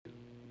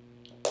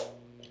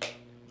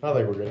I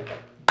think we're good.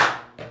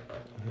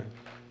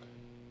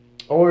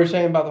 What were you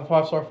saying about the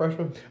 5-star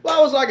freshman? Well,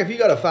 I was like, if you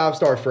got a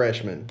 5-star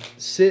freshman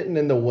sitting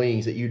in the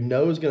wings that you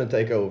know is going to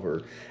take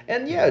over,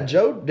 and yeah,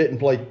 Joe didn't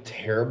play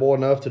terrible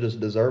enough to just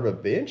deserve a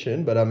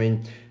benching, but I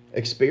mean,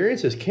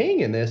 experience is king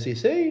in the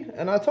SEC.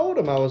 And I told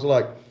him, I was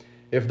like,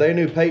 if they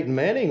knew Peyton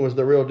Manning was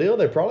the real deal,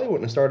 they probably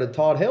wouldn't have started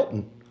Todd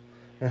Helton.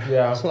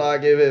 Yeah. It's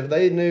like if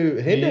they knew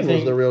Hendon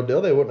was the real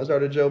deal, they wouldn't have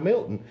started Joe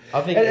Milton.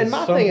 I think at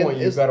some point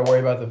you've got to worry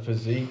about the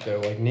physique,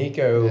 though. Like,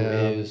 Nico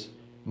is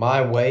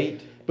my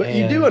weight. But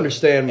you do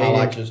understand my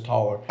 8 inches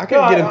taller. I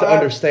couldn't get him to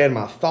understand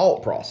my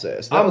thought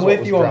process. I'm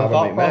with you on the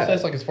thought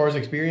process, like as far as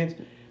experience.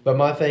 But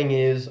my thing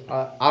is,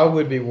 I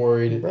would be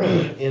worried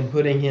in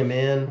putting him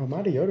in. Oh,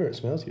 my deodorant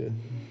smells good.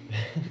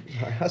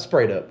 I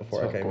sprayed up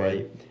before I came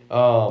in.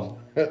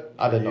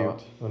 I did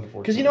not,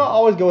 unfortunately. Because I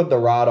always go with the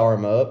right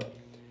arm up.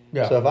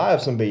 Yeah. So if I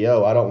have some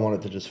BO, I don't want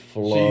it to just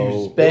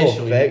flow. So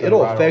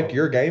it'll affect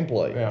your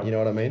gameplay. Yeah. You know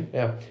what I mean?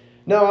 Yeah.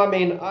 No, I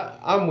mean,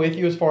 I'm with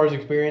you as far as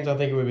experience. I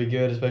think it would be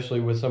good,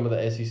 especially with some of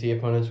the SEC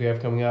opponents we have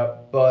coming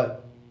up.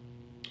 But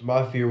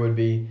my fear would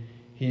be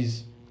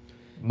he's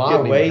my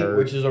weight,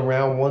 which is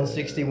around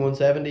 160,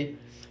 170,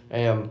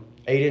 8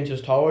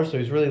 inches taller, so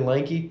he's really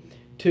lanky.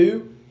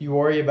 2, you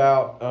worry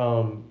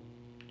about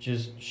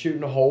just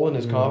shooting a hole in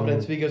his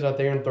confidence if he goes out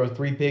there and throws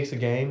 3 picks a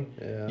game.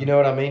 Yeah. You know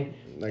what I mean?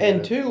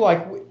 And 2,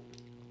 like,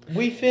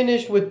 we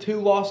finished with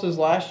 2 losses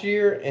last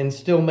year and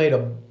still made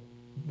a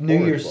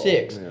New Year's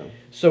 6. Yeah.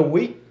 So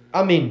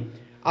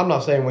I'm not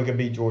saying we could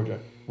beat Georgia.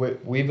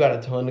 We've got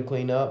a ton to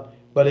clean up.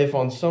 But if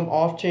on some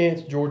off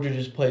chance Georgia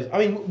just plays, I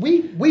mean,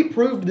 we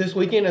proved this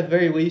weekend at the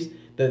very least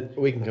that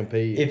we can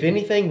compete. If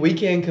anything, we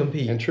can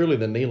compete. And truly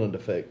the Neyland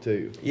effect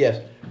too.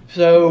 Yes.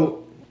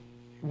 So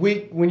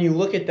when you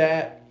look at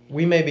that,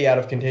 we may be out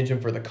of contention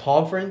for the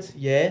conference,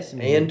 yes,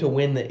 and to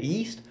win the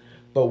East.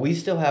 But we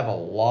still have a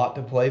lot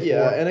to play for.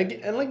 Yeah, and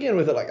again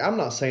with it, like, I'm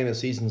not saying the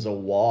season's a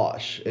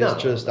wash.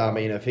 It's I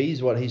mean, if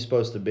he's what he's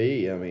supposed to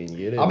be, I mean,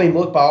 get it. I mean,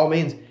 look, by all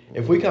means,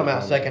 if we come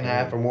out second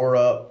half and we're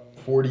up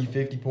 40,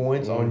 50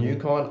 points on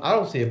UConn, I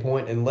don't see a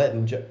point in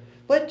letting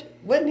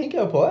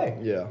Nico play.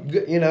 Yeah.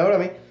 You know what I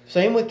mean?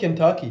 Same with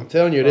Kentucky. I'm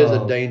telling you, it is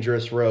a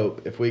dangerous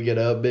rope. If we get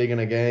up big in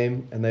a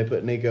game and they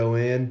put Nico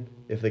in,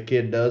 if the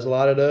kid does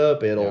light it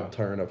up, it'll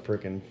turn a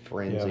freaking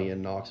frenzy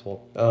in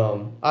Knoxville.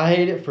 I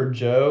hate it for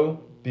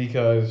Joe,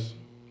 because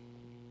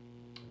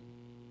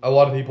a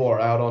lot of people are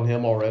out on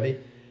him already.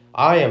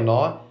 I am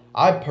not.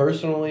 I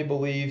personally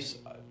believe,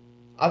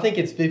 I think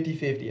it's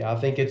 50-50. I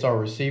think it's our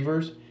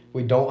receivers.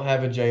 We don't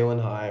have a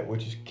Jalen Hyatt,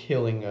 which is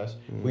killing us.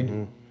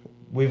 Mm-hmm.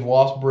 We've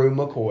lost Brew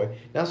McCoy.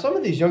 Now, some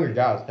of these younger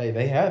guys, hey,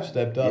 they have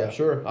stepped up,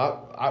 sure.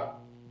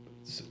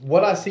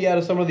 What I see out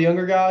of some of the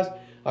younger guys,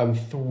 I'm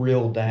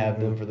thrilled to have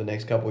them for the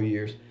next couple of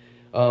years.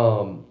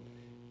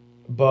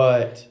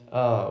 But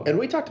and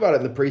we talked about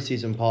it in the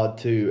preseason pod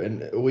too,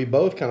 and we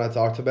both kind of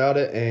talked about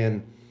it.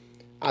 And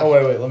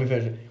wait, let me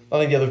finish it. I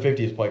think the other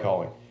 50 is play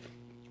calling.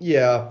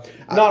 Yeah,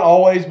 not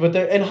always, but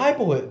and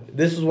Heupel.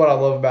 This is what I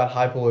love about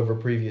Heupel over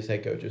previous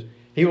head coaches.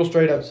 He will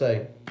straight up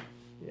say,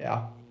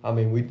 "Yeah, I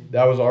mean,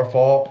 that was our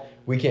fault.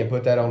 We can't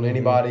put that on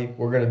anybody.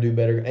 We're gonna do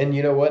better." And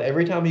you know what?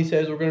 Every time he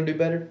says we're gonna do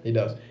better, he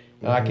does.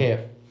 And I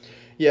can't.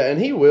 Yeah, and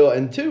he will.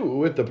 And two,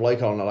 with the play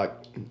calling, like,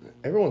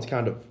 everyone's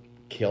kind of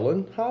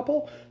killing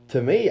Heupel.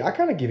 To me, I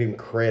kind of give him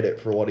credit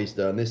for what he's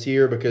done this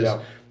year, because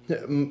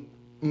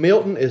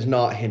Milton is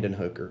not Hendon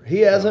Hooker. He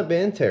hasn't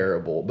been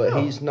terrible,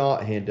 but he's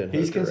not Hendon Hooker.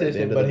 He's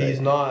consistent, but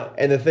he's not.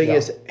 And the thing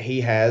is,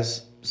 he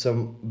has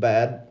some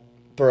bad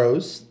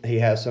throws. He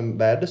has some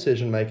bad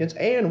decision makings,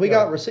 and we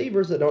got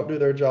receivers that don't do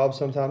their job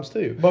sometimes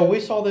too. But we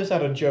saw this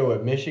out of Joe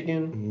at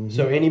Michigan.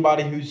 So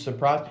anybody who's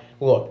surprised,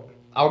 look,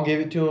 I'll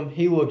give it to him.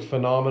 He looked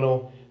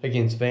phenomenal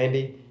against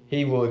Vandy.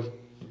 He looked,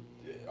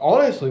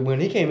 honestly, when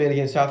he came in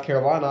against South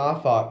Carolina, I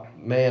thought,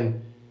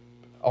 man,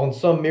 on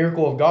some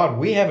miracle of God,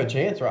 we have a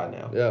chance right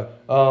now. Yeah.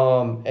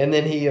 And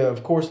then he,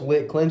 of course,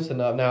 lit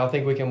Clemson up. Now I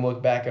think we can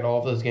look back at all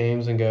of those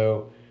games and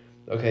go,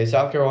 okay,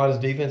 South Carolina's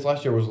defense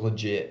last year was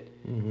legit.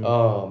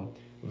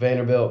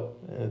 Vanderbilt,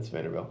 it's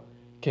Vanderbilt.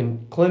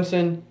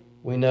 Clemson,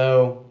 we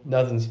know,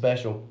 nothing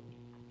special.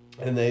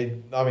 And they're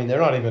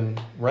not even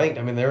ranked.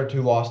 I mean, they're a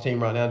 2-loss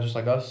team right now, just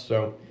like us.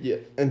 So yeah,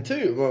 and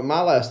two,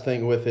 my last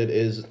thing with it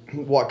is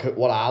what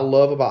I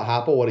love about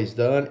Heupel, what he's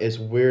done is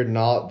we're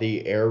not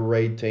the air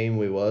raid team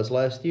we was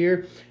last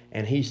year,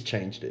 and he's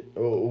changed it.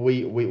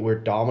 We're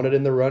dominant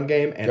in the run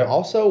game, and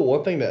also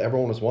one thing that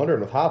everyone was wondering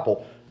with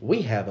Heupel,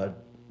 we have a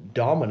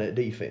dominant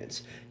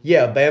defense.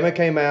 Yeah, Bama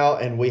came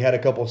out and we had a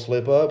couple of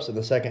slip ups in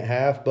the second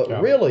half, but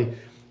really,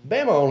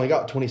 Bama only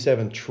got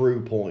 27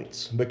 true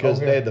points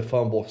because they had the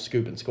fumble,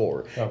 scoop, and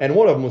score. And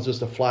one of them was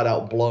just a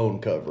flat-out blown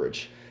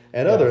coverage.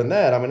 And other than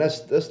that, I mean,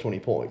 that's 20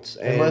 points.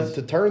 And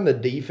to turn the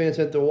defense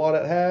into what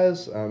it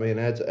has, I mean,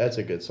 that's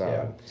a good sign.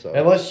 Yeah. So.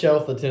 And let's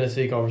shelf the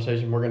Tennessee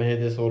conversation. We're going to hit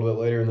this a little bit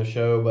later in the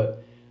show,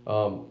 but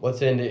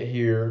let's end it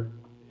here.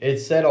 It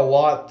said a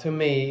lot to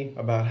me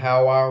about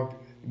how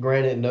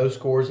granted, no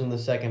scores in the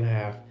second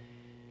half.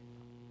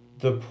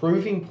 The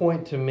proving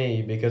point to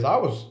me, because I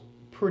was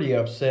pretty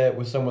upset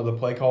with some of the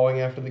play calling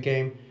after the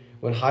game.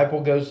 When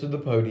Heupel goes to the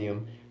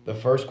podium, the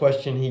first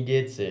question he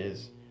gets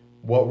is,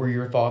 what were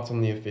your thoughts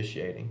on the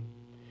officiating?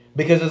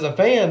 Because as a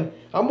fan,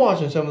 I'm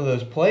watching some of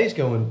those plays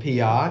going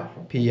PI,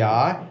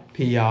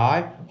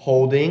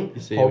 holding. You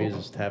see him, he's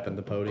just tapping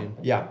the podium.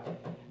 Yeah.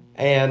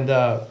 And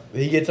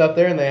he gets up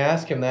there and they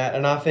ask him that.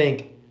 And I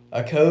think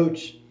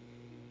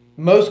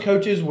most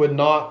coaches would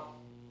not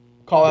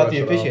call out the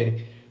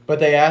officiating.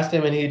 But they asked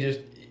him and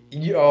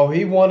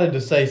he wanted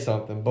to say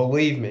something.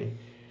 Believe me.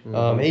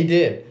 He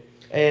did.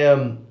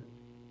 And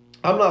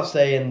I'm not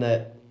saying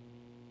that.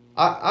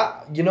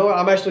 You know what?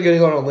 I'm actually going to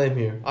go on a limb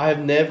here. I have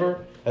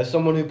never, as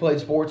someone who played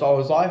sports all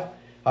his life,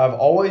 I've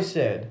always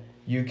said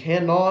you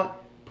cannot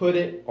put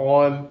it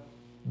on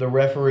the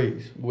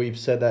referees. We've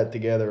said that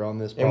together on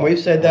this podcast. And we've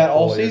said that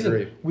all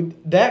season.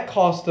 That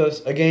cost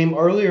us a game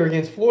earlier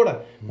against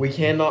Florida. We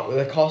cannot.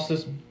 That cost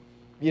us,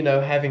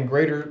 having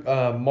greater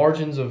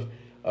margins of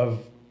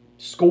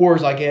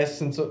scores, I guess,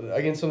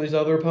 against some of these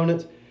other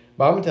opponents.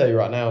 But I'm going to tell you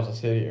right now as I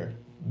sit here,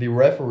 the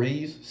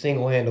referees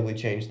single-handedly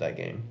changed that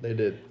game. They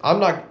did.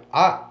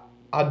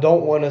 I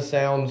don't want to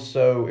sound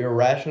so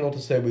irrational to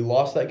say we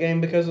lost that game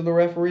because of the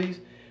referees,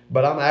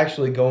 but I'm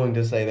actually going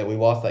to say that we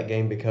lost that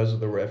game because of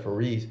the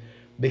referees.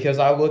 Because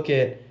I look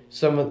at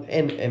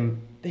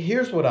and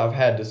here's what I've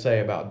had to say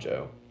about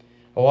Joe.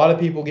 A lot of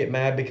people get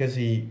mad because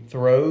he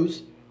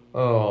throws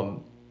to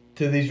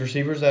these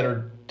receivers that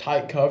are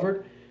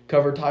covered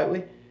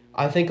tightly.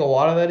 I think a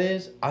lot of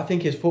that I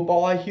think his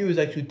football IQ is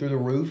actually through the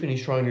roof and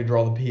he's trying to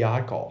draw the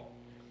PI call.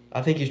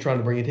 I think he's trying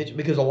to bring attention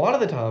because a lot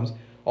of the times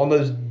on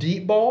those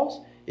deep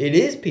balls, it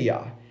is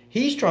PI.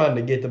 He's trying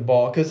to get the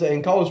ball because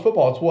in college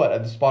football, it's what?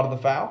 At the spot of the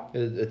foul?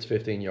 It's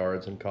 15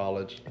 yards in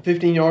college.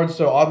 15 yards,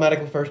 so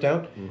automatically first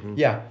down? Mm-hmm.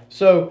 Yeah.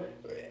 So,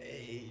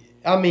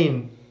 I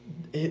mean,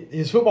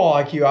 his football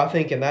IQ, I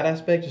think, in that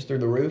aspect is through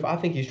the roof. I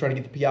think he's trying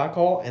to get the PI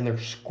call, and they're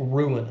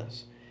screwing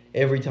us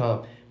every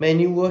time. Man,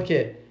 you look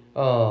at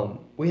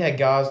we had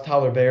guys,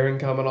 Tyler Barron,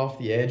 coming off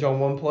the edge on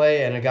one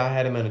play, and a guy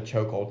had him in a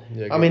chokehold.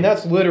 Yeah, I mean,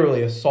 that's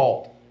literally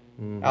assault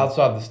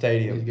outside the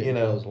stadium. He's getting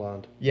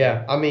clotheslined.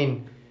 Yeah, I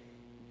mean,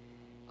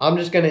 I'm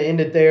just going to end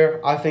it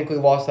there. I think we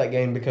lost that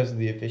game because of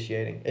the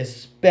officiating,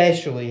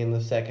 especially in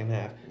the second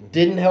half.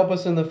 Didn't help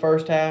us in the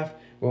first half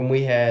when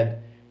we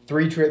had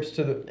 3 trips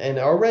and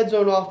our red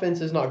zone offense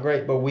is not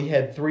great, but we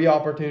had 3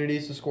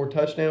 opportunities to score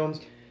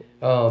touchdowns.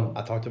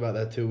 I talked about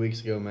that 2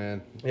 weeks ago,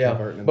 man. Yeah,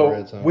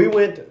 but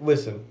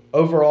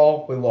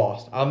overall, we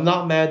lost. I'm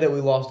not mad that we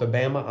lost to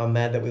Bama. I'm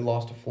mad that we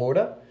lost to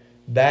Florida.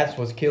 That's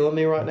what's killing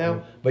me right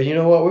now. But you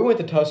know what? We went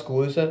to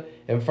Tuscaloosa,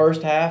 and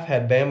first half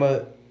had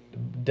Bama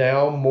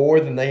down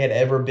more than they had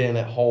ever been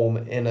at home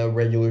in a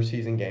regular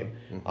season game.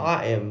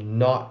 I am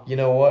not. You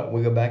know what?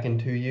 We go back in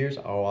 2 years.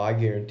 Oh, I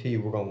guarantee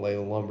you we're going to lay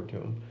the lumber to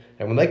them.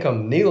 And when they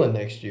come kneeling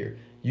next year,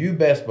 you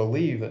best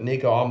believe that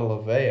Nico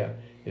Amalavea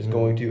is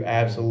going to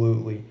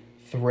absolutely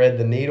thread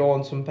the needle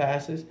on some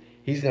passes.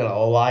 He's going to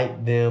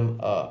light them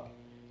up.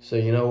 So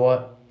you know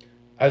what?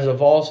 As a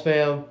Vols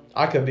fan,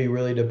 I could be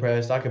really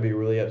depressed. I could be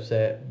really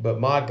upset. But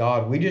my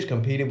God, we just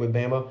competed with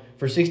Bama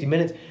for 60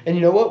 minutes. And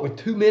you know what? With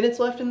 2 minutes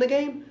left in the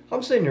game,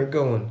 I'm sitting there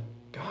going,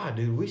 God,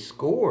 dude, we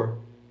score.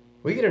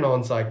 We get an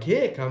onside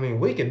kick. I mean,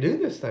 we could do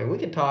this thing. We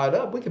could tie it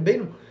up. We could beat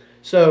them.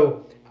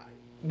 So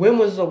when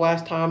was the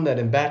last time that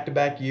in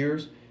back-to-back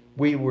years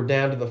we were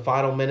down to the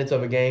final minutes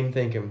of a game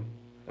thinking,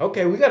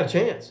 okay, we got a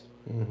chance?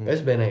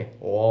 It's been a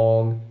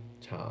long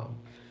time.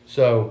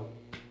 So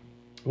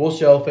we'll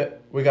shelf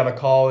it. We got a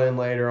call in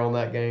later on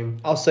that game.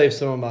 I'll save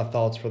some of my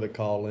thoughts for the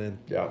call in.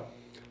 Yeah.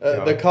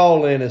 The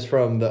call in is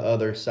from the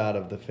other side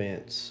of the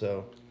fence,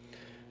 so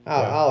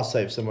I'll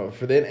save some of it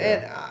for then. Yeah.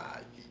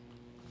 And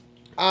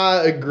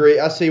I agree.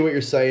 I see what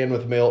you're saying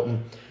with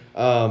Milton.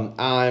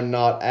 I'm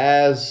not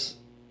as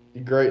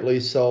greatly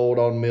sold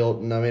on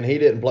Milton. I mean, he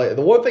didn't play.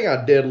 The one thing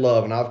I did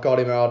love, and I've called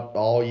him out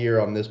all year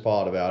on this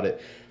pod about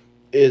it,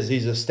 is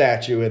he's a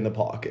statue in the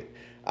pocket.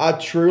 I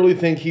truly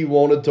think he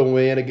wanted to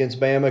win against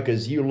Bama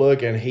because you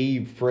look and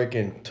he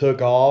freaking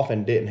took off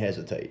and didn't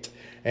hesitate.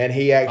 And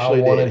he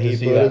actually did. He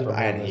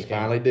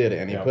finally did it.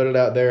 And he put it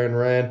out there and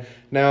ran.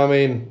 Now, I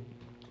mean,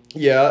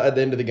 yeah, at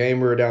the end of the game,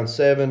 we were down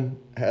 7.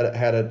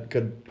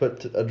 Could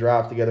put a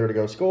drive together to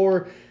go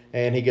score.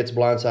 And he gets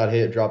blindside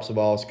hit, drops the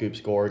ball, scoop,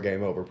 score,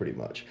 game over pretty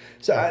much.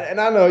 So,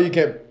 and I know you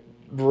can't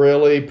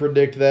really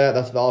predict that.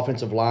 That's the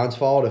offensive line's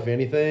fault, if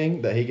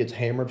anything, that he gets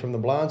hammered from the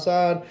blind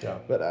side. Yeah.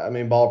 But, I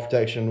mean, ball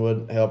protection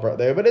would help right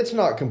there. But it's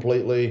not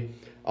completely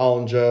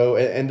on Joe.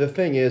 And the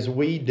thing is,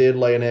 we did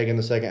lay an egg in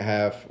the second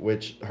half,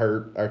 which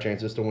hurt our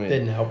chances to win.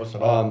 Didn't help us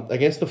at all.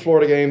 Against the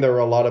Florida game, there were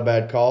a lot of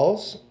bad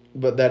calls,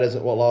 but that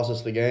isn't what lost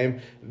us the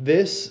game.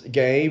 This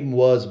game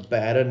was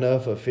bad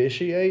enough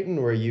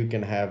officiating where you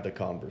can have the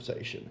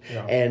conversation.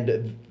 Yeah.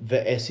 And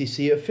the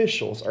SEC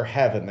officials are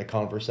having the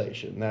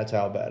conversation. That's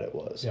how bad it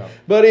was. Yeah.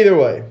 But either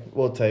way,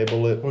 we'll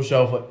table it. We'll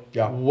shelf it.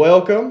 Yeah.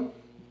 Welcome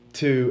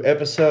to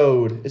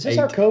episode. Is this 8.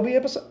 Our Kobe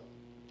episode?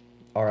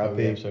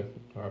 R.I.P.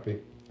 R.I.P.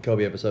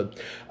 Kobe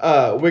episode.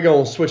 We're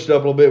going to switch it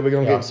up a little bit. We're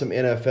going to get some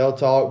NFL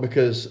talk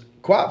because,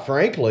 quite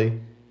frankly,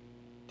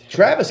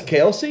 Travis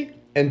Kelce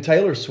and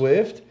Taylor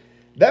Swift,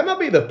 that might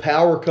be the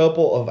power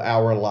couple of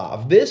our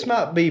life. This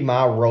might be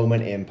my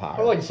Roman Empire. I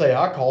would like to say,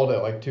 I called it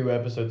like 2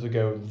 episodes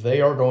ago.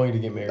 They are going to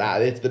get married. Nah,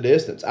 it's the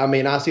distance. I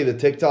mean, I see the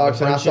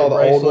TikToks and I saw the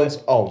old ones.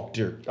 Oh,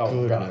 dear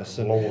goodness.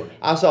 God, Lord.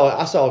 I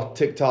saw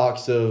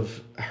TikToks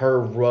of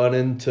her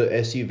running to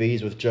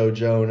SUVs with Joe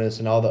Jonas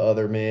and all the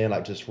other men,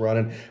 like just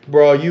running.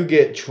 Bro, you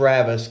get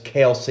Travis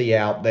Kelce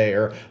out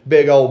there,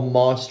 big old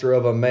monster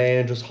of a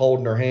man, just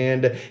holding her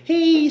hand.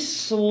 He's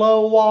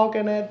slow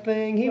walking that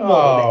thing. He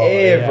wanted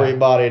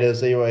everybody to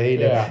see what he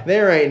did. Yeah.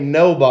 There ain't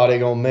nobody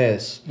gonna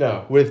mess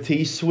No. with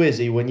T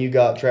Swizzy when you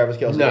got Travis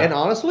Kelce. No. And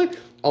honestly,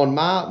 on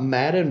my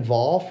Madden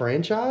Vol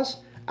franchise,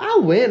 I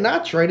went and I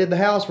traded the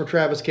house for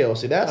Travis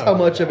Kelce. That's how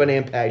much of an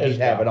impact he's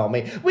having on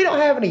me. We don't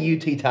have any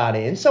UT tight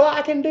ends, so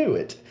I can do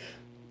it.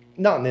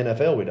 Not in the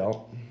NFL, we don't.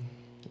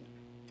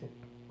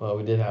 Well,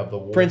 we did have the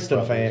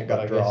Princeton fan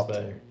got dropped,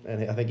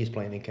 and I think he's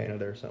playing in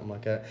Canada or something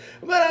like that.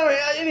 But I mean,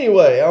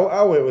 anyway,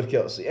 I went with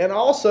Kelce. And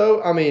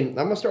also, I mean, I'm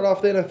going to start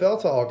off the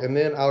NFL talk, and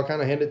then I'll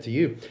kind of hand it to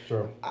you.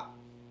 Sure.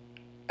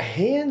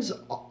 Hands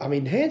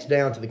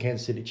down to the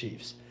Kansas City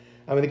Chiefs.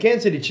 I mean, the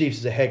Kansas City Chiefs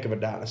is a heck of a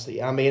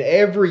dynasty. I mean,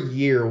 every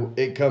year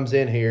it comes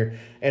in here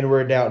and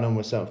we're doubting them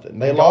with something.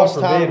 They lost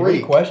Tyreek. We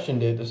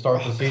questioned it to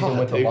start the season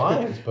with the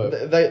Lions,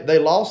 but they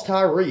lost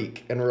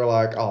Tyreek, and we're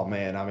like, oh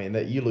man, I mean,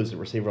 that you lose a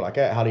receiver like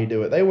that, how do you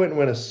do it? They went and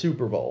win a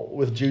Super Bowl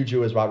with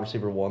Juju as wide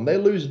receiver 1. They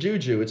lose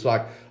Juju. It's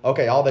like,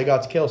 okay, all they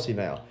got's Kelce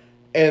now,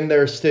 and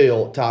they're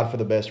still tied for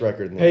the best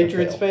record in the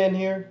Patriots NFL. fan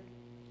here.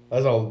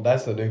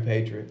 That's the new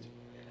Patriots.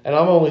 And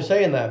I'm only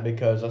saying that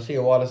because I see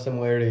a lot of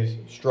similarities.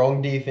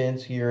 Strong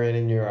defense year in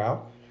and year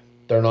out.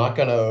 They're not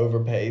going to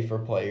overpay for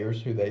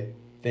players who they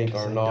think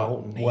are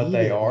not what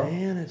they are.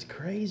 Man, it's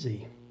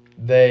crazy.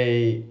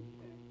 They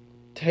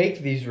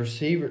take these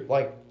receivers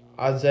like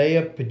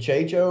Isaiah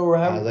Pacheco or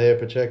however. Isaiah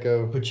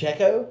Pacheco.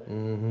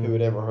 Mm-hmm. Who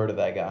had ever heard of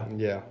that guy?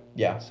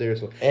 Yeah.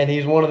 Seriously. And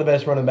he's one of the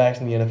best running backs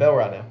in the NFL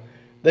right now.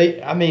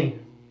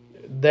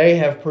 They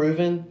have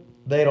proven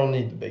they don't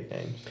need the big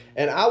names.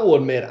 And I will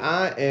admit,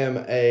 I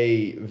am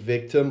a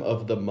victim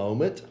of the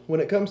moment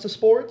when it comes to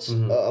sports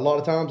a lot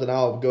of times, and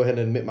I'll go ahead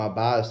and admit my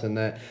bias in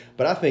that.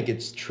 But I think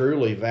it's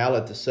truly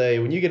valid to say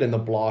when you get in the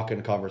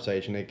blocking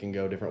conversation, it can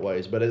go different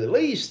ways. But at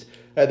least,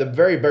 at the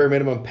very bare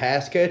minimum,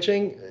 pass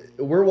catching,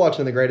 we're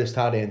watching the greatest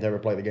tight ends ever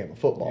play the game of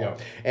football. Yeah.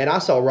 And I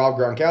saw Rob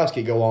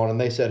Gronkowski go on,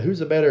 and they said, who's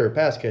a better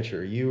pass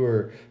catcher?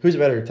 Who's a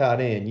better tight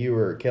end? You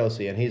or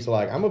Kelce? And he's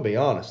like, I'm going to be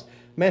honest.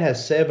 Man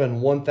has 7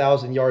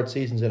 1,000-yard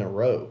seasons in a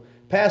row.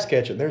 Pass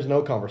catching, there's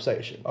no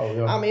conversation. Oh,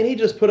 yeah. I mean,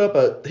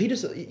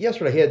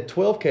 yesterday he had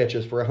 12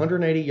 catches for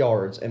 180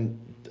 yards and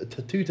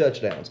 2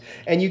 touchdowns.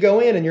 And you go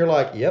in and you're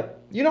like,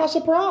 yep, you're not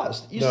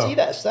surprised. You see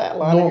that stat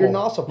line and you're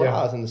not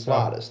surprised in the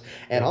slightest.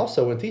 And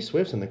also, when T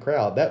Swift's in the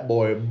crowd, that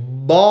boy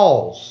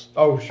balls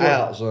out,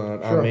 son.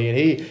 Sure. I mean,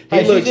 he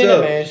looks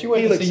up. Man. She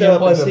went to see him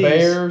play the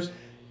Bears.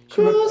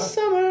 Cool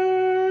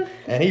summer.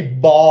 And he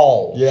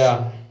balls.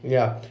 Yeah.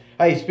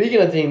 Hey, speaking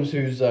of teams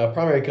whose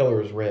primary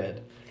color is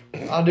red,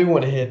 I do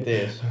want to hit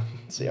this.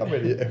 See how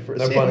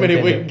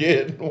many we can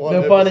get.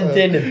 No pun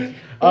intended.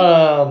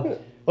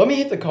 Let me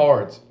hit the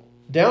Cards.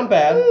 Down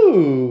bad.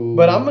 Ooh.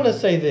 But I'm going to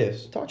say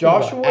this.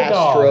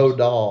 Joshua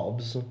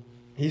Dobbs.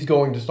 He's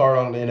going to start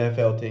on an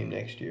NFL team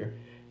next year.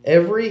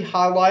 Every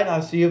highlight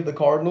I see of the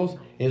Cardinals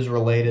is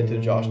related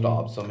to Josh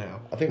Dobbs somehow.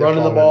 I think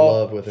running the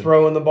ball,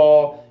 throwing the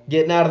ball,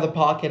 getting out of the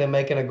pocket and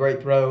making a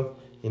great throw.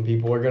 And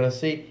people are going to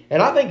see.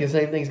 And I think the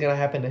same thing's going to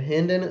happen to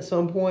Hendon at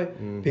some point.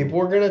 Mm-hmm.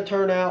 People are going to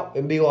turn out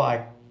and be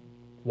like,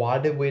 why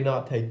did we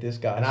not take this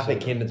guy? And I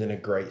think Hendon's in a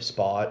great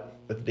spot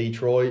with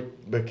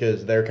Detroit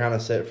because they're kind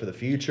of set for the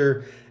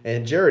future.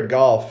 And Jared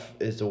Goff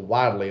is a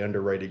widely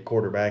underrated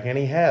quarterback, and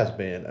he has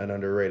been an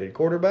underrated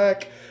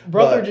quarterback.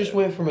 Brother just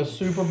went from a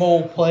Super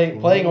Bowl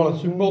playing on a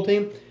Super Bowl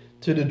team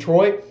to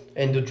Detroit.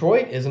 And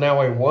Detroit is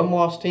now a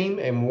one-loss team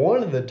and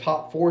one of the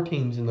top 4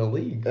 teams in the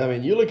league. I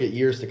mean, you look at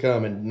years to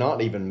come and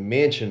not even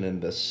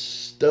mentioning the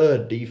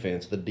stud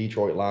defense the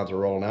Detroit Lions are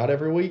rolling out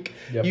every week.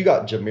 Yep. You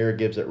got Jahmyr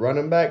Gibbs at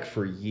running back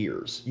for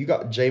years. You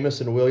got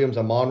Jamison Williams,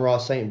 Amon-Ra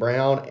St.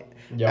 Brown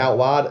out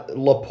wide.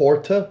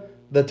 Laporta,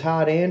 the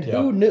tight end.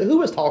 Yep. Who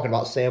was talking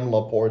about Sam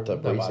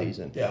Laporta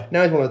preseason? Yeah.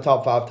 Now he's one of the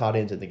top 5 tight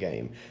ends in the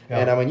game. Yeah.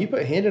 And I mean, you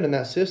put Hendon in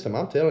that system,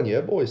 I'm telling you,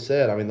 that boy's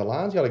set. I mean, the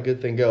Lions got a good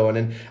thing going.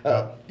 And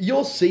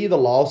you'll see the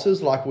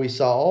losses like we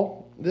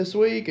saw this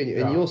week, and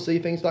you'll see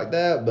things like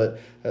that. But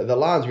the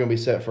Lions are going to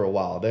be set for a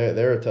while.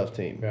 They're a tough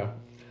team. Yeah.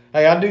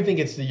 Hey, I do think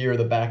it's the year of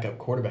the backup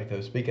quarterback, though.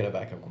 Speaking of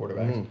backup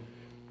quarterbacks,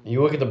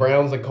 you look at the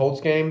Browns, the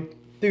Colts game.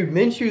 Dude,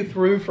 Minshew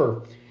threw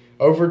for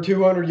over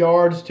 200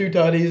 yards, 2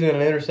 tutties, and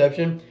an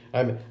interception.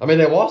 I mean,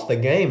 they lost the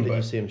game. Did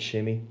you see him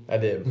shimmy? I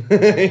did.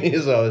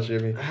 You saw the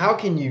shimmy. How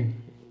can you,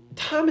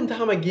 time and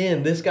time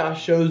again, this guy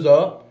shows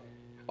up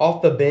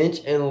off the bench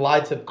and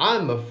lights up.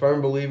 I'm a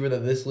firm believer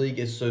that this league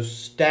is so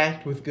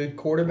stacked with good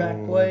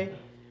quarterback play.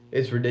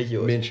 It's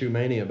ridiculous. Minshew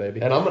mania,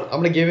 baby. And I'm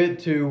gonna give it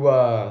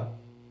to,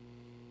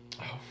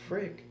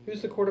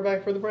 who's the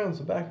quarterback for the Browns,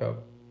 the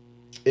backup?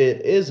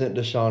 It isn't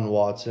Deshaun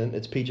Watson.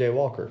 It's P.J.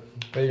 Walker.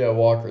 P.J.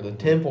 Walker, the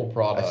Temple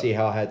product. I see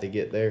how I had to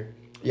get there.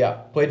 Yeah,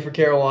 played for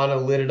Carolina,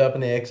 lit it up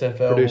in the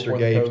XFL. Producer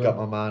Gabe's got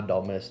my mind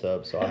all messed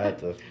up, so I had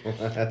to, fix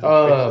it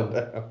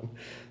down.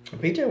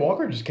 P.J.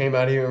 Walker just came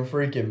out here and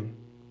freaking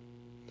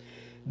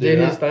did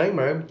his thing,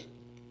 man.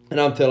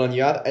 And I'm telling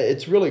you,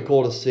 it's really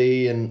cool to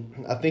see,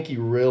 and I think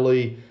you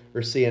really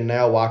are seeing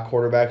now why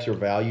quarterbacks are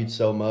valued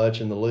so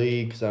much in the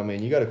league. Because, I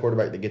mean, you got a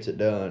quarterback that gets it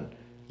done.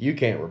 You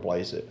can't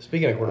replace it.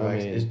 Speaking of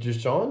quarterbacks, is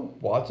Deshaun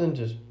Watson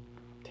just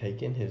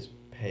taking his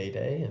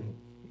payday? And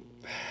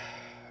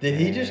did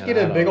he just get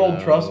a big old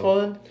trust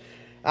fund?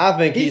 I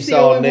think he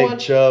saw Nick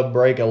Chubb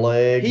break a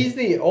leg. He's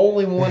the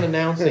only one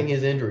announcing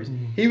his injuries.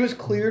 He was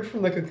cleared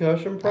from the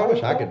concussion protocol. I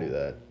wish I could do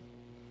that.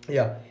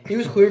 Yeah. He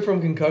was cleared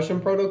from concussion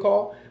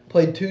protocol,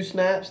 played 2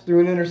 snaps, threw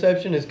an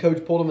interception. His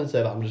coach pulled him and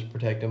said, I'm just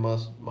protecting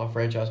my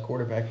franchise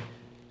quarterback.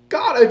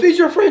 God, if he's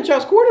your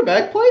franchise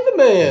quarterback, play the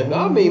man.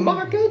 I mean,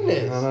 my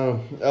goodness. I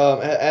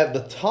know. At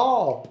the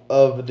top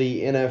of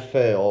the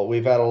NFL,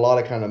 we've had a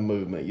lot of kind of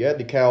movement. You had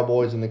the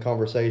Cowboys in the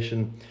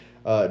conversation.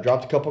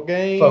 Dropped a couple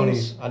games.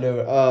 Phonies. I knew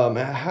it.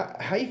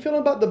 How you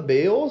feeling about the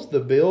Bills? The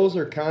Bills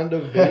are kind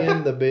of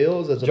being the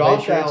Bills as a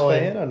Patriots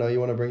fan. I know you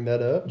want to bring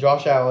that up.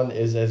 Josh Allen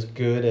is as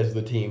good as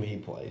the team he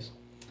plays.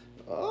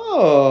 Yeah.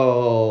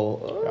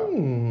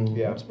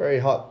 That's a very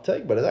hot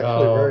take, but it's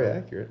actually very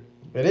accurate.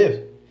 It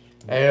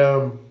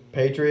is.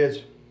 Patriots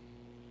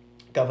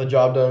got the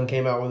job done,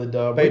 came out with a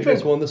dub.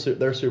 Patriots won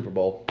their Super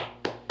Bowl.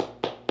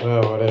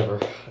 Oh, whatever.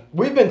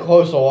 We've been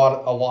close a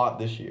lot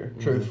this year,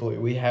 truthfully.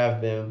 We have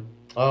been.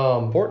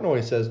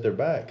 Portnoy says they're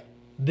back.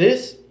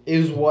 This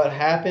is what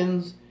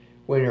happens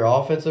when your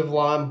offensive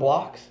line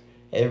blocks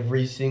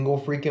every single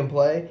freaking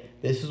play.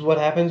 This is what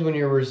happens when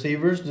your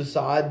receivers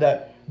decide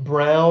that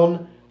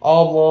brown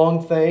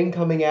oblong thing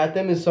coming at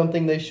them is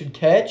something they should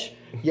catch.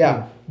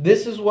 Yeah,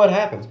 this is what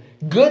happens.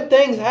 Good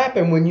things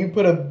happen when you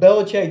put a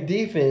Belichick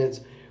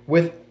defense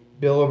with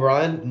Bill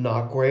O'Brien,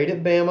 not great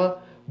at Bama,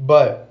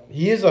 but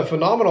he is a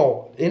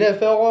phenomenal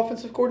NFL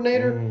offensive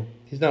coordinator.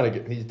 He's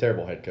a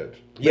terrible head coach.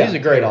 But he's a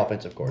great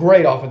offensive coordinator.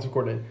 Great offensive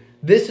coordinator.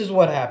 This is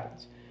what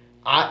happens.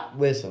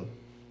 Listen,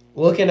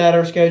 looking at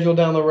our schedule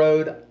down the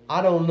road,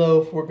 I don't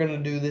know if we're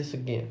going to do this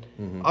again.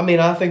 I mean,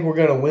 I think we're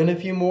going to win a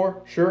few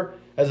more, sure.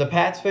 As a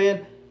Pats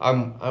fan,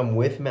 I'm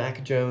with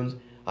Mac Jones.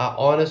 I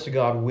honest to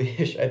God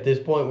wish at this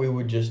point we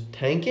would just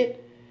tank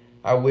it.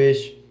 I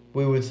wish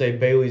we would say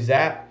Bailey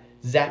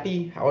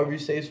Zappi, however you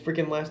say his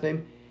freaking last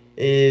name,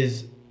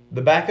 is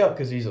the backup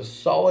because he's a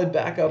solid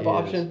backup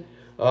option.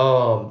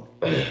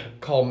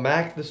 Call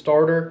Mac the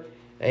starter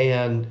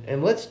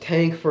and let's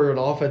tank for an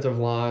offensive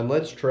line.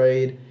 Let's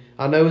trade.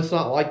 I know it's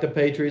not like the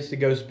Patriots to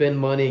go spend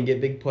money and get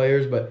big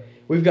players, but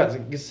we've got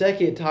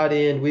Gesicki at tight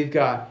end. We've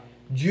got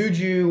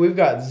Juju. We've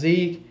got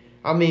Zeke.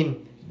 I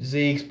mean,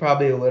 Zeke's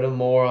probably a little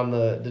more on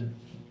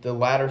the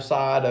latter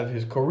side of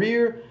his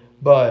career,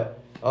 but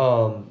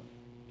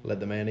let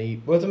the man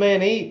eat. Let the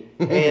man eat,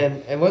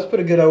 and let's put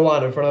a good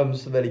O-line in front of him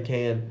so that he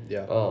can.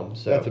 Yeah, so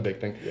that's a big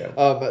thing. Yeah.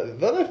 But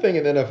the other thing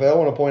in the NFL I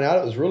want to point out,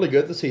 it was really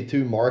good to see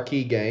 2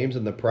 marquee games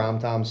in the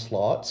primetime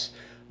slots.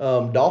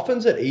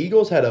 Dolphins at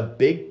Eagles had a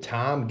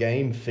big-time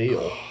game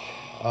feel.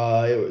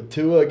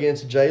 Tua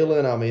against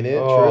Jalen, I mean, it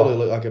truly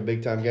looked like a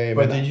big-time game.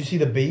 But did you see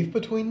the beef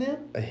between them?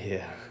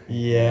 Yeah.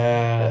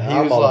 Yeah,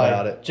 he was all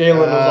about it. Jalen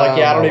was like,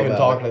 "Yeah, I don't even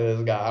talk to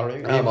this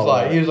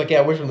guy." He was like, "Yeah,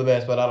 I wish him the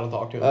best, but I don't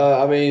talk to him."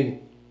 I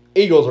mean,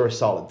 Eagles are a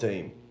solid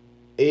team.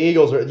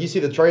 You see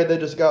the trade they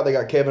just got? They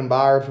got Kevin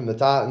Byard from the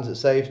Titans at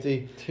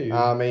safety. Dude.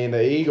 I mean,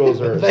 the Eagles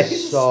are they a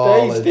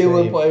solid stay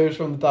stealing team. players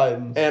from the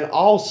Titans. And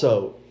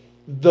also,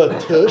 the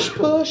tush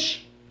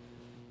push,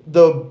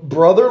 the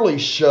brotherly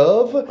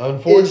shove,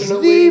 is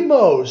the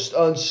most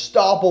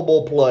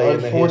unstoppable play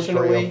in the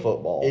history of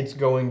football. It's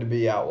going to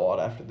be outlawed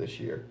after this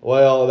year.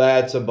 Well,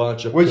 that's a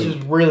bunch of Which poop.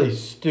 is really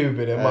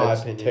stupid in my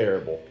opinion.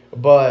 Terrible.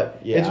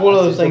 But it's one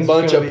of those things. A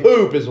bunch of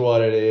poop is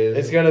what it is.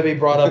 It's going to be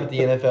brought up at the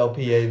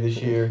NFLPA this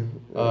year,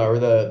 or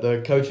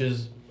the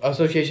coaches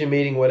association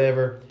meeting,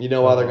 whatever. You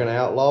know why they're going to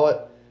outlaw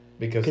it?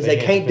 Because they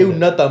can't do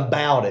nothing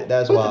about it.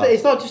 That's why.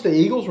 It's not just the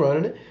Eagles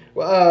running it.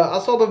 I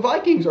saw the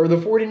Vikings or the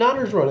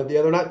 49ers run it the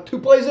other night, 2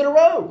 plays in a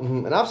row.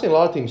 And I've seen a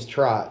lot of teams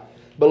try it.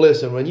 But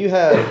listen, when you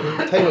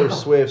have Taylor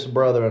Swift's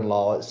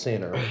brother-in-law at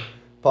center,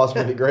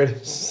 possibly the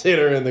greatest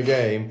center in the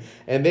game,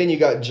 and then you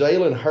got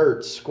Jalen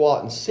Hurts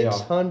squatting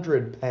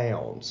 600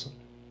 pounds.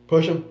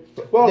 Push him.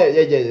 Well, yeah,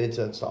 it's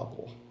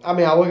unstoppable. I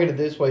mean, I look at it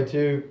this way,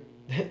 too.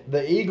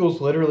 The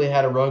Eagles literally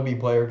had a rugby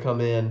player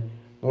come in,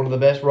 one of the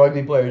best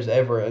rugby players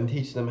ever, and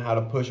teach them how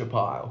to push a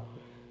pile.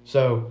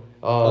 So...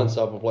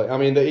 unstoppable play. I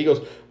mean, the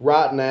Eagles,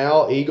 right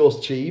now,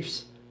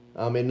 Eagles-Chiefs,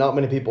 I mean, not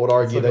many people would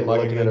argue they're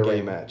looking at a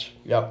rematch.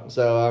 Yep.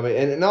 So, I mean,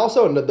 and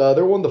also the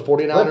other one, the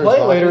 49ers. They'll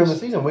play later in the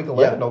season, week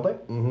 11, don't they?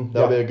 Mm-hmm.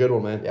 That'll be a good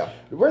one, man. Yeah.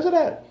 Where's it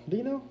at? Do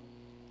you know?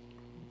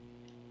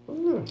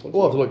 We'll have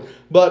to look.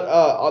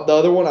 But the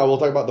other one, I will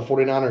talk about the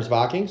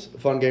 49ers-Vikings.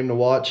 Fun game to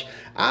watch.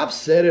 I've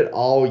said it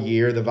all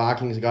year. The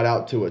Vikings got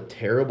out to a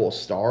terrible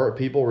start.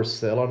 People were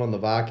selling on the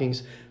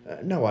Vikings.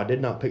 No, I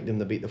did not pick them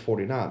to beat the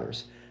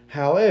 49ers.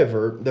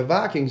 However, the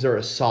Vikings are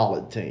a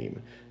solid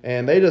team.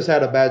 And they just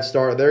had a bad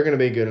start. They're going to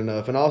be good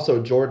enough. And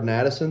also Jordan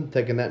Addison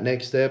taking that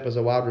next step as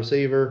a wide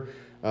receiver.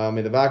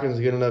 The Vikings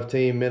are a good enough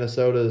team.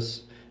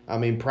 Minnesota's,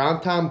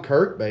 primetime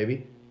Kirk,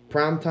 baby.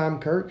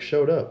 Primetime Kirk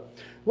showed up.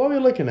 What are we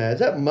looking at? Is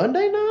that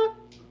Monday night?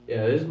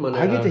 Yeah, it is Monday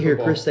night. I get to hear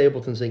Chris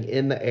Stapleton sing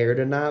In the Air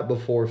tonight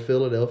before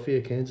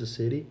Philadelphia, Kansas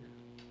City.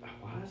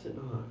 Why is it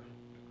not?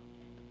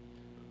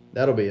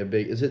 That'll be a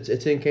big...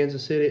 It's in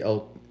Kansas City?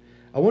 Oh,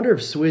 I wonder if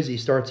Swizzy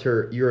starts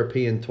her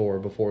European tour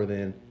before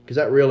then. Because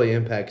that really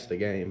impacts the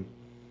game.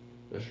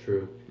 That's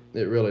true.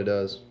 It really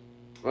does.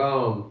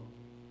 Other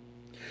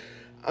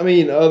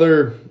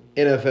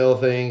NFL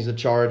things, the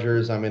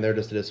Chargers, they're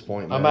just a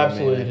disappointment. I'm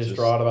absolutely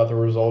distraught about the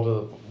result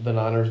of the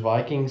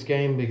Niners-Vikings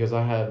game because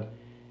I had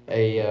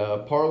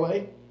a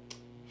parlay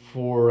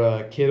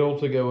for Kittle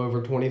to go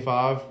over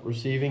 25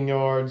 receiving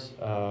yards,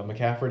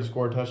 McCaffrey to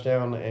score a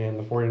touchdown, and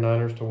the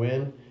 49ers to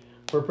win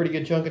for a pretty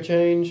good chunk of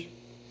change.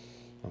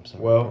 I'm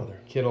sorry,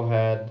 brother. Kittle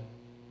had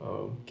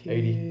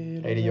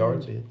 80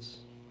 yards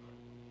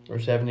or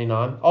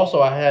 79. Also,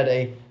 I had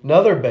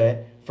another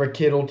bet for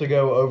Kittle to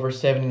go over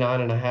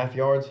 79.5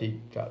 yards.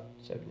 He got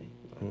 70.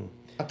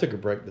 I took a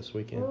break this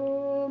weekend.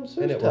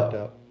 So and it worked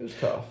out. It was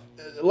tough.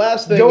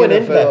 Last thing going NFL,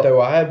 into that,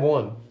 though, I had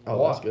one.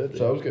 Oh, that's good.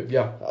 So it was good,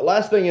 yeah.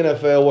 Last thing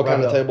NFL, what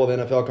kind of up. table the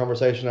NFL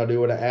conversation I do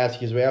want to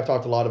ask you is we have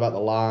talked a lot about the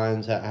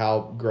Lions,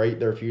 how great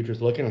their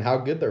future's looking, and how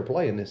good they're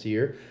playing this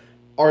year.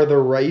 Are the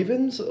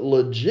Ravens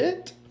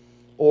legit?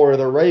 Or are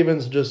the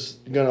Ravens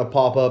just going to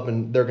pop up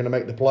and they're going to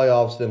make the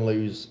playoffs then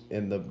lose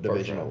in the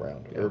divisional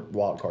round or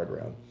wild card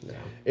round? Yeah.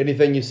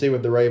 Anything you see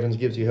with the Ravens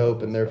gives you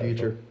hope in their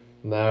future?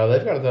 No,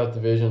 they've got a tough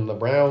division. The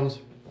Browns,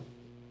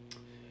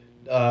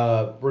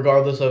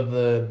 regardless of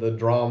the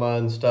drama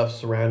and stuff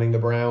surrounding the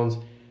Browns,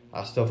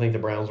 I still think the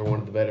Browns are one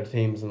of the better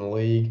teams in the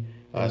league,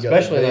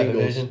 especially in that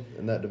division.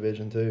 In that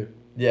division, too.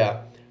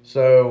 Yeah.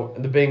 So,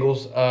 the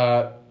Bengals.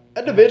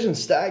 That division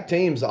stacked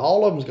teams.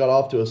 All of them's got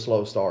off to a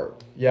slow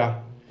start. Yeah.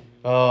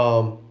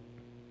 So,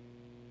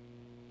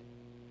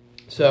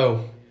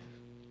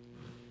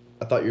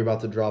 I thought you were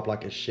about to drop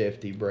like a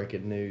Shefty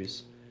breaking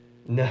news.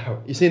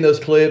 No. You seen those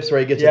clips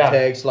where he gets a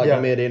text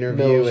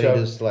mid-interview and he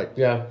just drop.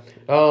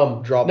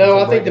 No,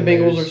 I think the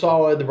Bengals are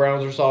solid. The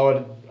Browns are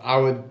solid.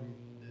 The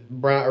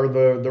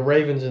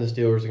Ravens and the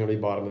Steelers are going to be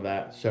bottom of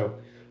that. So,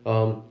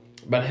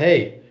 but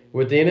hey,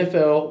 with the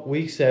NFL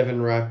Week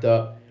 7 wrapped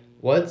up,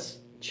 let's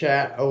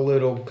chat a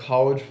little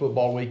college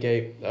football Week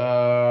 8.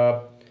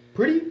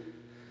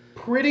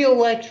 Pretty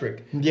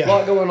electric. Yeah. A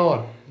lot going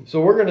on. So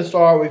we're going to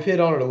start. We've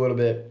hit on it a little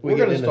bit. We're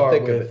going to start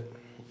with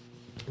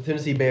the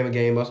Tennessee-Bama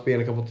game. Us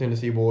being a couple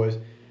Tennessee boys,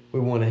 we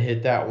want to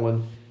hit that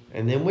one.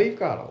 And then we've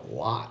got a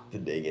lot to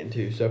dig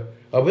into. So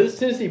with this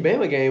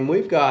Tennessee-Bama game,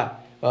 we've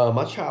got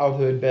my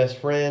childhood best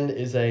friend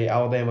is a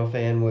Alabama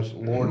fan, which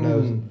Lord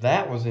knows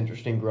that was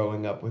interesting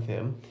growing up with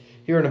him,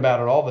 hearing about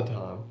it all the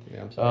time.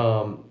 Yeah, I'm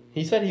sorry.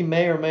 He said he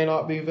may or may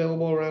not be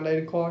available around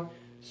 8 o'clock.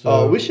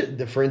 So we should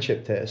the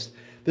friendship test.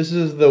 This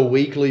is the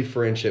weekly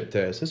friendship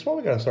test. This is what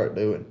we got to start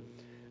doing.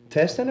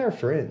 Testing our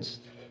friends.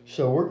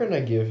 So we're going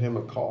to give him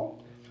a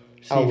call.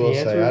 I will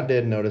say, I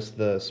did notice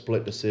the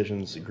Split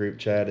Decisions group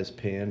chat is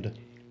pinned.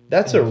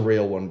 That's a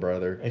real one,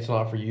 brother. It's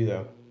not for you,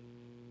 though.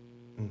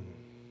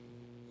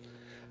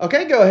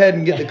 Okay, go ahead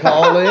and get the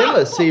call in.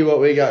 Let's see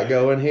what we got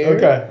going here.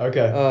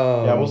 Okay.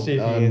 Yeah, we'll see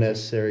if he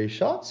unnecessary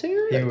shots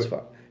here. That's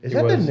fine. Is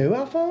that the new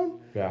iPhone?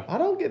 Yeah. I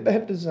don't get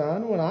that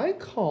design when I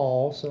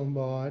call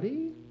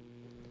somebody.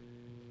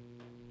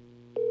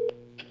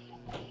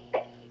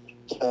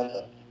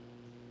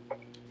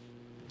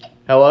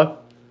 Hello?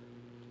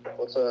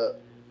 What's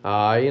up?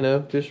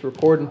 Just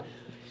recording.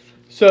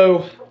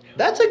 So,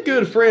 that's a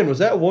good friend. Was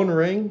that one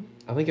ring?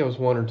 I think it was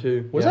one or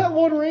two. Was that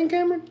one ring,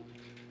 Cameron?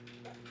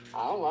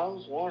 I don't know. It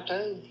was one or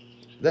two.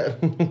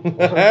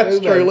 That's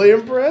truly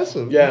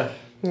impressive. Yeah.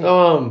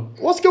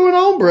 What's going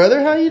on,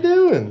 brother? How you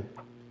doing?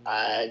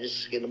 I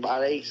just getting about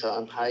to eat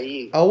something. How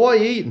you? Oh, what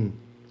you eating?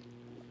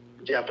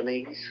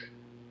 Japanese.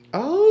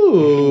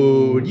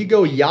 Oh, you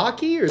go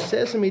yaki or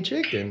sesame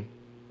chicken?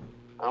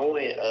 I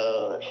went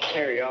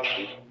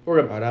teriyaki. All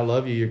right, I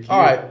love you. You're cute.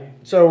 All right.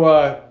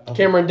 So,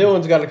 Cameron,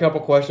 Dylan's got a couple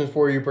questions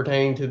for you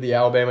pertaining to the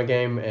Alabama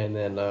game, and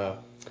then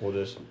we'll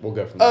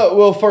go from there.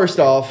 Well,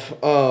 first off,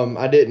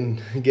 I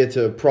didn't get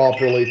to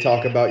properly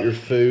talk about your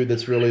food.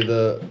 That's really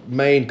the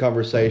main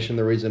conversation,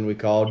 the reason we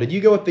called. Did you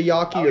go with the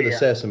yaki or the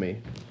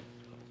sesame?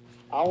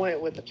 I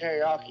went with the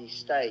teriyaki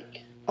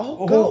steak.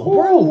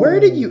 Bro, where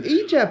did you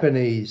eat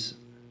Japanese?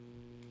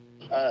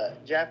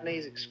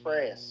 Japanese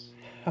Express.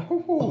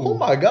 Oh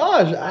my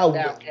gosh.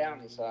 Down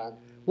County, son.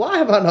 Why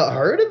have I not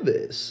heard of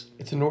this?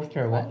 It's in North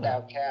Carolina.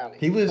 Down County.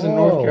 He lives in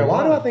North Carolina.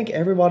 Why do I think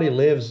everybody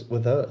lives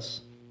with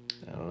us?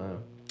 I don't know.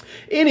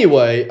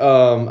 Anyway,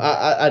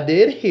 I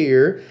did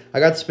hear,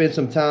 I got to spend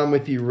some time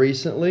with you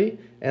recently,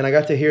 and I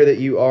got to hear that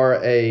you are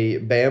a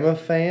Bama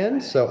fan.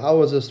 So I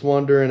was just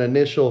wondering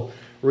initial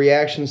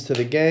reactions to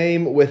the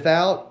game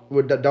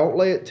don't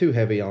lay it too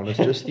heavy on us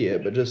just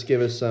yet, but just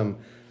give us some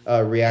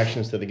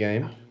reactions to the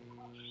game.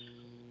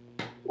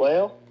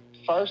 Well,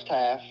 first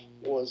half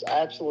was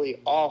absolutely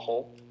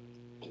awful.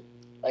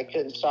 They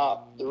couldn't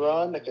stop the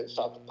run. They couldn't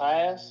stop the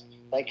pass.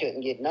 They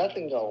couldn't get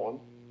nothing going,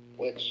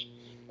 which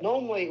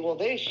normally,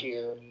 this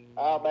year,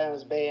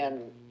 Alabama's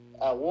been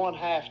a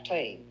one-half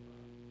team.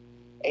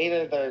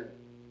 Either they're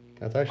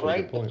That's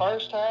actually great the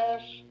first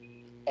half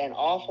and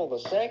awful the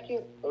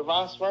second, or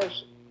vice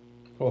versa.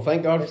 Well,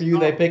 thank God for you,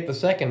 they picked the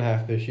second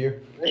half this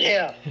year.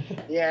 Yeah.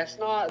 It's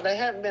not. They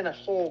haven't been a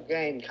full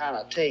game kind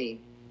of team.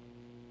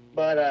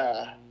 But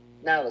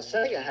now the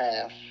second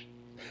half.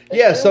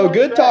 Yeah, so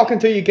good talking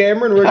to you,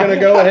 Cameron. We're going to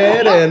go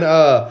ahead and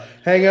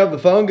hang up the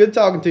phone. Good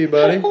talking to you,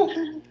 buddy.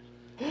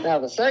 Now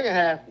the second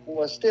half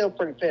was still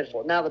pretty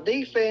pitiful. Now the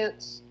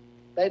defense,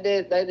 they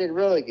did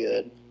really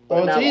good.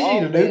 Well, it's easy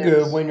to do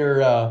good when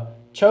you're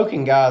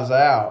choking guys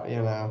out,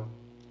 you know.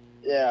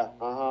 Yeah,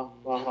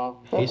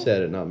 He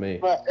said it, not me.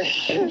 But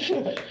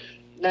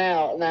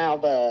now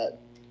the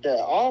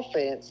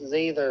offense is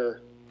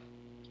either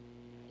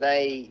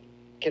they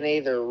can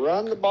either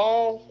run the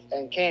ball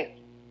and they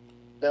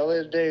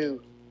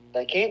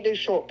can't do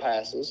short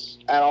passes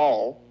at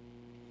all.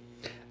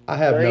 I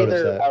have They're noticed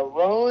either that. a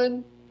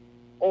run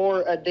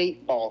or a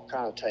deep ball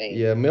kind of team.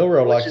 Yeah,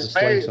 Milroe likes to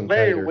sling some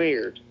very tater.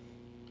 weird.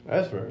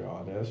 That's very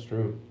odd. That's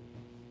true.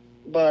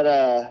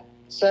 But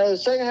so the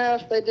second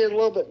half they did a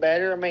little bit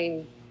better. I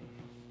mean,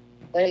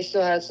 they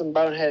still had some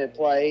boneheaded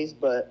plays,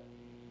 but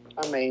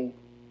I mean,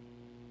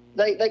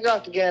 they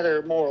got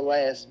together more or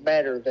less way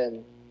better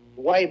than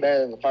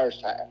the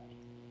first half.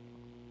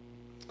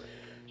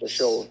 For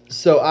sure.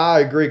 So I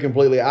agree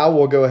completely. I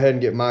will go ahead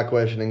and get my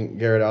question, and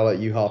Garrett, I'll let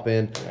you hop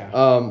in.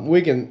 Yeah.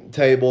 We can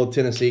table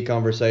Tennessee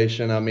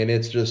conversation. I mean,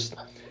 it's just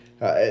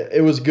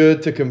it was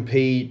good to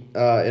compete.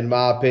 In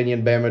my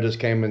opinion, Bama just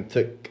came and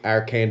took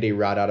our candy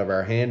right out of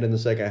our hand in the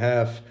second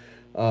half,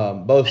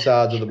 both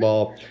sides of the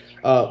ball.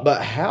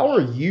 But how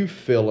are you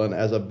feeling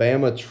as a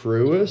Bama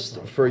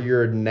truist for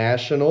your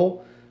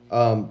national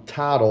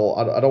title?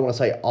 I don't want to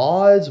say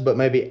odds, but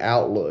maybe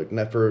outlook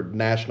for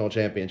national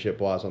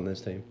championship-wise on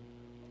this team.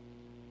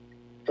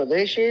 For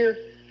this year?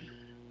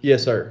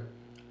 Yes, sir.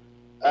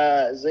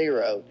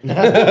 0.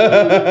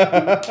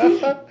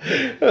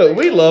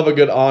 We love a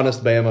good,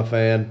 honest Bama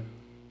fan.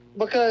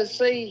 Because,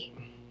 see,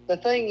 the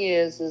thing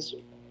is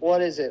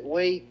what is it,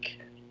 Week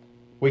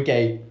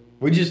 8.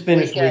 We just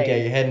finished Week week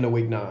 8. 8, heading to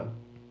week 9.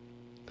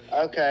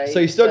 Okay. So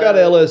you still got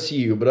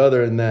LSU, but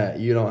other than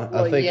that, you don't.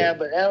 Well, I think. yeah,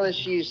 but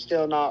LSU's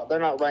still not. They're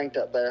not ranked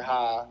up there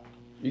high.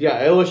 You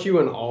got LSU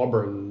and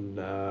Auburn.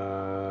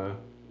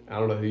 I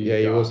don't know who you got.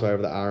 Yeah, you also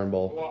have the Iron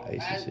Bowl, Well,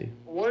 ACC.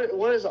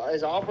 What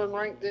is Auburn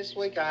ranked this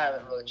week? I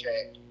haven't really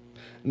checked.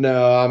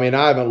 No, I mean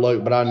I haven't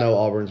looked, but I know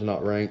Auburn's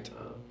not ranked.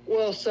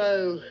 Well,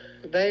 so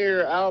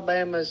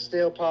Alabama's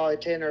still probably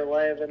 10 or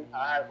 11.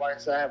 I have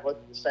looked at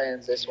the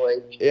stands this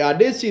week. Yeah, I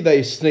did see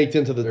they sneaked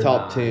into the They're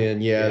top 9th.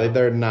 10. Yeah, Yeah.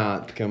 they're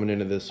 9th coming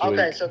into this week.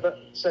 Okay, so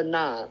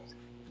 9th.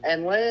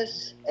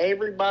 Unless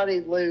everybody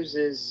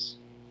loses,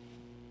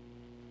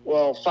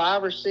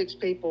 5 or 6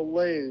 people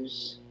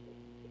lose.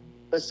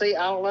 But see,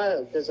 I don't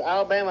know, because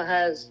Alabama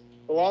has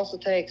the loss of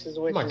Texas,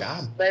 which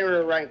they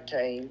were a ranked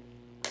team.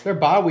 Their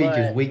bye week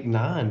is week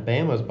 9.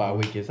 Bama's bye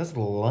week is. That's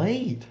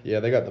late. Yeah,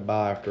 they got the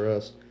bye after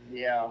us.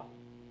 Yeah.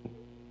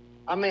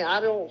 I mean, I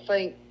don't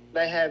think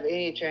they have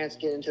any chance to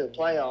get into the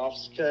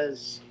playoffs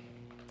because,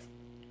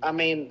 I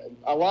mean,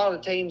 a lot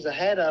of the teams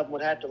ahead of them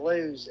would have to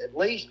lose at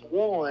least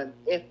 1,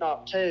 if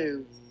not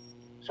 2,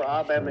 for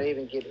Alabama to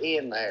even get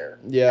in there.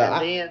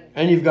 Yeah.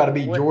 And you've got to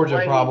beat with Georgia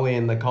Brady- probably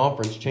in the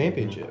conference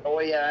championship. Oh,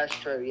 yeah, that's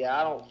true.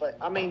 Yeah,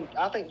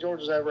 I think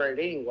Georgia's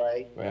overrated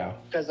anyway Yeah.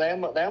 because they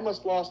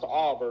almost lost to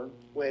Auburn,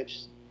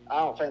 which I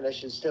don't think they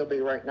should still be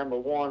ranked number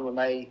 1 when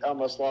they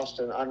almost lost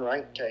to an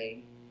unranked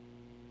team.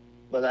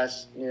 But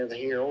that's neither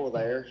here or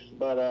there.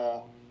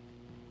 But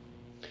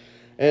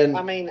And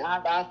I mean,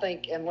 I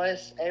think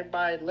unless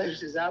everybody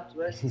loses out the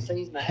rest of the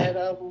season ahead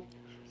of them,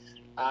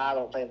 I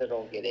don't think they're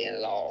going to get in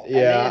at all.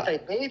 Yeah. And then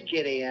if they did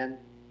get in,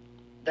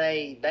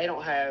 they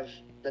don't have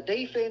 – the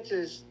defense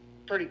is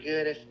pretty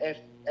good if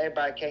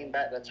everybody came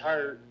back that's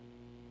hurt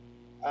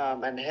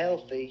and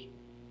healthy.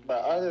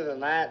 But other than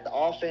that, the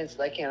offense,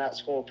 they can't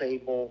outscore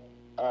people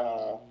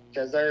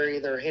because they're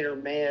either hit or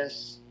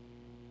miss.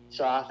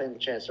 So I think the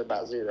chances are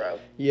about 0.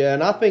 yeah,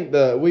 and I think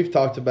we've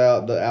talked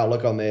about the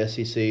outlook on the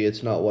SEC.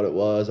 It's not what it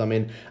was. I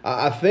mean,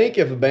 I think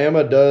if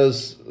Bama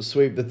does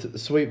sweep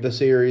the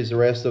series the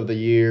rest of the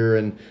year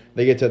and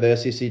they get to the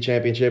SEC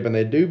championship and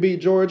they do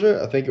beat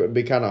Georgia, I think it would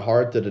be kind of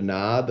hard to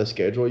deny the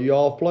schedule you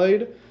all have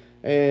played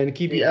and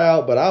keep you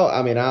out. But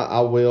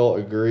I will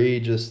agree.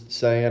 Just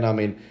saying, I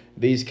mean,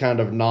 these kind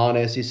of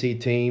non-SEC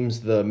teams,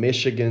 the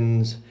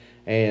Michigans.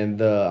 And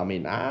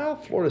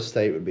Florida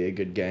State would be a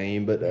good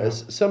game, but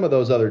some of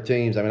those other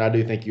teams, I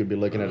do think you'd be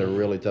looking at a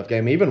really tough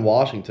game. Even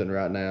Washington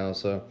right now.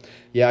 So,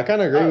 yeah, I kind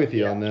of agree with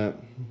you on that.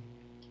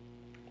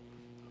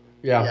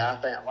 Yeah. Yeah, I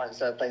think, like I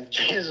said, I think the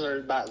chances are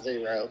about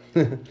 0.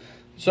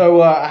 So,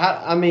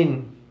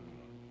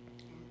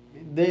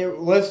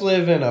 let's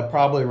live in a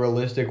probably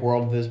realistic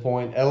world at this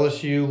point.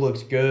 LSU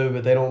looks good,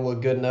 but they don't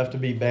look good enough to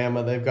beat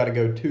Bama. They've got to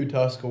go to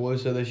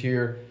Tuscaloosa this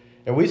year.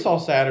 And we saw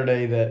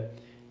Saturday that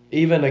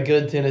even a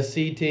good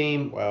Tennessee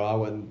team, well, I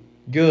wouldn't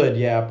good,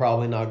 yeah,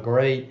 probably not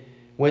great,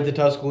 went to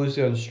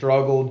Tuscaloosa and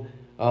struggled.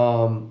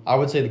 I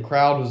would say the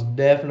crowd was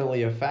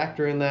definitely a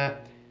factor in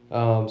that.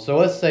 So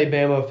let's say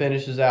Bama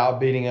finishes out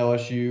beating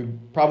LSU,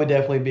 probably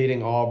definitely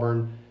beating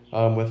Auburn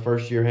with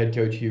first-year head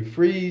coach Hugh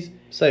Freeze.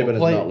 Saban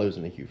is not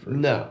losing to Hugh Freeze.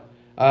 No.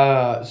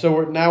 So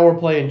we're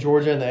playing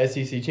Georgia in the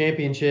SEC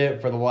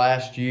championship for the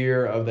last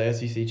year of the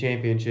SEC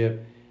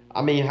championship.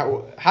 I mean,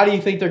 how do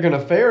you think they're going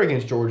to fare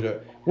against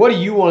Georgia? What do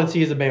you want to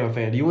see as a Bama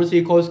fan? Do you want to see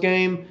a close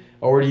game,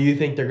 or do you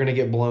think they're going to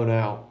get blown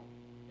out?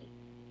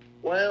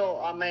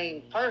 Well, I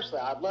mean,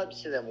 personally, I'd love to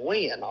see them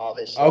win,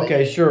 obviously.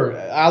 Okay, sure.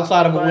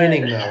 Outside of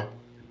winning, though.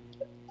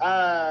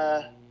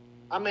 I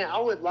mean, I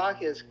would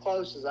like it as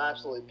close as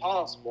absolutely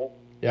possible.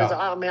 Yeah.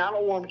 I mean, I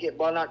don't want them to get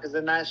blown out because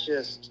then that's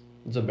just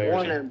it's embarrassing.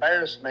 one, an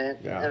embarrassment,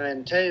 yeah. and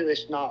then two,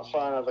 it's not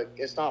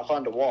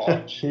fun to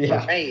watch.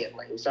 Yeah. For me, at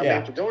least. I Yeah.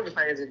 mean, for Georgia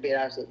fans, it'd be an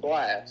absolute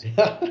blast.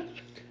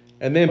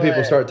 And then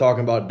people start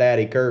talking about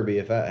Daddy Kirby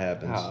if that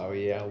happens. Oh,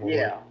 yeah. Lord.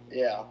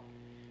 Yeah.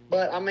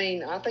 But, I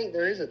mean, I think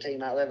there is a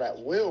team out there that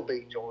will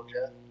beat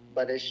Georgia,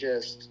 but it's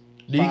just...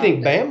 Do you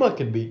think Bama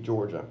could beat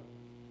Georgia?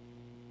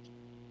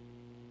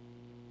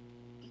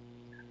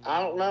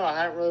 I don't know. I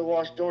haven't really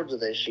watched Georgia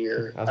this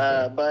year.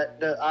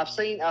 But I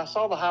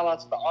saw the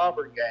highlights of the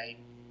Auburn game,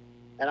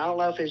 and I don't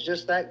know if it's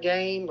just that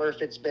game or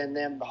if it's been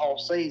them the whole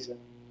season.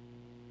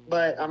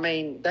 But, I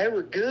mean, they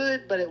were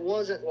good, but it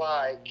wasn't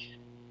like,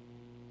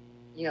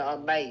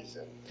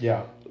 amazing.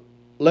 Yeah.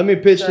 Let me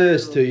pitch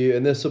this to you,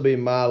 and this will be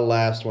my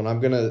last one. I'm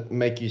going to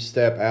make you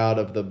step out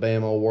of the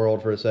Bama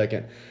world for a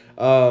second.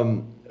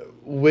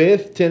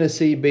 With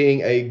Tennessee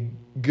being a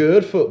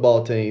good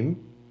football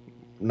team,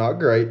 not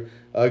great,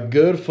 a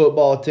good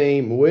football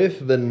team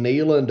with the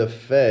Neyland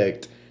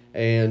effect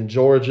and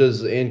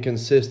Georgia's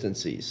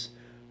inconsistencies,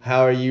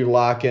 how are you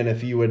liking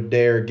if you would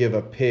dare give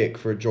a pick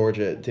for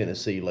Georgia at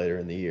Tennessee later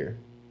in the year?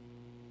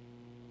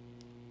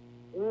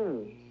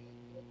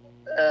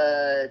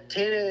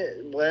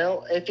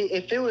 Well,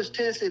 if it was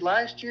Tennessee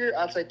last year,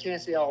 I'd say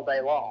Tennessee all day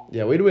long.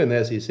 Yeah, we'd win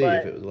the SEC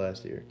if it was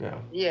last year.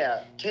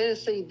 Yeah,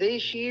 Tennessee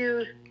this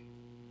year,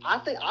 I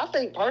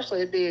think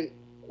personally it'd be,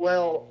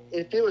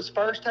 if it was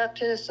first half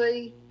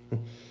Tennessee,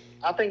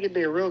 I think it'd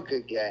be a real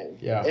good game.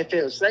 Yeah. If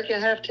it was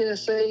second half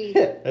Tennessee,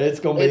 it's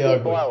gonna be a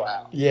ugly.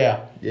 blowout.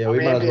 Yeah. Yeah, we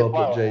might as well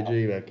put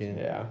JG back in.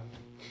 Yeah.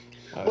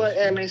 But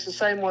I mean, it's the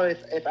same way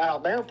if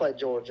Alabama played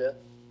Georgia.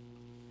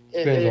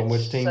 Depends on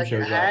which team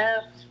shows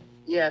up.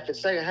 Yeah, if it's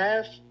second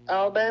half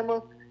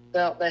Alabama,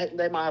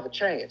 they might have a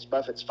chance.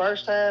 But if it's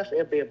first half,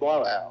 it'd be a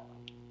blowout.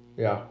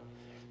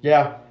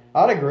 Yeah,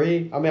 I'd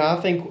agree. I mean, I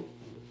think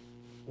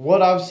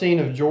what I've seen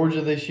of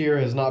Georgia this year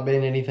has not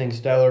been anything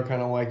stellar,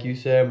 kind of like you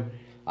said.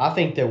 I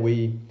think that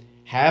we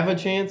have a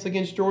chance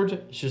against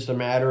Georgia. It's just a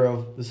matter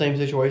of the same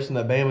situation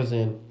that Bama's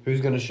in.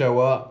 Who's going to show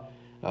up?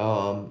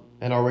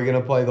 And are we going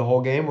to play the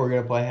whole game or are we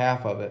going to play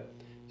half of it?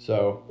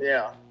 So,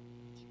 yeah.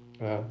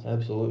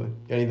 Absolutely.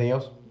 Anything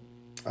else?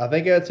 I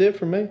think that's it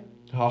for me.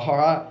 All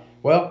right.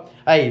 Well,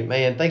 hey,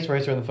 man, thanks for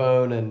answering the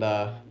phone and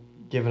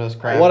giving us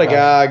crap. What a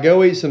guy.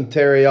 Go eat some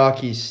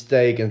teriyaki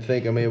steak and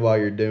think of me while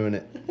you're doing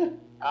it.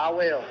 I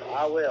will.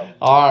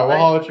 All right. We'll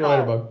holler at you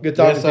later, bud. Good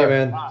talking to you,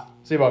 man. Bye.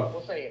 See you, bud.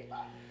 We'll see you. Bye.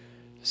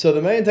 So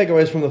the main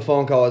takeaways from the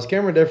phone call is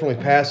Cameron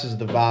definitely passes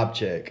the vibe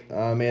check.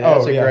 I mean,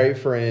 that's a great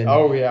friend.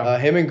 Oh, yeah.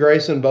 Him and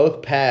Grayson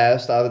both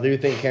passed. I do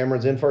think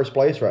Cameron's in first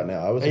place right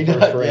now. That was a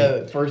first ring.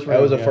 Yeah, first ring.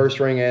 That was a first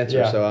ring answer.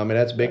 Yeah. So, I mean,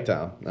 that's big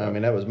time. I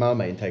mean, that was my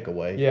main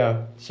takeaway.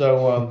 Yeah. So,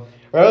 all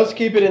right, let's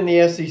keep it in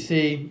the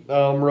SEC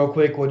real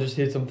quick. We'll just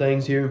hit some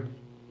things here.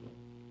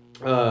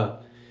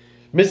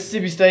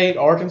 Mississippi State,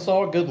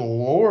 Arkansas. Good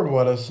Lord,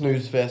 what a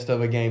snooze fest of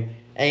a game.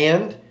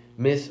 And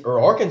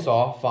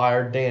Arkansas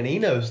fired Dan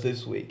Enos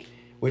this week.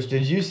 Which,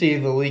 did you see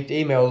the leaked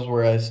emails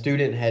where a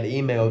student had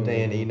emailed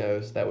Dan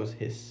Enos? That was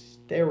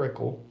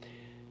hysterical.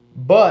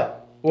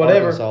 But,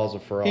 whatever. Arkansas's a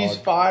fraud. He's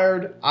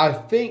fired. I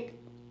think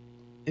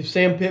if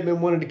Sam Pittman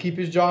wanted to keep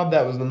his job,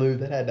 that was the move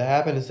that had to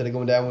happen instead of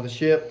going down with the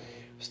ship.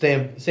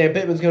 Sam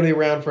Pittman's going to be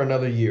around for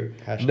another year.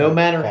 No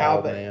matter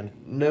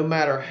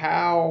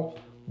how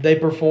they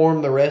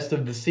perform the rest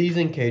of the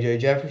season. KJ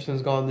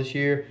Jefferson's gone this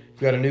year.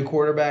 We've got a new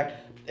quarterback.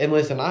 And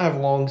listen, I have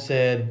long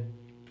said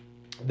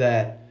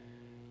that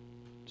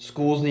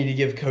schools need to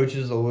give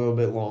coaches a little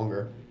bit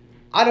longer.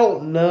 I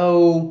don't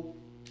know.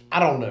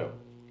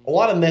 A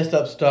lot of messed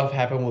up stuff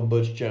happened with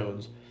Butch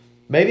Jones.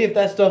 Maybe if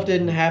that stuff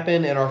didn't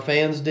happen and our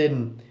fans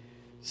didn't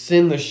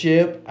send the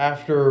ship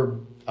after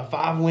a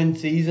 5-win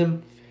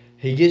season,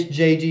 he gets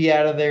JG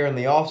out of there in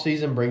the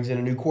offseason, brings in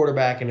a new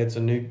quarterback, and it's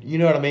a new, you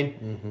know what I mean?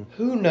 Mm-hmm.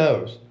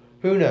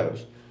 Who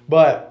knows?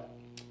 But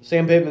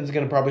Sam Pittman's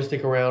going to probably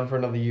stick around for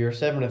another year.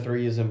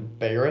 7-3 is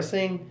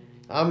embarrassing.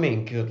 I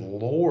mean, good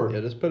Lord.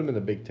 Yeah, just put him in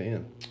the Big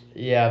Ten.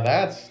 Yeah,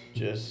 that's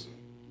just...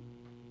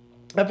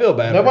 I feel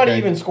bad. Nobody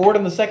even scored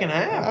in the second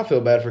half. I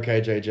feel bad for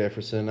KJ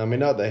Jefferson. I mean,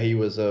 not that he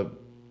was a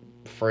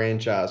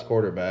franchise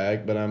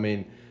quarterback, but I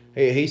mean,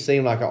 he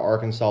seemed like an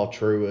Arkansas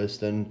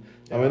truist, and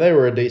I mean, they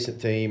were a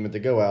decent team, and to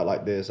go out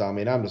like this, I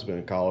mean, I'm just going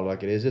to call it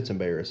like it is. It's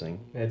embarrassing.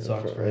 It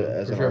sucks for him,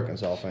 as for an sure.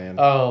 Arkansas fan.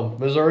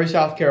 Missouri,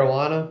 South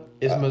Carolina.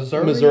 Is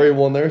Missouri? Missouri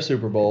won their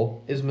Super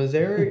Bowl. Is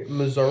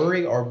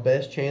Missouri our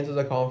best chance as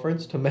a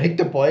conference to make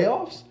the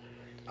playoffs?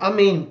 I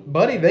mean,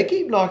 buddy, they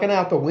keep knocking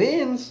out the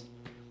wins.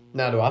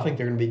 Now, do I think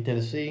they're going to beat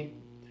Tennessee?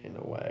 Ain't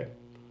no way.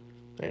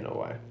 Ain't no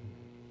way.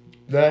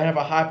 Do they have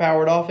a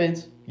high-powered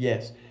offense?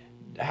 Yes.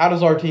 How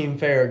does our team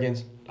fare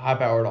against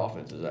high-powered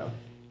offenses, though?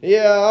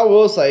 Yeah, I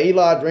will say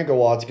Eli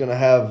Drinkawatt's going to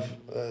have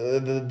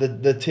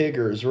the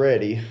Tigers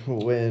ready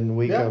when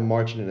we come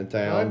marching into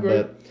town. I agree.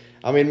 But,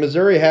 I mean,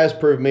 Missouri has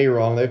proved me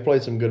wrong. They've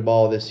played some good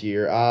ball this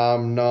year.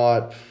 I'm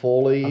not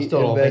fully I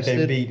still don't invested.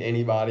 think they beat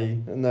anybody.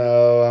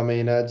 No, I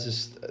mean,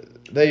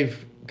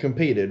 they've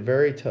competed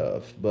very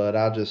tough. But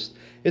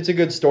it's a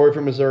good story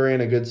for Missouri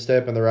and a good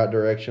step in the right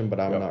direction, but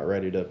I'm not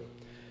ready to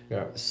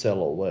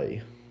sell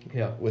away.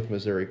 With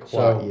Missouri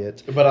quite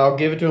yet. But I'll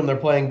give it to them. They're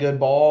playing good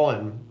ball,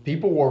 and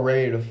people were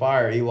ready to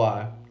fire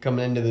Eli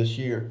coming into this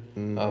year.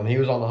 Mm-hmm. He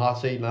was on the hot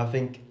seat, and I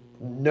think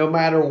no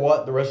matter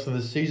what the rest of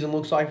the season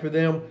looks like for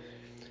them,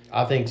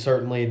 I think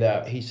certainly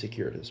that he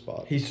secured his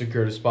spot. He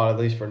secured a spot at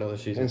least for another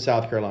season. And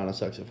South Carolina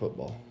sucks at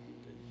football.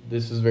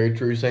 This is very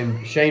true.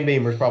 Shane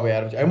Beamer's probably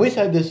out of. And we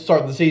said this to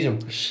start the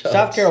season.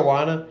 South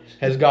Carolina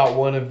has got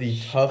one of the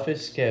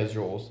toughest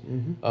schedules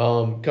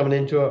coming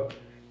into it.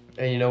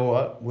 And you know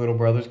what? Little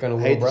brother's going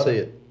to little brother. Hate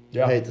to see it.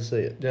 Yeah. Hate to see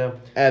it. Yeah.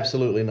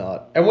 Absolutely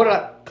not. And what did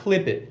I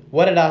clip it?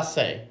 What did I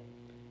say?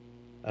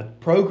 A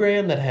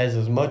program that has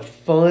as much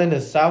fun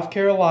as South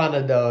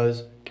Carolina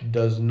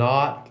does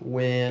not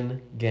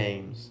win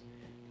games.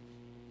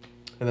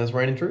 And that's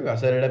reigning true. I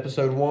said it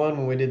episode 1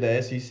 when we did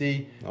the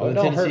SEC the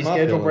Tennessee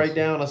schedule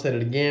breakdown. I said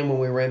it again when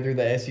we ran through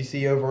the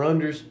SEC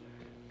over-unders.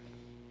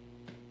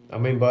 I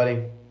mean,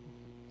 buddy,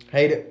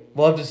 hate it.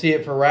 Love to see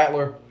it for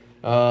Rattler.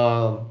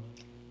 Ole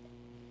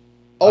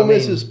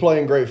Miss is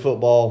playing great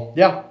football.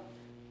 Yeah.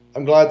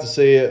 I'm glad to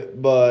see it,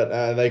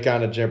 but they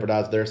kind of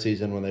jeopardized their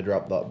season when they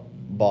dropped the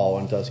ball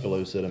in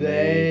Tuscaloosa to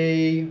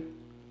me.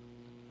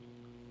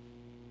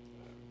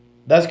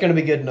 That's going to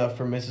be good enough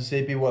for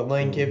Mississippi, what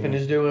Lane Kiffin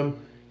is doing.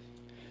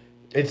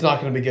 It's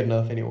not going to be good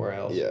enough anywhere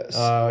else.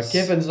 Yes.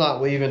 Kiffin's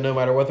not leaving no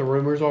matter what the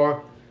rumors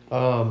are.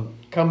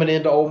 Coming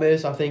into Ole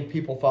Miss, I think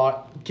people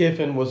thought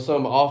Kiffin was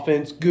some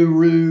offense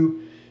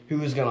guru who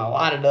was going to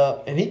light it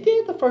up, and he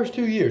did the first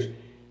 2 years.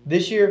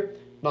 This year,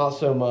 not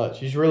so much.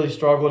 He's really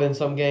struggled in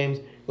some games.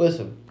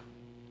 Listen,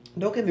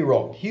 don't get me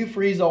wrong. Hugh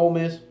Freeze at Ole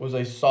Miss was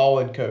a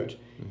solid coach.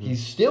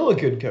 He's still a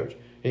good coach.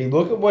 Hey,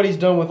 look at what he's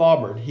done with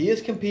Auburn. He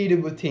has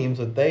competed with teams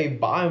that they,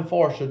 by and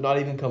far, should not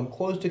even come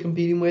close to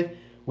competing with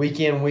week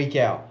in, week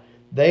out.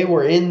 They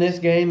were in this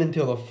game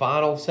until the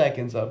final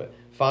seconds of it,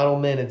 final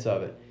minutes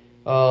of it.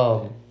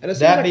 And it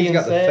seems like he's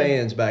got the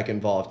fans back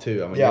involved,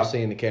 too. I mean, you're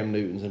seeing the Cam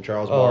Newtons and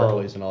Charles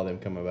Barkleys and all them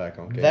coming back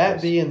on campus.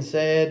 That being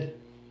said,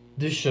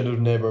 this should have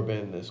never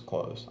been this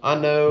close. I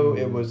know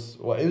it was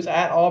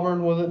at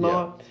Auburn, was it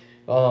not?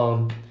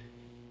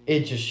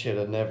 It just should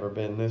have never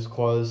been this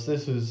close.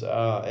 This is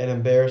an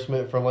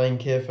embarrassment for Lane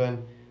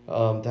Kiffin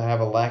to have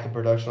a lack of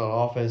production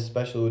on offense,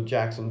 especially with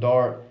Jackson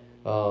Dart.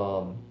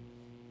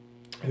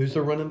 Who's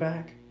the running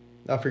back?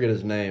 I forget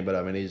his name, but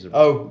I mean, he's a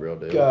real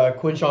deal.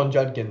 Quinshon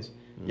Judkins.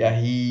 Yeah,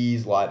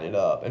 he's lighting it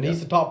up. And he's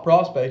the top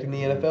prospect in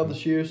the NFL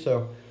this year.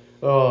 So,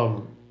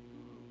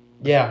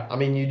 yeah, I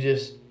mean,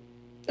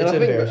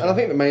 I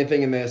think the main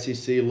thing in the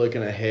SEC,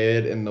 looking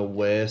ahead in the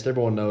West,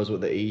 everyone knows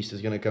what the East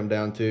is going to come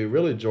down to.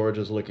 Really,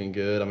 Georgia's looking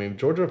good. I mean,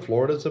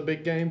 Georgia-Florida's a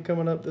big game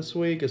coming up this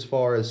week as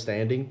far as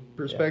standing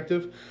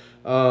perspective.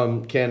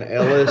 Can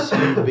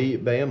LSU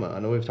beat Bama? I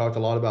know we've talked a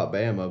lot about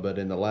Bama, but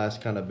in the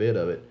last kind of bit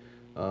of it,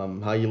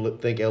 how you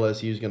think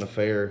LSU is going to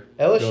fare?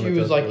 LSU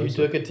is like you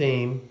took a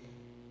team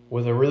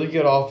with a really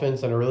good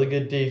offense and a really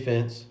good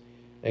defense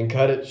and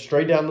cut it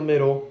straight down the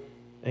middle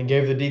and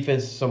gave the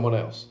defense to someone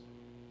else.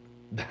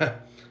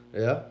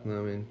 Yeah, I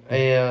mean.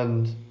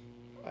 And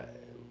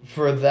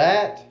for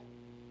that,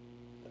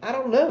 I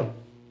don't know.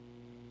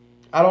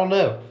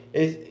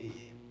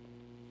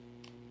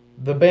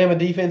 The Bama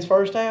defense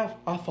first half,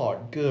 I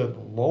thought, good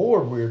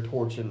Lord, we were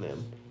torching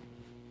them.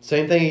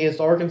 Same thing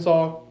against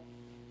Arkansas.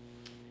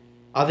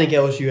 I think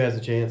LSU has a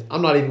chance.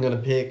 I'm not even going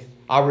to pick.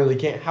 I really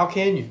can't. How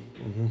can you?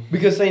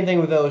 Because same thing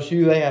with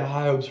LSU. They had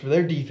high hopes for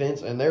their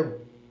defense, and they're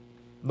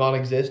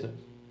non-existent.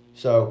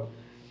 So,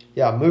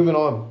 yeah, moving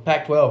on.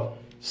 Pac-12.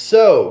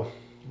 So,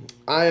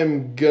 I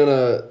am going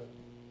to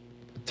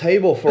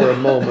table for a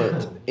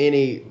moment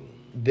any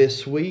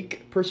this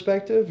week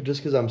perspective,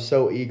 just because I'm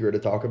so eager to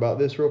talk about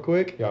this real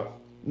quick. Yeah.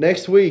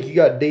 Next week, you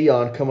got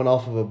Deion coming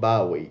off of a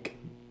bye week.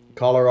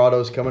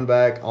 Colorado's coming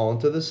back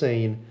onto the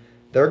scene.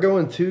 They're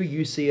going to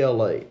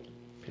UCLA.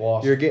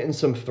 Lost. You're getting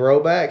some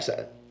throwbacks.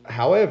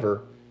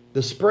 However,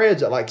 the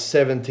spread's at like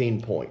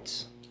 17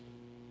 points.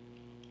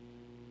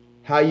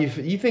 How you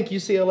think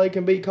UCLA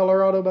can beat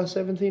Colorado by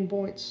 17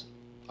 points?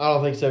 I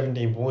don't think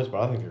 17 points,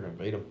 but I think they're going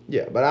to beat them.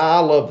 Yeah, but I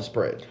love the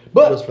spread.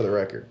 But just for the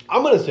record,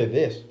 I'm going to say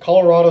this: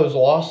 Colorado's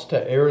lost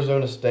to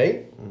Arizona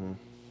State,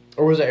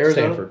 or was it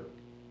Arizona?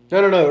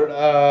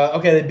 No.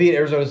 Okay, they beat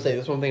Arizona State.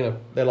 That's one thing.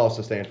 They lost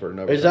to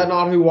Stanford. Is that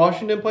not who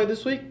Washington played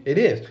this week? It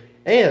is.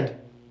 And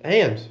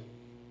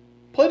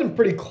played them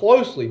pretty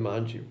closely,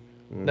 mind you.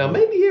 Mm-hmm. Now,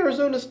 maybe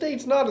Arizona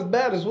State's not as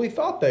bad as we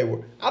thought they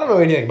were. I don't know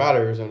anything about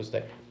Arizona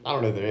State. I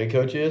don't know who their head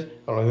coach is. I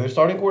don't know who their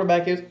starting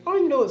quarterback is. I don't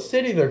even know what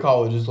city their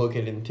college is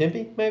located in.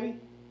 Tempe, maybe?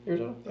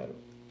 Arizona?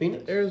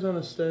 Phoenix?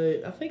 Arizona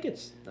State. I think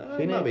it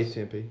might be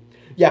Tempe.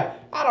 Yeah,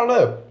 I don't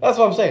know. That's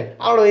what I'm saying.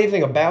 I don't know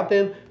anything about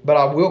them, but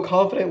I will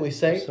confidently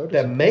say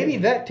that maybe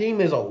that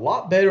team is a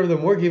lot better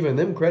than we're giving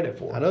them credit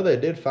for. I know they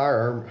did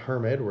fire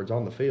Herm Edwards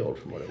on the field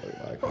from what it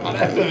looked like. Right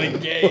after the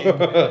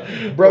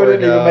game. Bro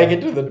didn't even make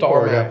it to the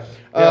tarmac.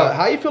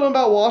 How you feeling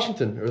about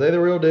Washington? Are they the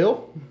real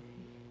deal?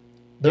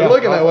 They're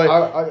looking that way.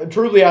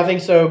 Truly, I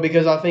think so,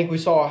 because I think we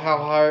saw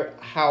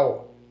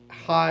how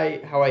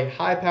a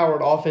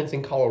high-powered offense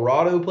in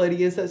Colorado played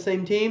against that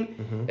same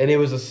team, and it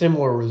was a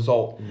similar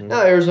result.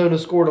 Now Arizona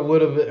State scored a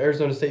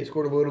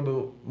little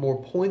bit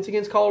more points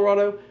against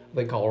Colorado. I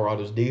think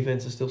Colorado's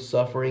defense is still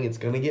suffering. It's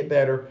going to get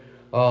better,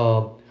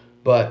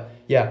 but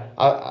yeah,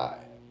 I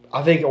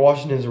think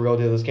Washington's a real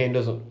deal. This game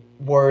doesn't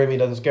worry me,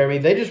 doesn't scare me.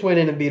 They just went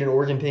in and beat an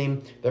Oregon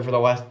team that for the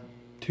last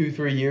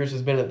 2-3 years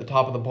has been at the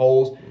top of the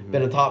polls,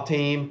 been a top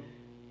team.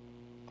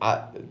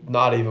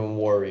 Not even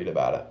worried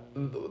about it.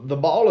 The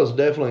ball is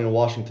definitely in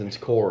Washington's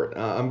court.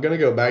 I'm going to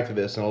go back to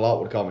this, and a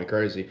lot would call me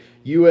crazy.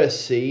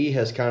 USC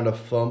has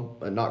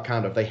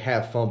they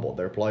have fumbled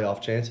their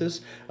playoff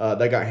chances.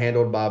 They got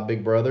handled by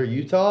Big Brother,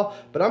 Utah,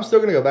 but I'm still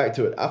going to go back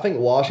to it. I think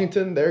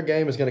Washington, their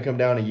game is going to come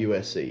down to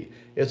USC.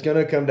 It's going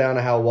to come down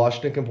to how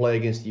Washington can play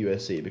against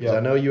USC, because I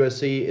know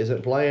USC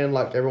isn't playing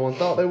like everyone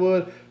thought they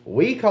would.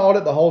 We called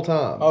it the whole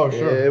time. Oh,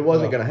 sure. It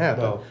wasn't going to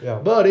happen.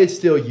 But it's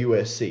still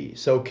USC.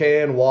 So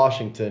can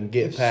Washington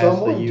get past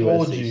the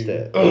USC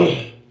step?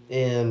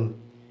 In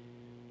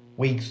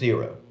week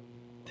 0,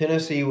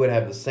 Tennessee would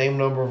have the same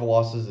number of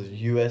losses as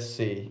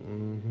USC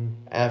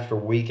after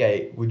week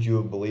 8. Would you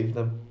have believed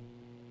them?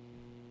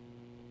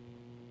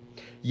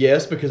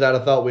 Yes, because I'd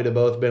have thought we'd have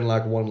both been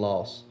like 1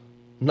 loss.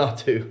 Not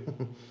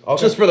 2.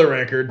 Okay. Just for the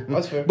record.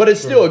 That's fair. But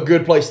it's still a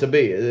good place to be.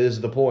 It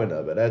is the point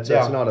of it. That's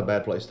not a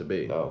bad place to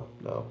be. No.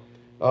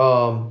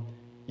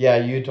 Yeah,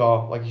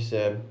 Utah, like you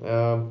said.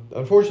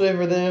 Unfortunately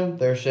for them,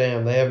 they're a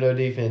sham. They have no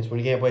defense. When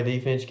you can't play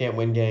defense, you can't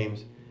win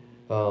games.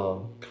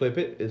 Clip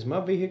it. Is my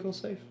vehicle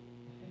safe?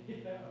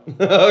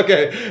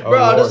 Okay.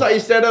 Bro, I just saw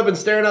you stand up and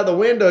staring out the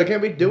window. You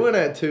can't be doing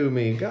that to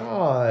me.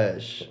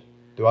 Gosh.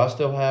 Do I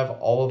still have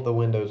all of the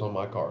windows on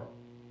my car?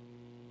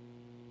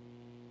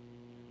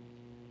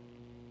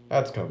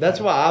 That's comforting. That's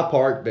why I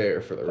parked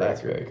there for the record. That's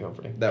very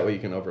comforting. That way you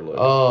can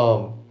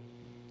overlook.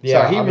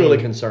 Yeah, he really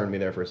concerned me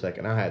there for a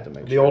second. I had to make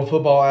sure. The old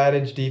football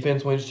adage,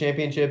 defense wins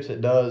championships.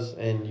 It does,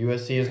 and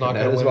USC is not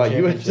going to win a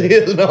championship. That is why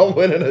USC is not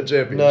winning a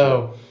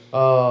championship.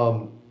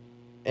 No.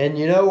 And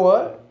you know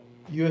what?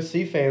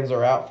 USC fans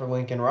are out for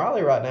Lincoln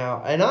Riley right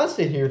now, and I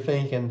sit here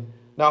thinking,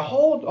 now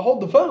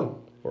hold the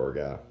phone. Poor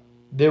guy.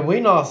 Did we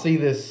not see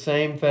this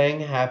same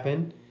thing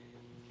happen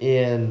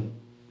in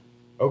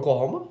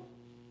Oklahoma?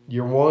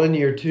 Year 1,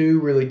 year 2,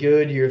 really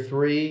good. Year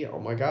 3, oh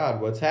my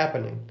God, what's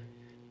happening?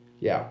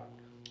 Yeah.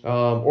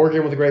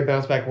 Oregon with a great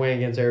bounce back win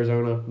against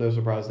Arizona. No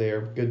surprise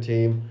there. Good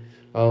team.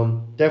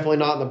 Definitely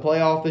not in the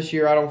playoff this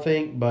year, I don't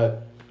think,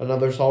 but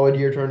another solid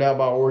year turned out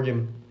by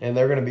Oregon, and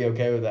they're going to be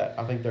okay with that.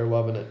 I think they're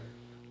loving it.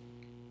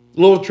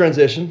 Little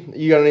transition.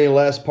 You got any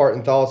last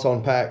parting thoughts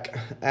on Pac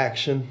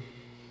action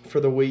for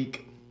the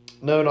week?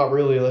 No, not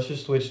really. Let's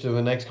just switch to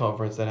the next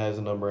conference that has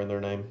a number in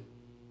their name.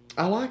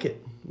 I like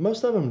it.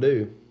 Most of them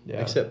do.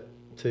 Yeah. Except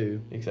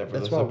 2. Except for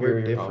That's the why superior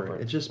we're different.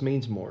 conference. It just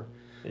means more.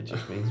 It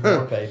just means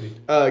more, baby.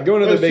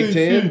 Going to the Big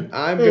Ten,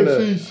 I'm going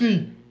to...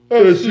 SEC.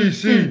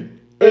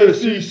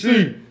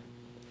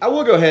 I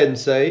will go ahead and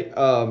say,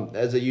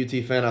 as a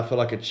UT fan, I feel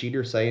like a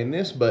cheater saying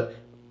this, but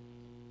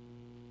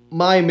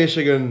my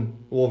Michigan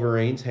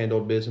Wolverines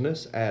handled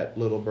business at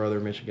little brother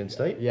Michigan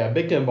State. Yeah,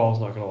 Big Ten ball's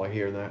not going to like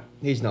hearing that.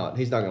 He's not.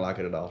 He's not going to like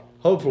it at all.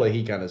 Hopefully,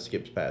 he kind of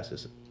skips past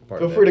this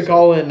part. Feel free to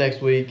call in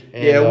next week.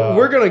 And,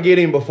 we're going to get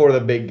him before the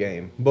big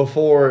game.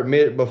 Before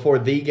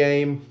the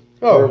game.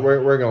 Oh.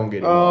 We're going to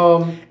get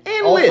him.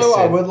 And also, listen,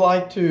 I would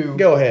like to...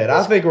 Go ahead.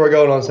 I think we're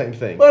going on the same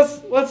thing.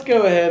 Let's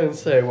go ahead and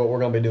say what we're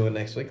going to be doing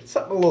next week. It's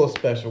something a little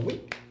special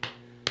week.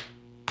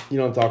 You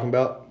know what I'm talking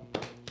about?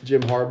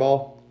 Jim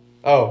Harbaugh.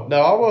 Oh,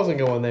 no, I wasn't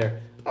going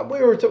there.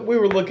 We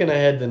were looking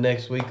ahead to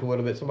next week a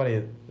little bit.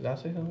 Did I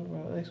say something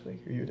about next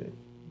week, or you did?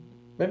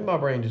 Maybe my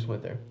brain just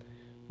went there.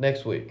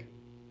 Next week,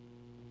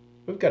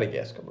 we've got a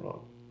guest coming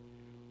on.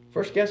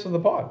 First guest of the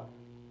pod.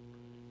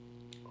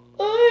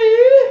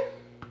 Oh, yeah.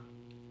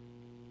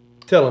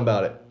 Tell him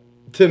about it.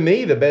 To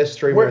me, the best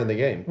streamer in the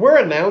game. We're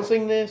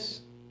announcing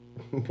this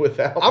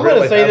without. I'm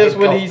going to say this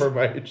when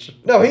confirmation.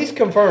 No, he's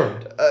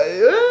confirmed.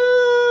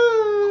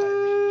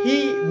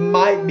 He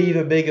might be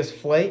the biggest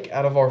flake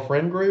out of our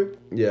friend group.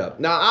 Yeah.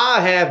 Now,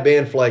 I have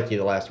been flaky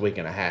the last week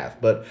and a half,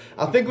 but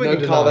I think we No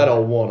can call that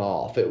denying. a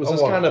one-off. It was A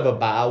just one-off. kind of a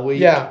bye week.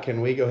 Yeah.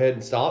 Can we go ahead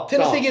and stop?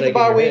 Tennessee Stop gets a shaking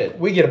bye your week. head.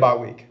 We get a bye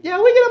week.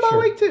 Yeah, we get a bye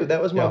Sure. week too.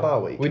 That was my bye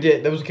week. We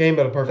did. That was came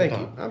at a perfect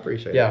Thank time. you. I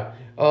appreciate it. Yeah.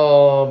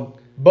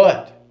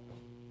 But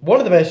one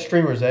of the best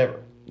streamers ever.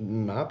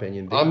 In my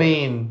opinion. I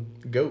mean,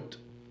 GOAT.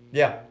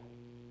 yeah.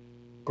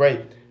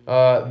 Great.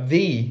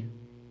 The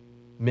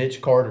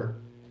Mitch Carter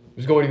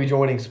is going to be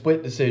joining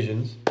Split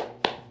Decisions.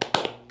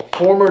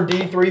 Former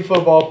D3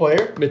 football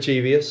player.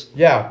 Mischievous.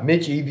 Yeah,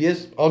 Mitch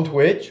Evius on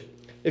Twitch.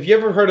 If you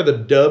ever heard of the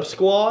Dub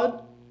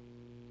Squad,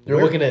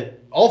 You're looking at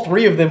all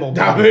three of them will be.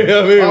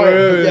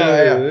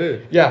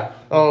 yeah.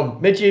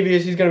 Mitch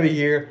Evius, he's going to be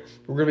here.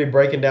 We're going to be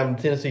breaking down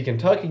the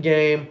Tennessee-Kentucky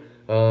game,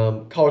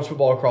 college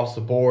football across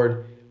the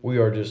board. We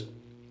are just,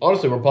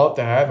 honestly, we're pumped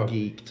to have him.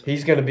 Geeked.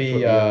 He's going to be What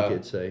the young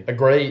kids say. a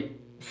great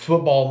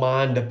football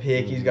mind to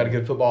pick. He's got a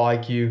good football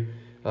IQ.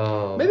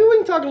 Maybe we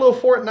can talk a little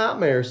Fort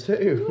Nightmares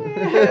too.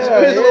 Yeah,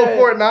 Squeeze a little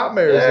Fort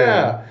Nightmares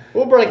Yeah,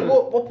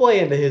 we'll play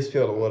into his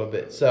field a little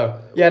bit. So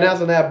yeah,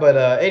 announcing that. But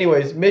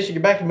anyways,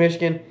 Michigan, back to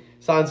Michigan.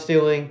 Sign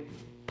stealing.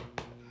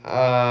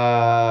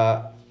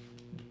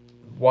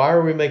 Why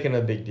are we making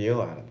a big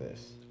deal out of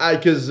this?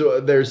 Because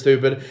they're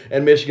stupid,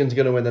 and Michigan's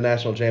going to win the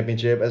national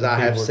championship, as I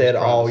have People are said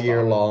just trying all to year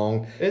stop it.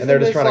 long. Isn't And they're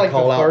just this trying like to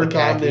call the out the third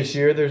time this khakis.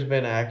 year there's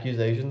been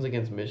accusations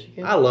against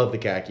Michigan? I love the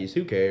khakis.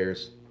 Who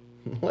cares?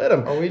 Let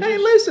them. Are we Hey,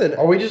 just- listen.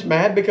 Are we just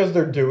mad because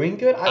they're doing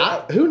good?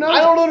 Who knows? I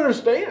don't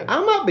understand. I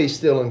might be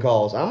stealing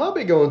calls. I might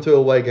be going to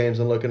away games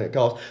and looking at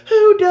calls.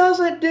 Who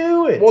doesn't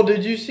do it? Well,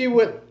 did you see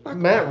what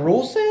Matt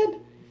Rule said?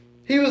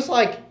 He was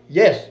like,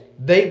 "Yes,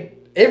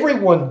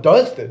 everyone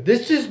does this.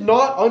 This is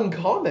not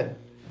uncommon."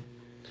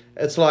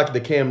 It's like the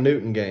Cam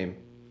Newton game.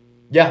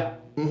 Yeah,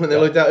 When they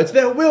looked out, it's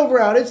that wheel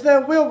route. It's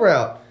that wheel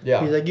route.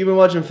 Yeah. He's like, you've been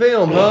watching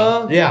film,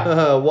 huh?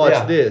 Yeah. Watch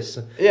Yeah. this.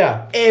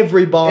 yeah.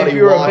 Everybody If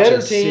you're a watches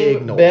better team,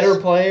 signals. better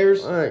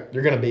players, Right.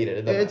 you're gonna beat it.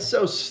 It doesn't It's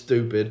so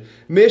stupid.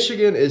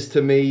 Michigan is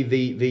to me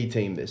the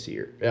team this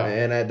year. Yeah.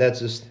 And that's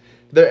just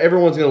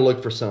everyone's going to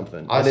look for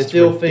something. I and it's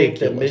still think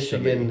that ridiculous to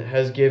Michigan me.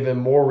 has given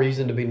more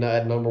reason to be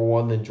at number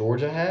one than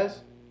Georgia has.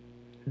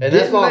 And that's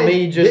Didn't not they-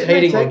 me just didn't they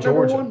hating on take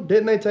number Georgia. one?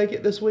 Didn't they take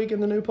it this week in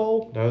the new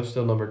poll? No, it's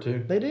still number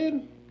two. They did.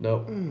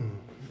 No,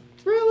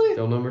 Really?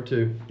 still number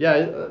two. Yeah,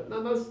 that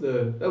was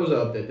an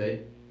update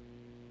date.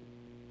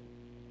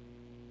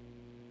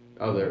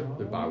 Oh, they're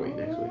bye week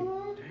next week.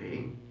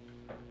 Dang.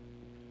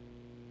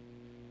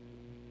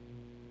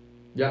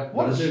 Yeah,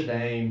 What number a two.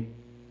 shame.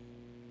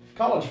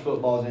 College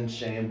football's in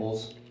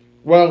shambles.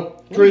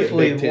 Well, We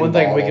truthfully, get Big Ten one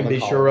thing ball we on can the be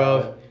call sure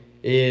about of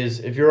is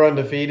if you're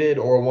undefeated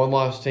or a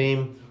one-loss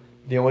team,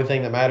 the only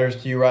thing that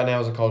matters to you right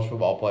now is a college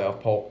football playoff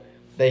poll.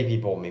 The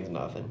AP poll means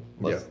nothing.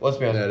 Let's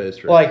be honest. That is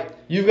true. Like,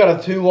 you've got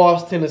a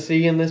 2-loss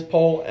Tennessee in this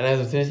poll, and as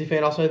a Tennessee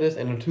fan, I'll say this,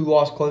 and a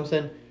 2-loss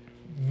Clemson.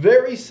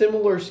 Very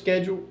similar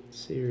schedule.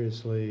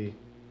 Seriously.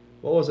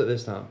 What was it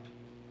this time?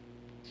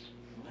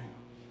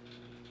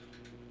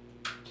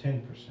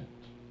 10%.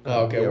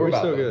 Oh, okay, Yeah, we're we're about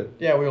still done. good.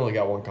 Yeah, we only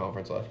got one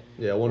conference left.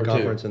 Yeah, one Or two.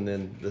 conference and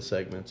then the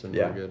segments, and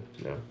Yeah. we're good.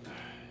 Yeah.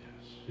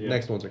 Yeah.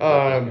 Next one's a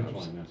Um,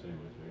 That's fine, that's anyway.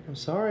 I'm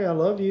sorry, I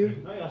love you.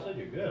 No, I said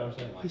you're good. I was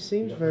saying like He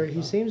seems you got very good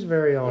he time. seems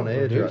very on Our edge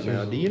right producers.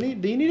 now. Do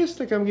you need us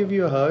to come give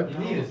you a hug? You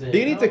need to Do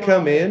you need to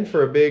come in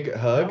for a big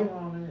hug? I'm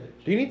on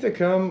edge. Do you need to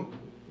come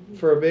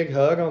for a big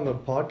hug on the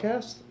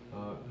podcast?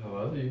 I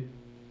love you.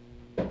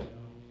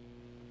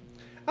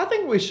 I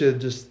think we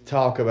should just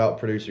talk about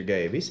producer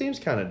Gabe. He seems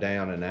kind of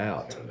down and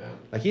out.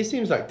 Like he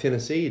seems like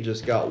Tennessee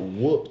just got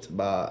whooped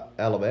by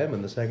Alabama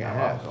in the second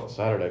half. On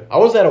Saturday. I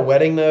was at a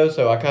wedding though,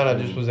 so I kind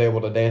of just was able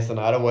to dance the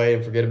night away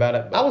and forget about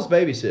it. I was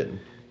babysitting,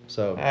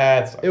 so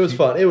That's it was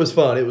fun. It was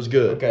fun. It was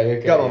good.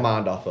 Okay, Got my yeah.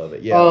 mind off of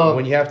it. Yeah,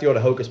 when you have to go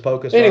to Hocus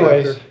Pocus. right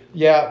Anyways, after.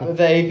 yeah, with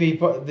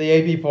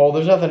the AP poll,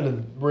 there's nothing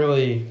to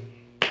really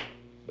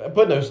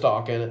put no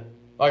stock in it.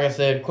 Like I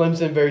said,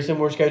 Clemson very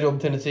similar schedule to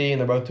Tennessee,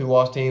 and they're both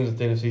 2-loss teams with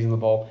Tennessee's in the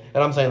poll.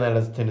 And I'm saying that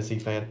as a Tennessee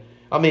fan.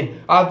 I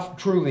mean, I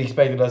truly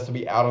expected us to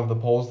be out of the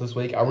polls this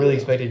week. I really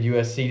expected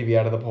USC to be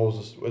out of the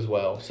polls as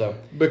well. So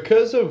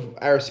Because of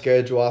our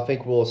schedule, I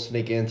think we'll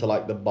sneak into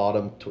like the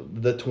bottom,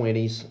 the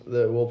 20s.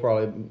 That we'll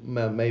probably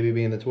maybe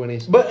be in the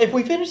 20s. but if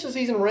we finish the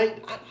season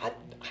ranked,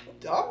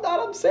 I'm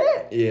not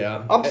upset.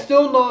 Yeah. I'm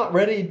still not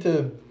ready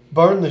to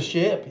burn the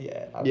ship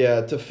yet.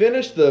 Yeah, to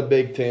finish the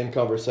Big Ten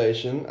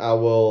conversation, I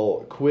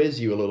will quiz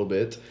you a little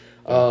bit.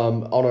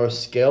 On a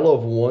scale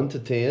of 1 to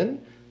 10,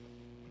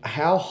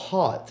 how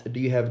hot do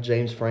you have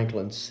James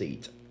Franklin's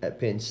seat at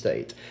Penn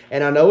State?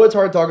 And I know it's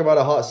hard to talk about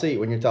a hot seat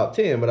when you're top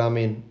 10, but I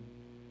mean,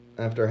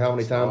 after how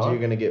many It's times not. are you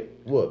going to get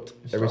whooped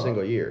It's every not.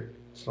 single year?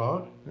 It's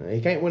not.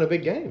 He can't win a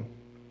big game.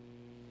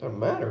 Doesn't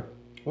matter.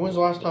 When was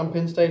the last time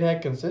Penn State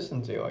had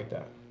consistency like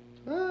that?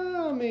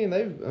 I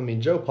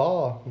mean, Joe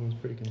Pa was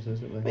pretty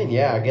consistently. I mean,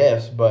 yeah, I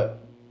guess, but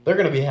they're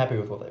going to be happy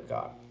with what they've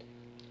got.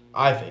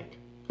 I think.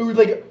 Who are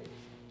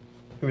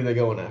they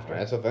going after?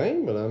 That's a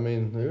thing, but I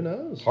mean, who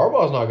knows?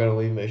 Harbaugh's not going to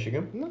leave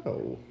Michigan.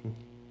 No.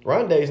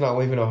 Ryan Day's not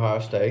leaving Ohio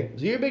State.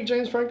 Is you a big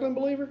James Franklin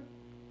believer?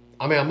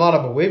 I mean, I'm not a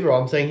believer.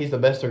 I'm saying he's the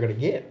best they're going to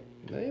get.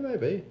 Yeah, he may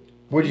be.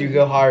 Would you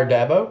go hire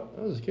Dabo?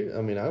 I was curious.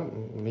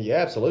 Yeah,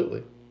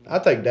 absolutely. I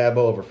take Dabo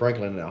over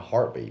Franklin in a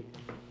heartbeat.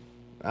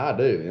 I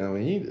do. I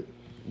mean,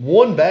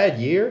 one bad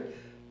year.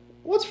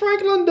 What's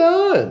Franklin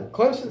done?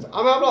 Clemson's.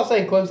 I mean, I'm not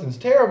saying Clemson's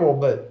terrible,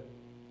 but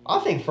I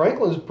think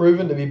Franklin's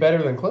proven to be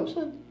better than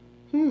Clemson.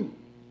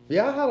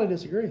 Yeah, I highly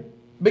disagree.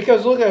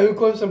 Because look at who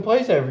Clemson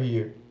plays every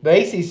year. The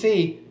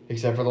ACC,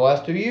 except for the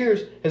last 2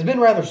 years, has been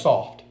rather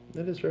soft.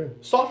 That is true.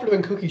 Softer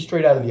than cookies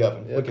straight out of the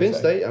oven. Yeah, Penn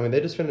State, I mean,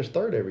 they just finished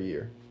third every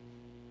year.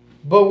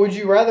 But would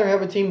you rather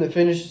have a team that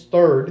finishes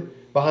third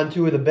behind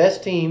two of the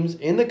best teams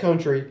in the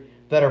country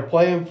that are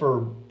playing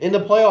in the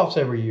playoffs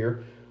every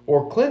year,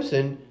 or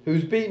Clemson,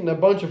 who's beaten a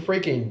bunch of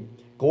freaking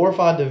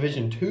glorified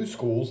Division II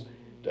schools,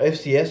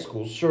 FCS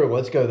schools? Sure,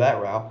 let's go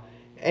that route.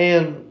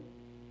 And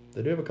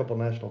they do have a couple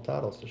national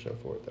titles to show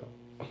for it, though.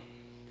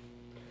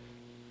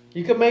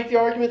 You could make the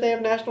argument they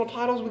have national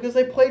titles because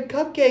they played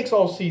cupcakes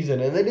all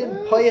season and they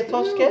didn't play a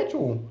tough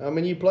schedule. I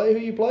mean, you play who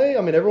you play.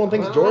 I mean, everyone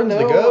thinks Jordan's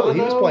the GOAT, but he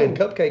was playing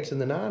cupcakes in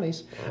the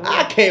 90s.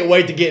 I can't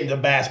wait to get into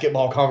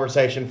basketball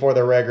conversation for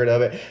the record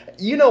of it.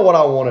 You know what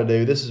I want to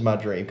do? This is my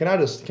dream. Can I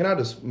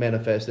just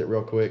manifest it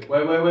real quick?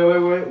 Wait.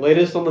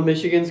 Latest on the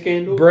Michigan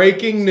scandal?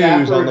 Breaking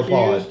news on the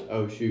pod.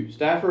 Oh, shoot.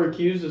 Staffer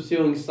accused of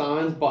stealing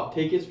signs, bought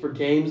tickets for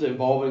games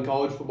involving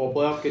college football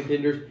playoff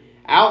contenders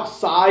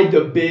outside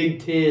the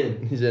Big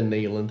Ten. He's in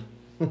Neyland.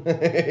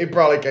 He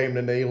probably came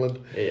to Neyland.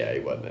 Yeah,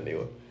 he wasn't at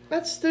Neyland.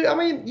 That's I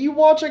mean, you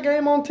watch a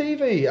game on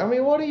TV. I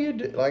mean, what do you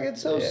do? Like,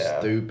 it's so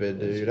stupid,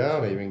 dude. I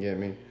don't even get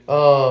me.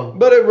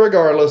 But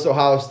regardless,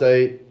 Ohio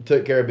State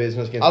took care of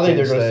business against I think Penn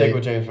they're going to State. stick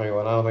with James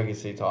Franklin. I don't think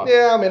he's top.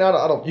 Yeah, I mean, I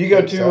don't. You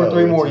go 2 or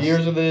 3 more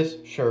years of this,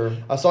 sure.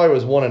 I saw he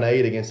was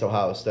 1-8 against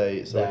Ohio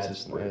State, so That's it's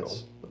just brutal.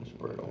 It's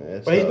brutal.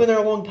 But he's been there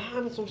a long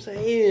time. That's what I'm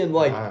saying.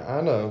 Like,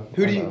 I know.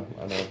 Who do I you? know.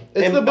 I know.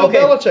 It's the Bill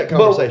Belichick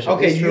conversation.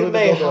 Okay, you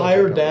may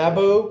hire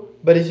Dabo,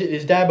 but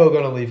is Dabo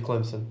going to leave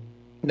Clemson?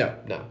 No.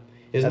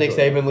 Is Nick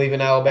Saban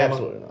leaving Alabama?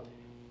 Absolutely not.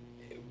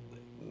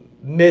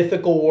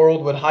 Mythical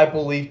world, would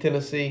Heupel leave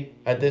Tennessee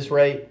at this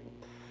rate?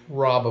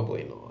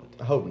 Probably not.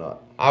 I hope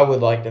not. I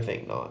would like to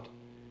think not.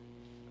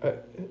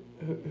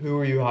 Who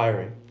are you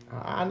hiring?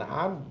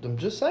 I'm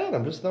just saying.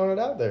 I'm just throwing it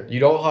out there. You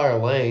don't hire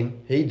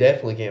Lane. He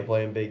definitely can't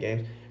play in big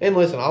games. And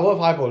listen, I love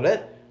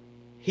Heupel.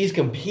 He's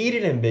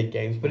competed in big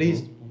games, but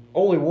he's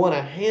only won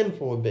a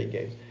handful of big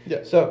games. Yeah.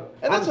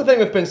 And that's the thing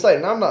with Penn State.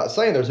 And I'm not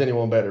saying there's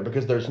anyone better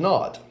because there's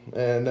not.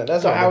 And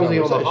that's so how is he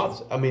on the conversation. hot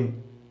seat? I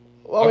mean,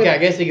 I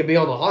guess he could be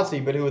on the hot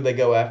seat, but who would they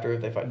go after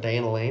if they fight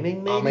Dan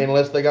Lanning? Maybe. I mean,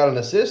 unless they got an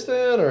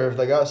assistant or if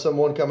they got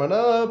someone coming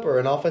up or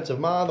an offensive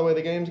mind the way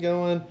the game's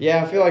going.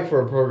 Yeah, I feel like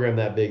for a program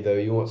that big though,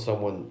 you want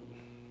someone.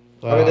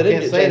 I mean, they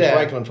didn't get James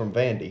Franklin from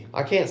Vandy.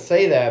 I can't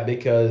say that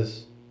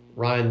because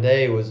Ryan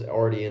Day was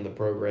already in the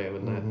program,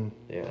 and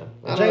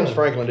James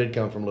Franklin did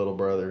come from Little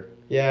Brother.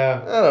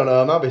 Yeah. I don't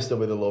know. It might still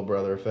be the Little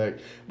Brother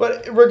effect.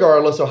 But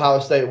regardless, Ohio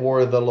State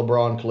wore the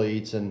LeBron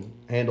cleats and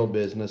handled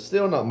business.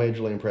 Still not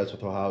majorly impressed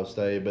with Ohio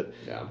State, but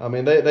I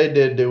mean, they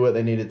did do what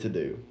they needed to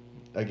do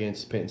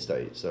against Penn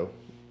State. So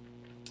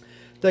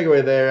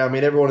takeaway there. I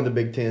mean, everyone in the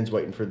Big Ten's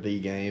waiting for the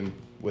game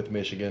with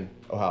Michigan,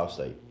 Ohio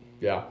State.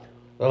 Yeah.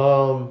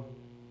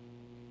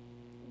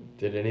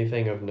 Did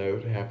anything of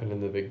note happen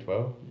in the Big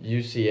 12?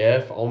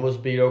 UCF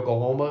almost beat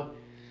Oklahoma.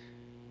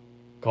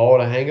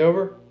 Call it a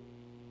hangover?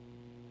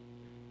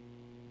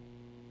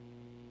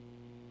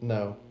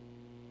 No.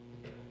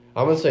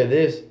 I'm going to say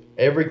this.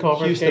 Every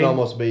conference Houston game.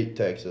 almost beat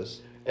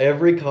Texas.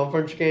 Every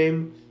conference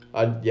game.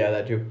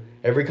 That too.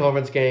 Every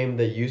conference game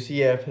that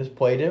UCF has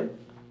played in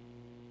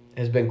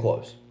has been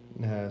close.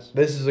 It has.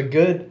 This is a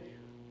good.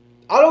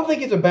 I don't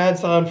think it's a bad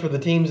sign for the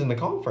teams in the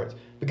conference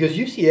because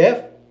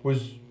UCF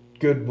was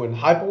good when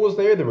Heupel was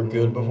there. They were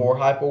good before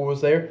Heupel was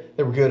there.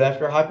 They were good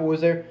after Heupel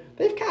was there.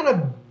 They've kind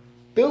of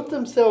built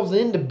themselves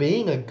into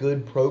being a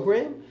good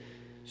program.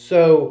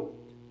 So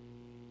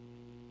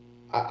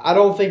I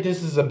don't think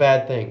this is a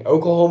bad thing.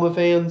 Oklahoma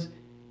fans,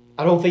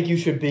 I don't think you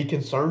should be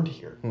concerned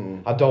here.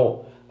 I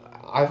don't.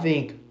 I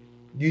think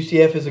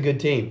UCF is a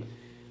good team.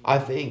 I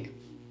think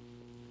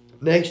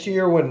next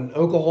year when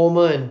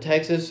Oklahoma and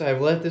Texas have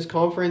left this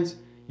conference,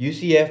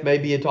 UCF may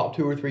be a top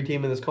 2 or 3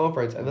 team in this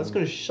conference, and that's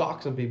going to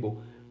shock some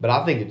people. But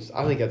I think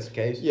that's the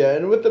case. Yeah,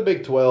 and with the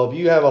Big 12,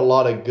 you have a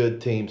lot of good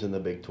teams in the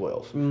Big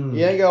 12.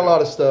 You ain't got a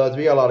lot of studs,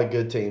 but you got a lot of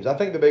good teams. I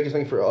think the biggest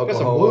thing for Oklahoma... Got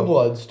some blue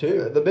bloods,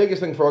 too. The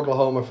biggest thing for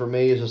Oklahoma for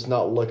me is just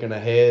not looking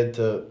ahead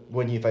to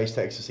when you face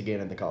Texas again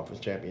in the conference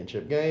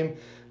championship game.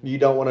 You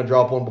don't want to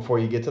drop one before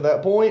you get to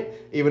that point,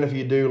 even if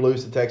you do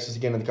lose to Texas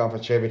again in the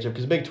conference championship,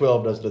 because Big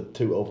 12 does the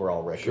 2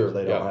 overall records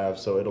they don't have,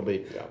 so it'll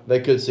be they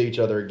could see each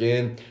other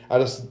again. I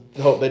just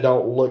hope they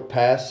don't look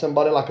past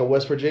somebody like a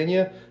West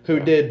Virginia who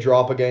did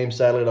drop a game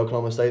sadly at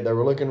Oklahoma State. They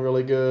were looking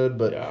really good,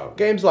 but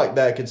games like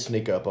that could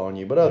sneak up on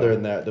you. But other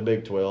than that, the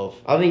Big 12.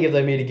 I think if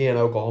they meet again,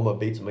 Oklahoma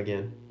beats them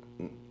again.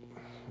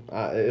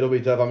 It'll be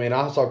tough. I mean,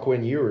 I saw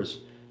Quinn Ewers.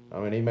 I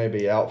mean, he may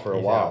be out for a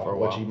while,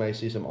 which you may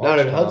see some. Now,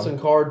 did Hudson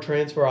Card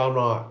transfer? I'm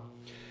not.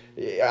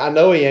 I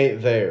know he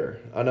ain't there.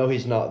 I know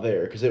he's not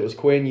there because it was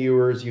Quinn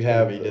Ewers. You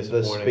have be the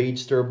disappointing.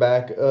 speedster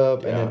back up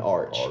and Yeah, then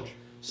Arch.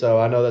 So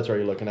I know that's what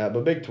you're looking at.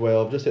 But Big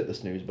 12, just hit the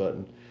snooze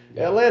button.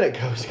 Yeah. Atlantic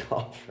Coast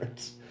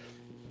Conference.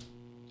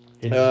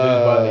 Hit the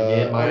snooze button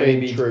again. I Miami mean,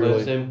 beats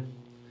truly. Clemson.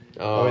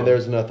 I mean,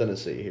 there's nothing to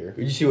see here.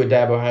 Did you see what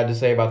Dabo had to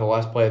say about the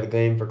last play of the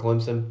game for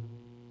Clemson?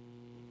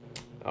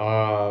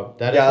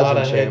 That is Guys not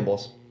in a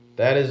shambles.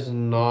 That is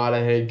not a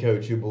head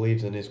coach who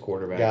believes in his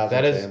quarterback. Guys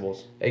That in is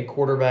shambles. a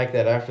quarterback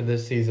that after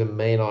this season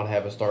may not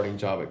have a starting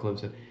job at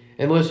Clemson.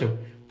 And listen,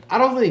 I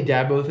don't think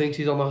Dabo thinks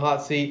he's on the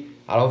hot seat.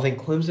 I don't think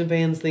Clemson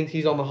fans think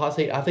he's on the hot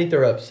seat. I think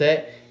they're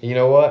upset. And you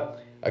know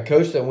what? A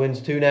coach that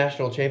wins 2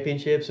 national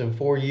championships in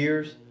 4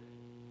 years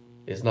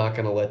is not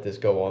going to let this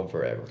go on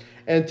forever.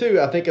 And two,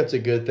 I think it's a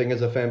good thing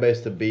as a fan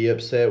base to be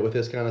upset with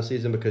this kind of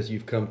season because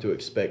you've come to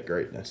expect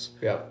greatness.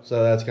 Yeah.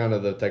 So that's kind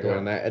of the takeaway Yeah.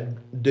 on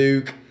that.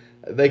 Duke,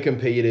 they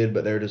competed,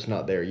 but they're just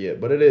not there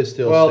yet. But it is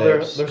still Well,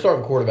 steps. their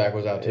starting quarterback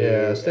was out too.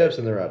 Yeah, steps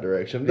in the right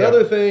direction. The Yeah.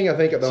 other thing, I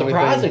think, the only thing,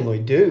 Surprisingly,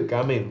 Duke.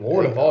 I mean,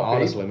 Lord of all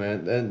honestly, people.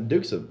 man, and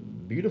Duke's a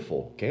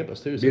beautiful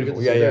campus too. So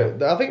Beautiful, good to see yeah,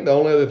 that. I think the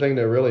only other thing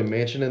to really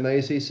mention in the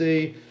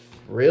ACC,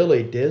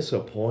 really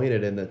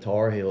disappointed in the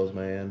Tar Heels,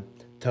 man.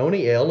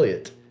 Tony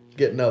Elliott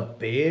getting a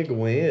big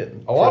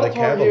win A lot for of the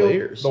Tar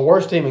Cavaliers. Heels, the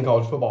worst team in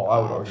college football, I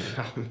would argue.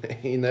 I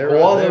mean, they're A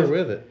lot right there of-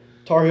 with it.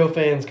 Tar Heel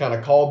fans kind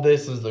of called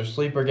this as their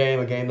sleeper game,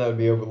 a game that would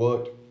be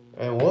overlooked.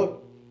 And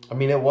look, I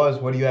mean, it was.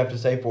 What do you have to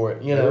say for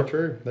it? You They know, were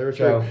true. They were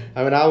true. So-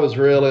 I mean, I was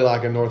really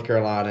liking North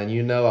Carolina, and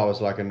you know I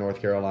was liking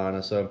North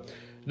Carolina. So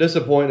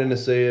disappointing to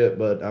see it,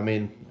 but I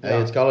mean, hey,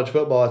 Yeah. it's college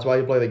football. That's why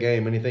you play the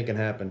game. Anything can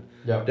happen.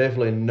 Yeah.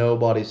 Definitely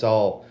nobody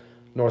saw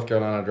North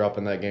Carolina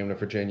dropping that game to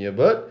Virginia,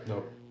 but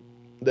Nope.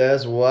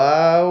 that's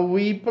why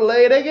we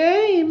play the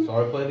game.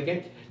 Sorry, play the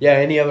game. Yeah.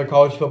 Any other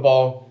college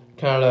football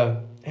kind of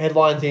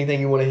headlines? Anything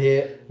you want to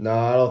hit? No,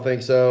 I don't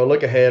think so.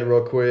 Look ahead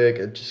real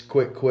quick. Just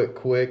quick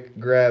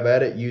grab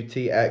at it.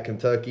 UT at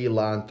Kentucky,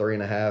 line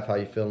 3.5. How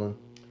you feeling?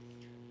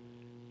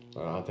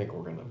 I think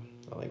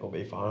we'll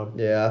be fine.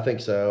 Yeah, I think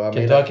so. I mean,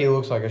 Kentucky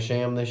looks like a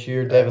sham this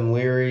year. Devin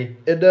Leary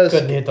it does.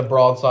 couldn't hit the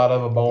broadside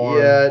of a barn.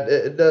 Yeah,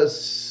 it does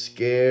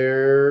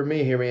scare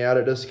me. Hear me out.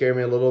 It does scare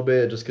me a little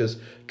bit just because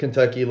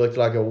Kentucky looked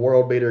like a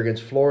world beater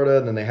against Florida,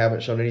 and then they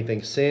haven't shown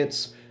anything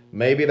since.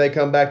 Maybe they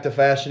come back to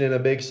fashion in a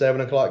big 7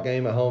 o'clock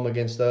game at home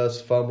against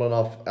us, fumbling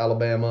off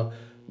Alabama.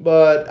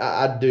 But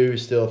I do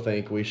still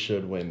think we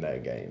should win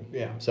that game.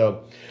 Yeah.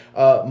 So,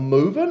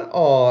 moving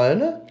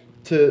on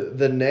to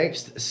the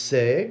next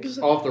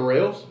segs. Off the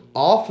rails.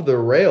 Off the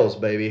rails,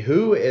 baby.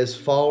 Who is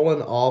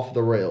falling off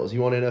the rails?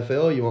 You want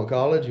NFL? You want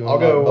college? You I'll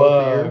want go.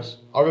 both of yours?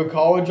 I'll go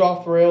college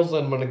off the rails.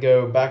 Then I'm going to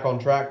go back on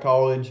track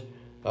college.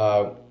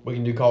 We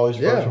can do college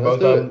Yeah, first for let's both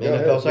do of it. them.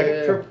 Go NFL ahead. second. Yeah,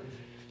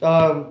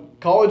 yeah. Sure.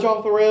 College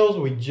off the rails.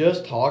 We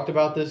just talked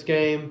about this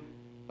game,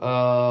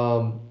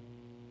 and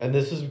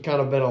this has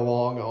kind of been a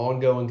long,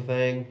 ongoing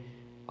thing.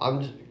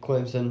 I'm just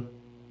Clemson,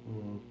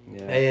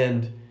 Yeah.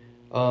 and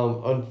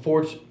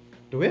unfortunately,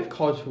 do we have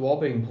college football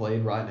being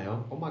played right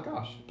now? Oh my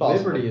gosh,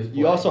 Possibly. Liberty is. You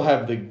playing. also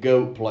have the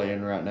GOAT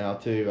playing right now,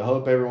 too. I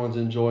hope everyone's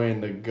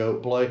enjoying the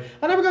GOAT play.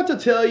 I never got to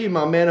tell you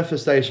my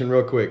manifestation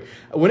real quick.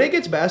 When it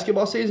gets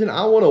basketball season,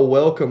 I want to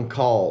welcome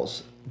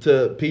calls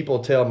to people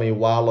tell me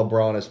why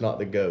LeBron is not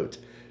the GOAT,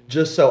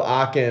 just so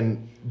I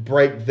can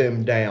break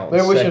them down.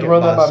 Maybe we should second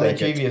run that by second.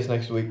 Mitch Evius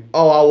next week.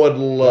 Oh, I would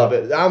love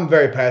it. I'm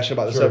very passionate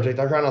about the Sure. subject.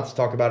 I try not to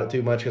talk about it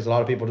too much because a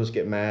lot of people just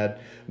get mad.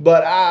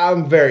 But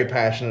I'm very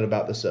passionate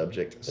about the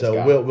subject. So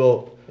guy.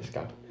 we'll This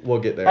guy.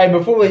 get there. Hey,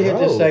 before we hit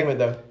this Bro. segment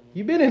though,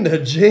 You been in the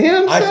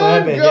gym? I actually son?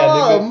 have been, yeah,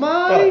 God, new-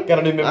 Mike. got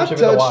a new I membership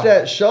in the touched Y.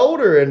 that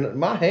shoulder and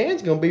my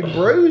hand's gonna be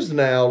bruised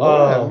now.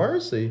 Lord have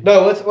mercy.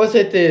 no, let's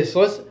hit this.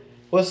 Let's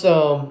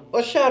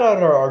shout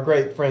out our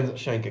great friends at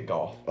Shank It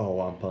Golf. Oh,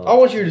 I'm pumped. I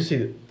want you to see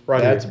it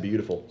right That's here.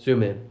 beautiful.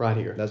 Zoom in right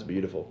here. That's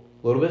beautiful.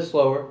 A little bit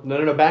slower.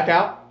 No, back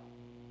out.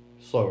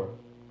 Slower.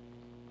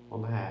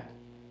 On the hat.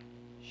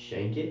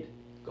 Shank It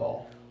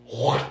Golf.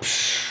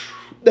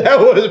 That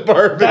was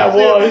perfect. That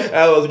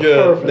was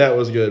good. perfect. That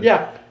was good.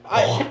 Yeah.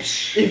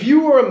 If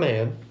you were a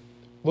man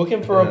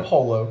looking for Yeah. a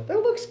polo,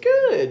 that looks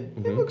good.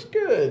 It Mhm. looks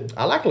good.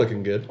 I like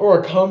looking good. Or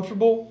a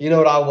comfortable. You know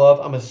what I love?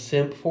 I'm a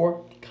simp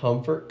for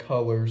Comfort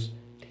Colors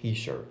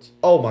t-shirts.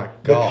 Oh my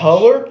The god.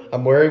 color,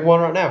 I'm wearing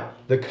one right now.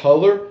 The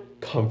color,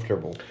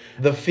 comfortable.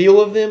 The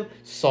feel of them,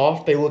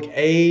 soft. They look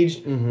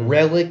aged, Mhm.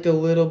 relicked a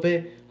little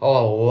bit. Oh,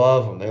 I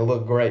love them. They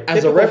look great. As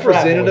a Typical frat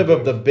representative boy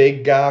of the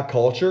big guy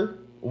culture,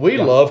 we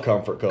Yeah. love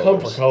comfort colors.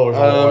 Comfort colors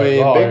all the I way.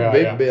 mean, Oh, big, yeah,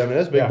 big, yeah. big. I mean,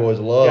 us big Yeah. boys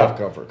love Yeah.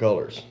 comfort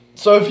colors.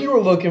 So if you were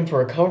looking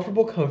for a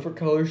comfortable Comfort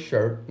Colors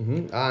shirt,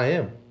 I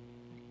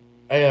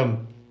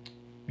am.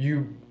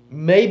 you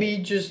maybe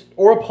just,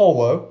 or a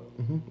polo,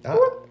 I-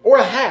 or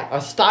a hat, a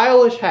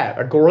stylish hat,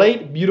 a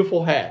great,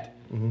 beautiful hat,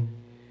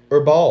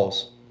 or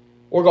balls.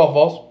 or golf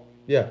balls,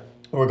 Yeah.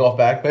 or a golf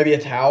bag, maybe a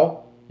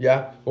towel,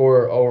 yeah,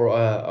 or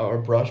a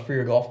brush for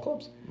your golf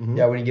clubs.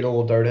 Yeah, when you get a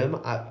little dirt in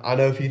them. I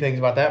know a few things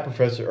about that,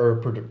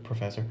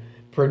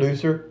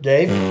 producer,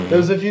 Gabe.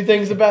 There's a few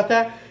things about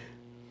that.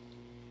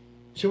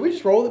 Should we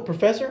just roll with it,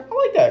 Professor? I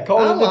like that.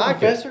 Call him the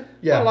Professor.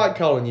 Yeah, I like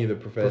calling you the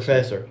Professor.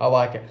 Professor. I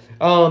like it.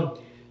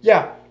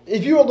 Yeah.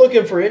 If you were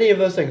looking for any of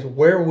those things,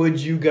 where would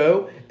you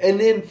go? And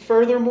then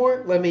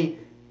furthermore, let me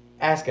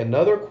ask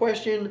another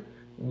question.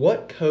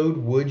 What code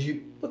would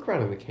you look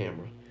around in the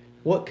camera?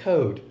 What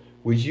code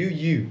would you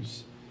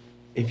use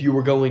if you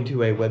were going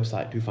to a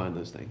website to find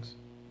those things?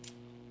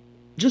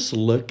 Just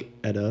look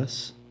at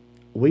us.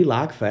 We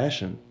like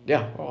fashion.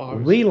 Yeah.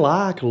 We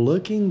like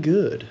looking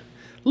good.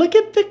 Look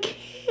at the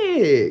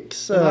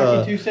kicks. The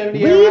Nike 270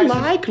 we Air Maxes.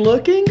 like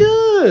looking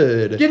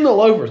good. Give them the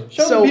loafers.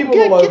 Show the people the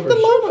get loafers. the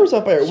loafers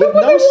up there Show with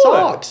what no they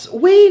want. socks.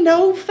 We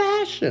know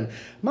fashion.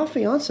 My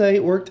fiance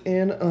worked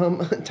in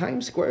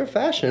Times Square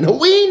fashion.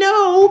 We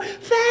know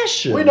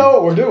fashion. We know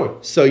what we're doing.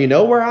 So you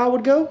know where I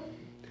would go?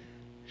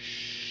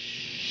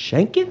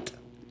 Shank-It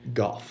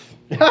Golf.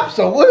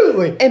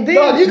 Absolutely. And then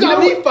God, you got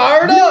me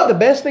fired You know up. the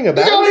best thing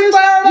about got it me is?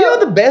 fired You know up.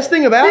 the best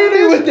thing about Hit it me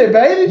is? with it,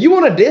 baby. You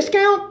want a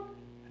discount?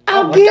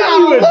 I'll my give God,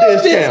 you I a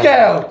love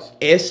discount. discounts.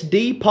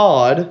 SD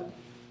Pod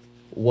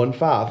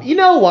 1.5. You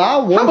know why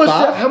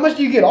 1.5? How much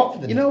do you get off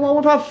of the You know why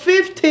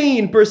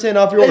 1.5? 15%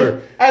 off your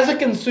order. As a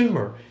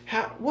consumer,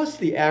 what's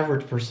the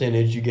average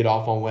percentage you get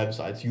off on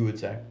websites, you would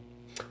say?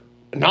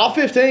 Not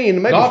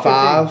 15, maybe Not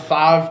 5. 15,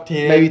 5,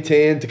 10. Maybe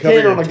 10 to cover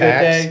 10 your on a good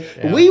tax. day.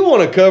 Yeah. We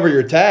want to cover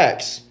your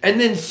tax And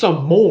then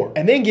some more.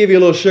 and then give you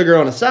a little sugar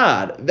on the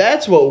side.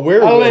 That's what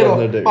we're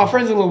willing to do. My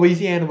friends in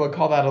Louisiana would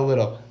call that a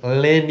little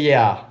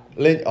lindia.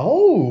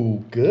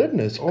 Oh,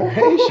 goodness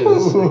gracious.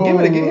 Give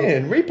it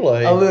again.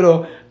 Replay. A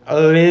little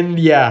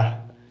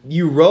lindia.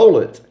 You roll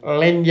it.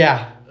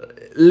 Lindia.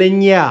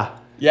 Linya.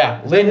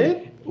 Yeah. that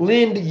it?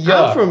 Lindia.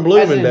 I'm from As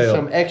Bloomingdale. in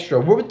some extra.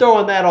 We're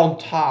throwing that on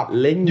top.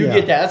 Lindia. You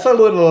get that. That's a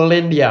little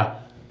lindia.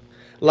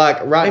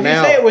 Like right If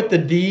now. you say it with the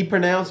D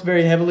pronounced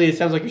very heavily, it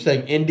sounds like you're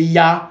saying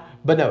India.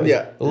 But no, it's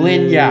Yeah.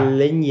 Linya.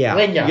 Linya.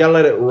 Linya. You gotta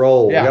let it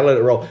roll. Yeah. You gotta let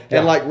it roll. Yeah.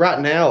 And like right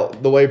now,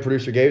 the way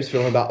producer Gabe's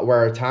feeling about where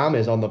our time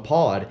is on the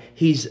pod,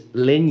 he's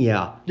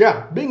Linya.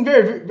 Yeah, being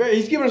very, very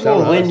he's giving us a So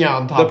little nice. Linya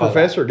on top The of that.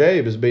 Professor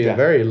Gabe is being Yeah.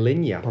 very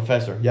Linya.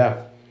 Professor, yeah.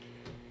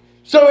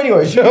 So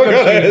anyways, you go to Go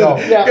Shank ahead.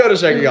 Golf. Yeah. Go to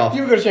Shank Golf.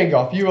 You go to Shank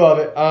Golf. You love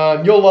it.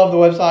 You'll love the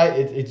website.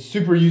 It's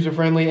super user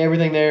friendly.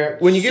 Everything there.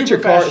 When you get Super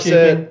your cart fast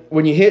shipping. set,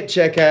 when you hit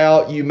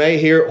checkout, you may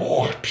hear.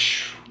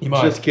 You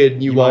might. Just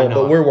kidding, you You might won't.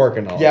 But not. we're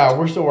working on it. Yeah,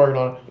 we're still working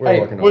on it. We're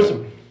working on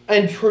listen,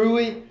 and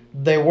truly,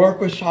 they work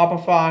with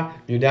Shopify.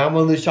 You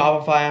download the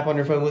Shopify app on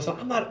your phone. Listen,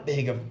 I'm not a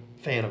big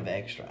fan of the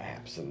extra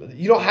apps. And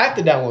you don't have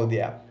to download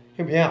the app.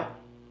 Hear me out.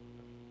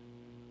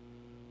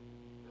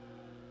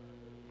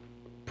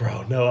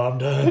 Bro, no, I'm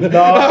done. I'm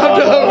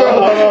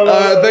done,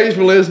 bro. Thanks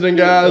for listening,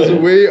 guys.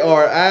 We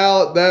are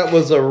out. That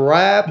was a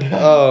wrap.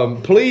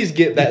 Please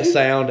get that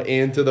sound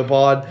into the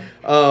pod.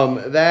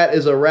 That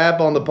is a wrap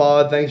on the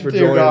pod. Thanks for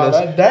Dear joining God,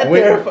 us. that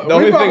The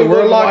only probably thing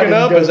we're look like locking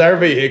it's up good. is our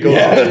vehicles.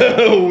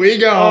 Yeah. We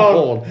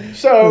gone.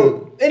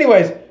 So,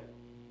 anyways,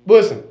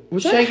 listen.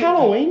 Was that a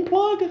Halloween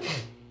plug?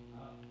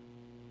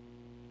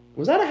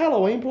 Was that a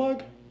Halloween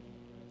plug?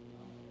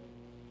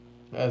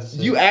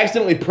 You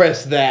accidentally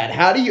pressed that.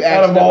 How do you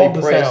Out of all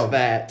accidentally the press sounds.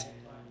 that?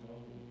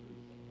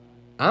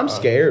 I'm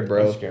scared,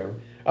 bro. I'm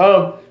scared.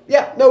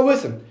 Yeah, no,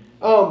 listen.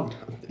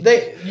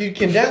 You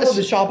can download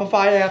the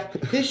Shopify app.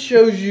 This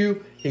shows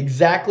you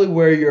exactly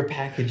where your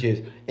package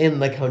is in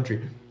the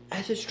country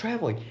as it's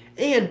traveling.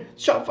 And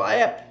Shopify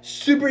app,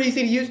 super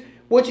easy to use.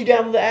 Once you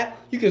download the app,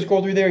 you can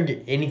scroll through there and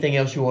get anything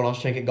else you want on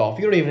Shank It Golf.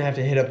 You don't even have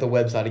to hit up the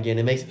website again.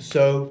 It makes it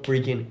so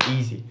freaking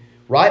easy.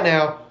 Right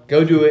now,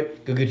 go do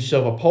it. Go get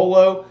yourself a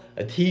polo,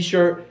 a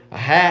t-shirt, a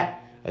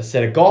hat, a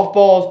set of golf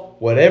balls,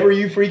 whatever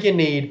you freaking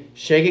need.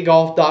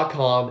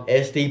 ShakeItGolf.com,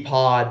 SD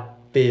Pod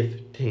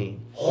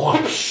 15.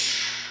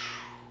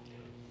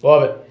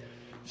 Love it.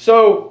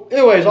 So,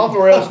 anyways, off the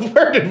rails.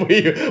 Where did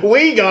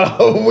we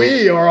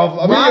are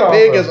off. We My are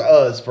big off is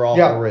us for off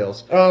the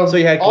rails. So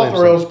you had Clemson. Off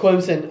the rails,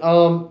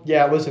 Clemson.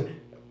 Yeah, listen.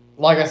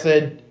 Like I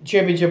said,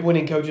 championship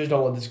winning coaches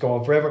don't let this go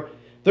on forever.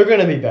 They're going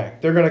to be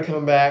back. They're going to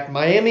come back.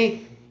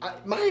 Miami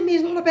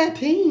is not a bad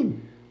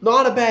team.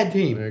 Not a bad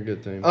team. They're a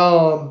good team.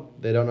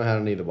 They don't know how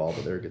to knee the ball,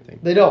 but they're a good team.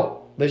 They don't.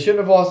 They shouldn't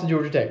have lost to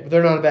Georgia Tech, but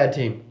they're not a bad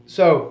team.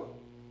 So,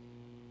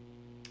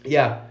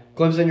 yeah,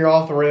 Clemson, you're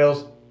off the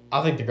rails.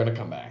 I think they're going to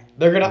come back.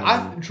 They're going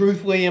to,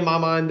 truthfully, in my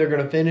mind, they're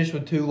going to finish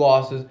with 2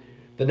 losses.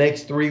 The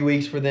next 3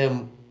 weeks for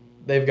them,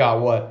 they've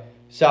got what?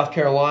 South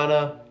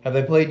Carolina. Have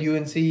they played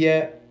UNC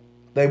yet?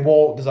 They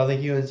won't, because I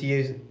think UNC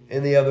is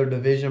in the other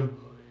division.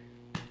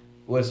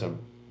 Listen,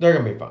 they're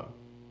going to be fine.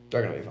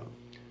 They're going to be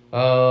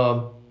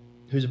fine.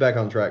 Who's back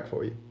on track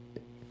for you?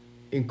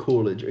 In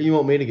Coolidge. Or you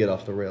want me to get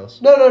off the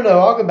rails? No.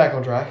 I'll get back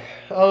on track.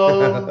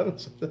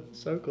 That's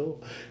so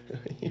cool.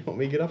 You want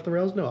me to get off the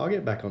rails? No, I'll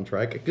get back on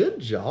track. Good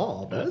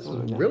job. That's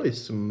really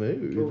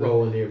smooth. We're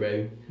rolling here,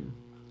 baby.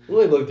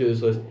 Let me look through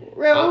this list.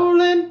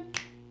 Rolling.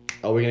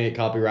 Oh, we're going to get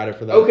copyrighted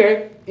for that?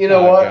 Okay. You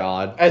know Oh, what?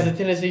 God. As a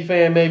Tennessee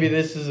fan, maybe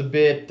this is a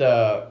bit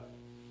of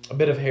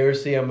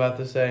heresy I'm about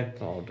to say.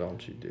 Oh,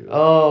 don't you do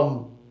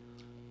it.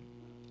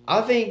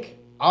 I think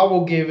I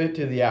will give it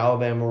to the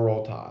Alabama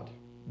Roll Tide.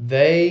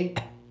 They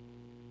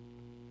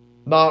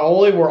not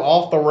only were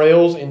off the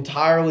rails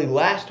entirely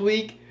last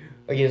week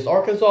against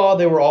Arkansas,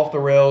 they were off the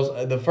rails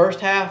the first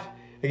half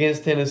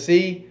against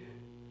Tennessee.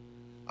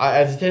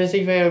 As a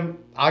Tennessee fan,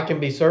 I can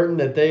be certain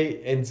that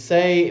and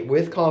say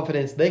with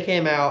confidence they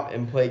came out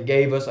and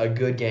gave us a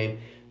good game.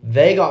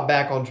 They got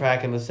back on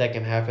track in the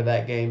second half of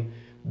that game.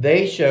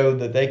 They showed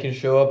that they can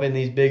show up in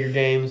these bigger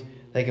games.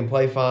 They can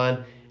play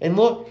fine. And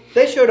look,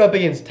 they showed up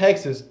against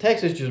Texas.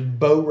 Texas just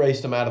boat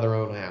raced them out of their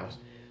own house.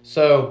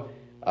 So,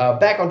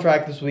 back on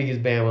track this week is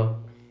Bama.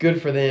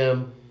 Good for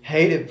them.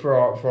 Hate it for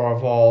our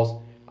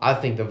Vols. I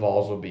think the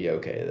Vols will be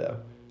okay, though.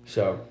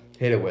 So,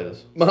 hit it with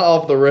us. My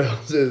off the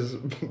rails is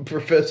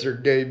Professor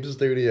Gabe's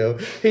studio.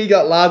 He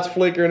got lights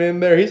flickering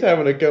in there. He's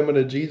having a coming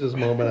to Jesus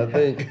moment, I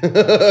think.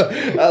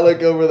 I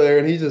look over there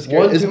and he's just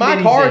scared. Is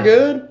my car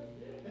good?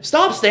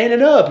 Stop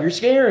standing up. You're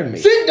scaring me.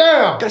 Sit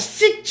down.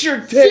 Sit your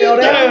tail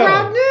down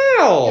right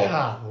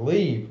now.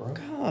 Golly, bro.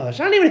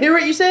 Gosh, I didn't even hear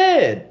what you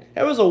said.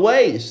 That was a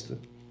waste.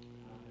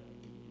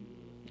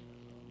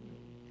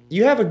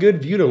 You have a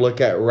good view to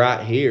look at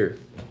right here.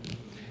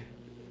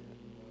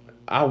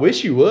 I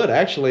wish you would.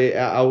 Actually,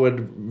 I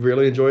would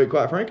really enjoy it,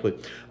 quite frankly.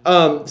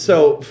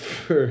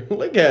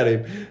 Look at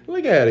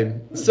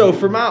him. So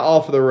for my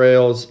off the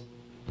rails,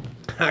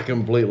 I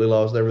completely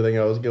lost everything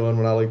I was going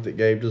when I looked at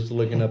Gabe, just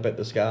looking up at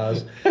the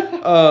skies.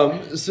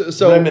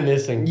 So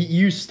Reminiscing.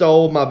 You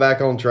stole my back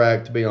on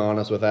track, to be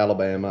honest, with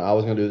Alabama. I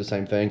was going to do the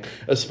same thing,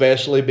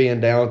 especially being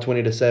down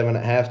 20-7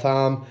 at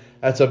halftime.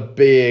 That's a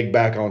big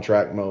back on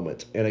track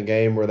moment in a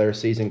game where their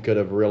season could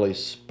have really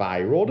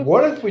spiraled.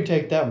 What if we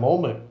take that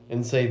moment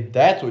and say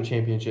that's what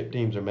championship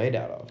teams are made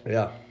out of?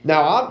 Yeah.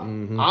 Now,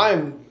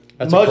 I'm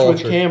That's much a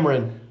with culture.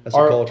 Cameron, That's a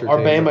our culture team,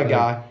 I Bama think.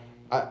 guy.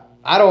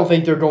 I don't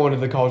think they're going to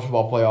the college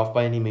football playoff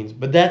by any means,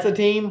 but that's a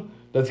team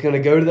that's going to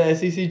go to the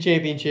SEC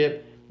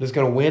championship, that's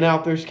going to win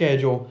out their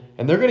schedule,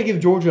 and they're going to give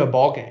Georgia a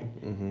ball game.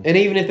 Mm-hmm. And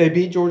even if they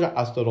beat Georgia,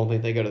 I still don't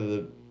think they go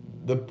to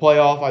the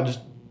playoff.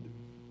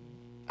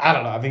 I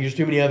don't know. I think there's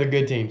too many other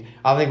good teams.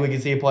 I think we can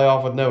see a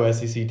playoff with no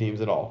SEC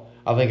teams at all.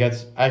 I think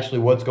that's actually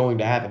what's going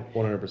to happen.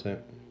 100%.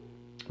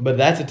 But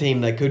that's a team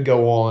that could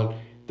go on.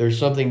 There's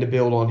something to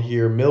build on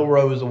here.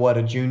 Milrose,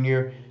 a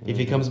junior. If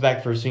he comes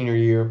back for a senior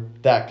year,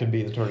 that could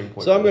be the turning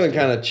point. So I'm going to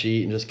kind of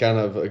cheat and just kind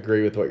of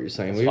agree with what you're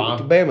saying. That's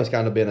fine. Bama's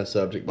kind of been a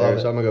subject there,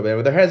 Love so it. I'm going to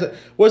go Bama. There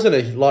wasn't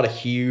a lot of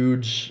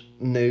huge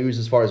news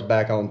as far as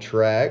back on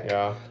track.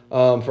 Yeah.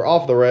 For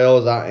off the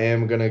rails, I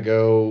am going to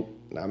go,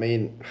 I'm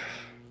going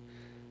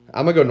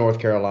to go North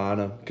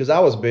Carolina because I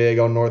was big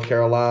on North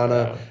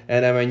Carolina.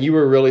 Yeah. And, you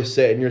were really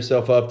setting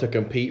yourself up to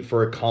compete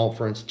for a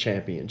conference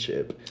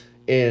championship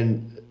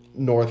in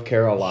North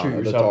Carolina, Shoot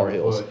the yourself Tar in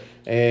the Heels. foot.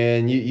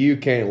 And you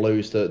can't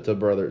lose to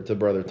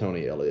brother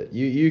Tony Elliott.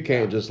 You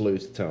can't just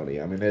lose to Tony.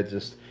 I mean, that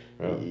just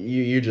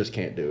you just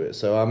can't do it.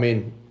 So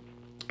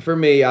for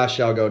me, I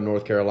shall go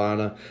North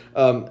Carolina.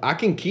 I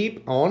can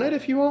keep on it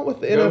if you want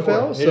with the Go for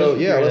NFL. it. So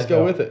Here's your let's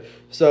go NFL. with it.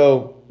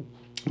 So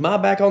my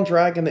back on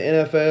track in the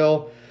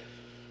NFL.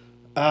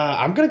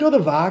 I'm going to go the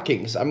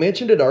Vikings. I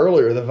mentioned it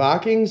earlier. The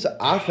Vikings,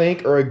 I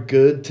think, are a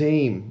good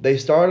team. They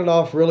started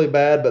off really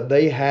bad, but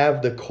they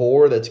have the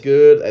core that's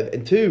good.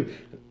 And two,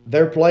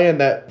 they're playing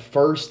that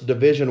first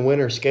division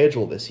winner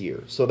schedule this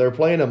year. So they're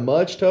playing a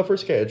much tougher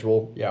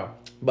schedule. Yeah.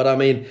 But,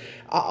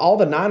 all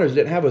the Niners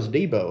didn't have was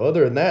Debo.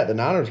 Other than that, the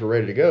Niners were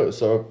ready to go.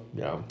 So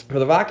Yeah. for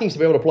the Vikings to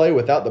be able to play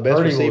without the best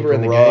Purdy receiver looked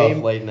in the rough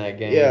game. late in that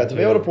game. Yeah, to be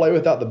too. able to play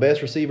without the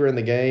best receiver in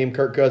the game,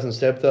 Kirk Cousins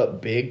stepped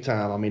up big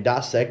time.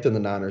 Dissecting the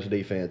Niners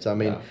defense.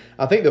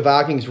 I think the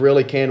Vikings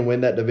really can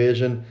win that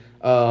division.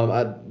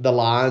 The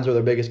Lions are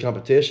their biggest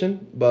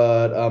competition,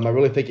 but I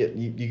really think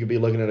you could be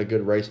looking at a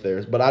good race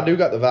there. But I do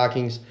got the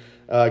Vikings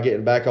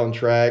getting back on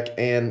track.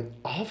 And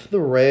off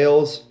the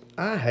rails,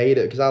 I hate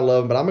it because I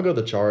love them, but I'm going to go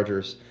the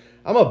Chargers.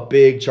 I'm a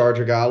big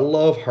Charger guy. I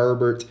love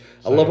Herbert.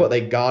 I love what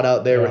they got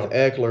out there with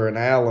Eckler and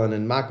Allen,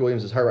 and Mike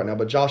Williams is hurt right now,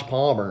 but Josh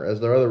Palmer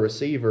as their other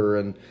receiver,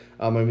 and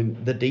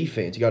the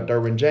defense. You got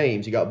Derwin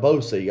James, you got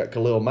Bosa, you got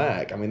Khalil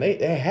Mack.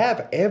 They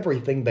have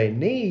everything they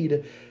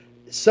need.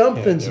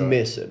 Something's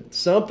missing.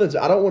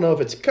 I don't know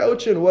if it's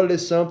coaching or what it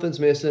is. Something's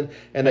missing,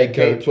 and they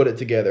can't put it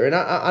together. And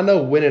I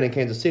know winning in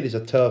Kansas City is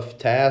a tough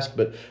task,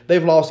 but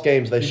they've lost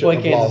games they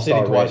shouldn't have lost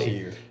already. Twice a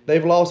year.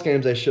 They've lost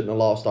games they shouldn't have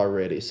lost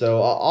already.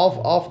 So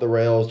off the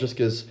rails, just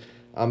because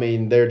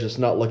they're just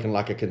not looking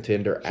like a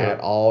contender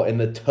at all in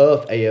the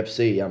tough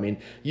AFC.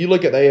 You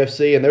look at the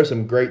AFC, and there's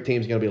some great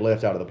teams going to be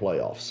left out of the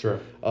playoffs. Sure.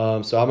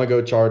 So I'm gonna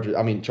go Chargers.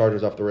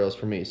 Chargers off the rails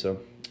for me. So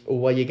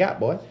what you got,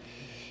 boy?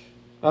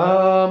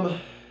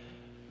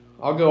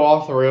 I'll go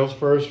off the rails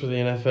first for the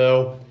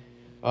NFL.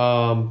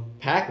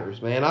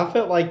 Packers, man. I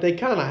felt like they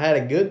kind of had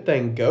a good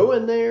thing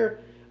going there.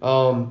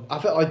 I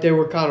felt like they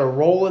were kind of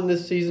rolling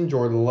this season.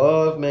 Jordan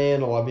Love,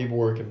 man. A lot of people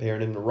were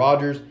comparing him to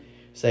Rodgers,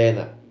 saying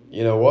that,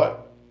 you know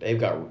what? They've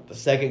got the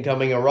second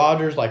coming of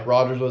Rodgers, like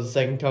Rodgers was the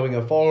second coming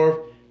of Favre.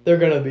 They're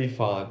going to be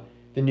fine.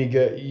 Then you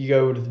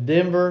go to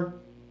Denver,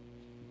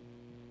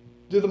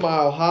 do the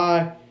Mile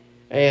High,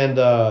 and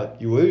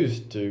you lose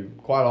to,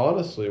 quite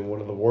honestly,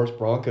 one of the worst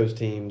Broncos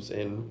teams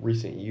in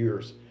recent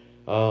years.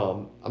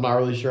 I'm not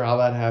really sure how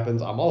that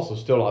happens. I'm also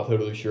still not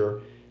totally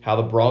sure how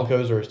the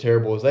Broncos are as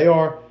terrible as they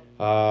are.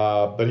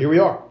 But here we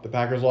are. The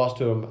Packers lost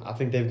to them. I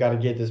think they've got to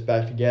get this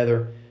back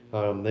together.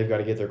 They've got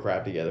to get their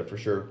crap together for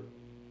sure.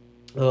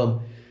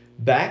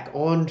 Back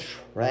on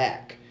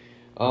track.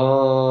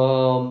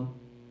 I'm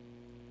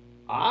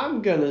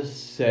going to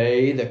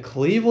say the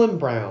Cleveland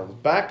Browns.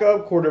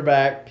 Backup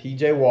quarterback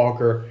P.J.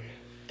 Walker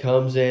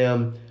comes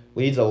in,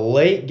 leads a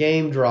late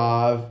game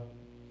drive.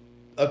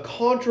 A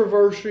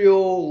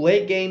controversial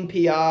late game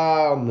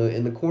PI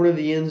in the corner of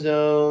the end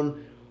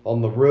zone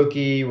on the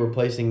rookie,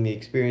 replacing the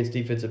experienced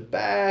defensive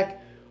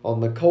back on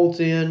the Colts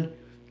end.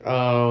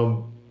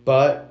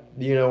 But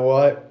you know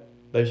what?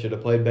 They should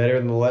have played better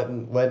than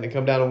letting it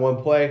come down to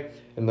one play.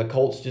 And the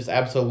Colts just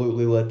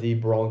absolutely let the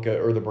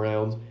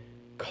Browns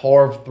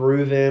carve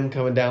through them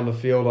coming down the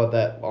field on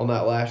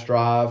that last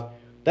drive.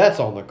 That's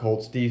on the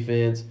Colts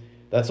defense.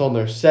 That's on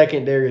their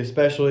secondary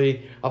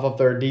especially. I thought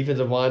their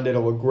defensive line did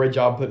a great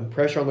job putting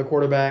pressure on the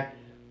quarterback.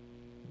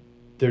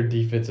 Their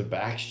defensive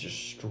backs just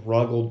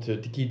struggled to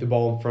keep the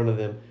ball in front of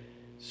them.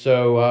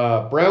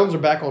 So Browns are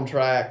back on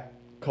track.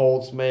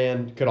 Colts,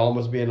 man, could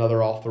almost be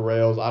another off the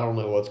rails. I don't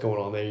know what's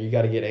going on there. You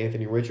got to get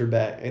Anthony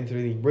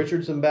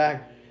Richardson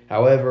back.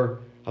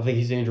 However, I think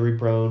he's injury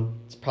prone.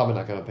 It's probably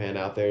not going to pan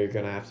out there. You're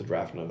going to have to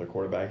draft another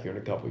quarterback here in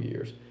a couple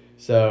years.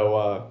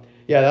 So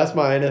yeah, that's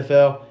my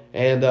NFL.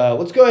 And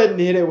let's go ahead and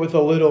hit it with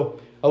a little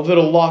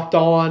locked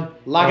on.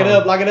 Lock it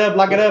up.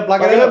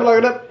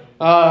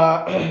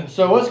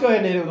 So let's go ahead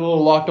and hit it with a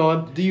little locked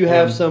on. Do you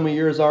have some of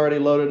yours already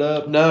loaded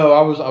up? No,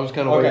 I was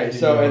kind of waiting. Okay,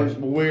 so and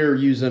we're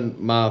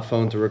using my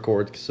phone to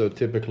record. So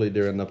typically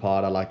during the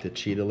pod, I like to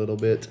cheat a little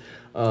bit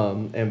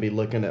and be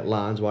looking at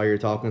lines while you're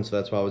talking. So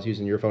that's why I was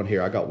using your phone.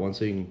 Here, I got one,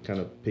 so you can kind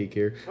of peek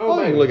here. Oh,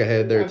 you can look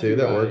ahead there too.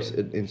 That works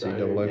at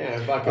NCAA.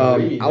 Yeah, if I can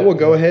read, I will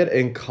go ahead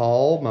and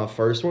call my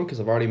first one because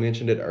I've already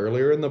mentioned it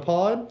earlier in the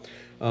pod.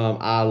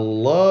 I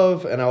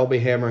love, and I will be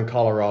hammering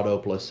Colorado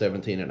plus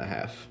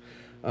 17.5.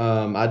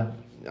 I'm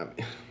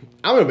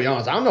going to be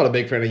honest, I'm not a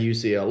big fan of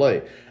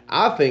UCLA.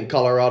 I think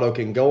Colorado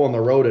can go on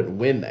the road and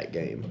win that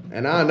game.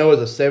 And I know as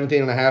a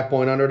 17.5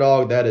 point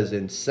underdog, that is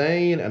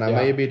insane, and I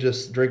may be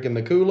just drinking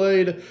the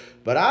Kool-Aid,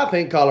 but I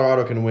think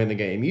Colorado can win the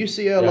game.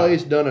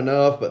 UCLA's done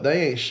enough, but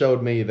they ain't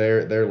showed me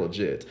they're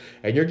legit.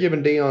 And you're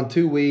giving Deion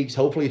 2 weeks.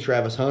 Hopefully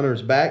Travis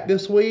Hunter's back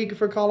this week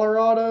for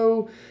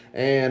Colorado.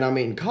 And, I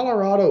mean,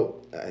 Colorado,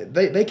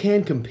 they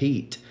can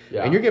compete.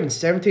 Yeah. And you're giving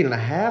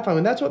 17.5. I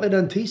mean, that's what they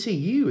done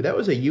TCU. That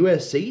was a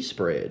USC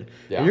spread.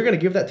 Yeah. And you're going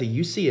to give that to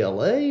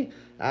UCLA?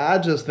 I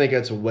just think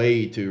it's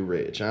way too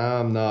rich.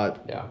 I'm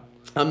not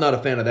a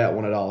fan of that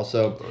one at all.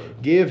 So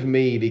give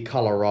me the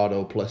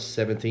Colorado plus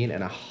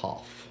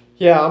 17.5.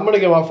 Yeah, I'm going to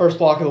go my first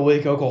lock of the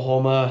week,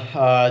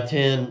 Oklahoma.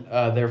 10.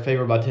 They're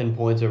favored by 10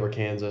 points over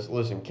Kansas.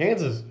 Listen,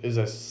 Kansas is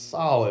a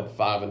solid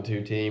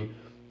 5-2 team.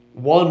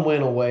 One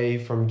win away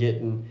from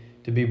getting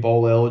to be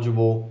bowl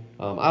eligible.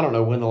 I don't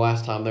know when the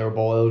last time they were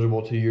bowl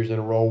eligible 2 years in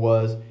a row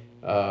was.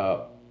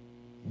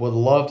 Would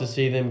love to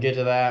see them get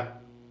to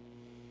that.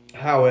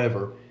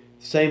 However,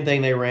 same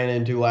thing they ran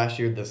into last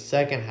year. The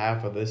second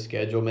half of this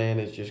schedule, man,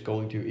 is just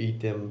going to eat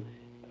them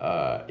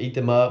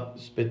up,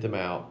 spit them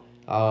out.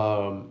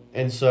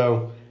 And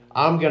so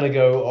I'm going to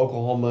go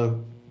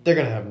Oklahoma. They're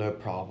going to have no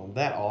problem.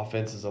 That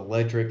offense is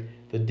electric.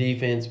 The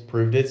defense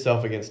proved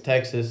itself against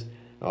Texas.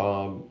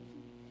 I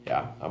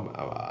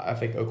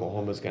think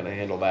Oklahoma's going to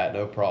handle that,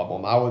 no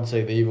problem. I would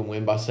say they even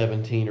win by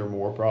 17 or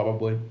more,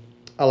 probably.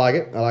 I like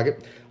it.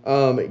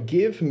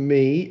 Give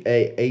me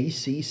a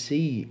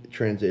ACC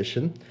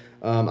transition.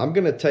 I'm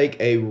going to take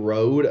a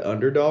road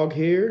underdog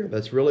here.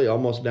 That's really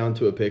almost down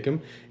to a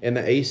pick'em. In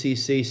the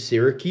ACC,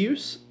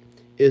 Syracuse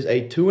is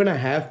a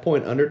 2.5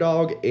 point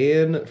underdog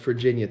in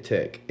Virginia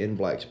Tech in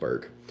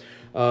Blacksburg.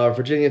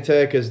 Virginia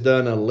Tech has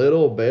done a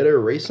little better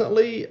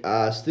recently.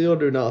 I still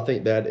do not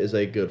think that is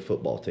a good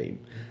football team.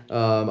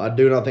 I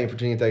do not think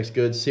Virginia Tech's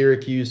good.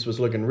 Syracuse was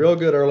looking real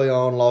good early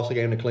on, lost a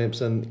game to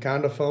Clemson,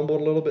 kind of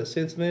fumbled a little bit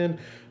since then.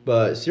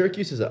 But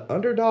Syracuse is an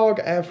underdog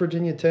at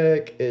Virginia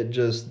Tech. It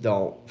just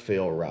don't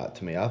feel right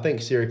to me. I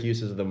think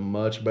Syracuse is the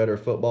much better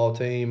football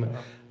team.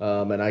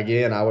 And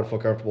again, I would feel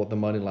comfortable with the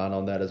money line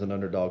on that as an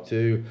underdog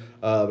too.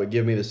 But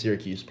give me the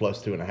Syracuse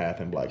plus 2.5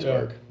 in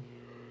Blacksburg.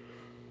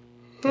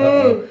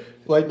 Yeah.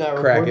 Late night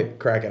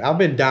crack it. I've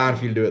been dying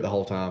for you to do it the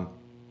whole time.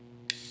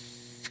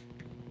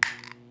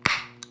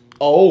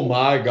 Oh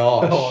my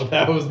gosh. Oh,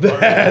 that's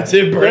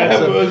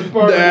impressive. That was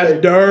perfect.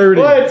 That's dirty.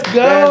 Let's go.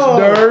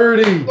 That's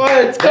dirty.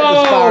 Let's go. That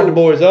just fired the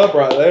boys up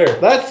right there.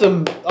 That's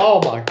some,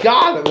 oh my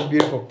God, that was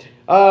beautiful.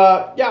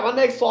 My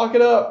next lock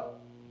it up.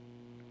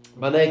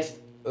 My next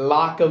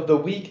lock of the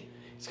week.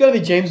 It's going to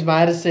be James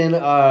Madison.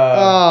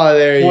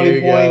 There 20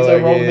 you points go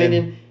over Old again.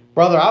 Dominion.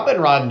 Brother, I've been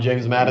riding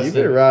James Madison.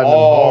 You've been riding them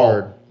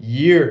hard.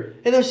 Year.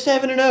 And they're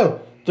 7-0.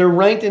 They're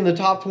ranked in the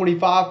top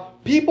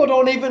 25. People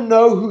don't even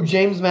know who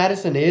James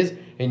Madison is.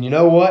 And you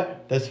know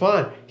what? That's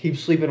fine. Keep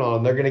sleeping on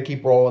them. They're going to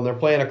keep rolling. They're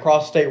playing a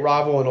cross-state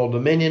rival in Old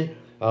Dominion.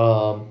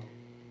 They're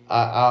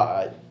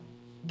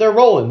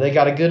rolling. They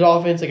got a good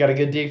offense. They got a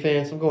good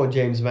defense. I'm going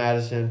James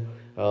Madison.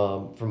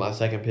 for my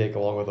second pick,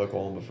 along with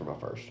Oklahoma for my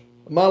first.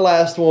 My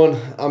last one,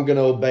 I'm going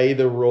to obey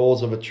the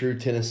rules of a true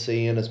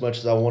Tennessean as much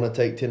as I want to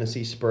take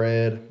Tennessee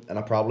spread, and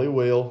I probably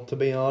will, to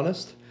be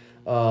honest.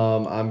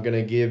 I'm going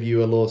to give you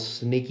a little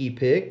sneaky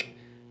pick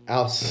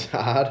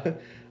outside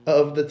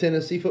of the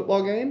Tennessee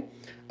football game.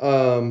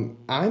 I'm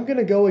going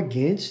to go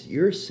against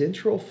your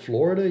Central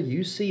Florida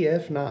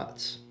UCF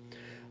Knights.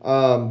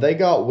 They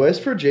got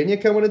West Virginia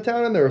coming to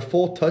town, and they're a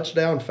full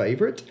touchdown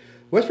favorite.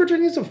 West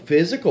Virginia's a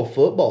physical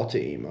football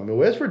team. I mean,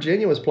 West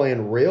Virginia was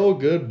playing real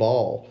good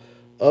ball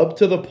up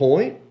to the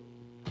point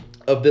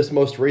of this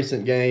most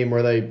recent game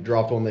where they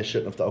dropped one they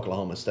shouldn't have to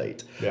Oklahoma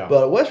State. Yeah.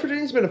 But West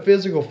Virginia's been a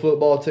physical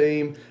football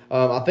team.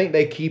 I think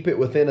they keep it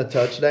within a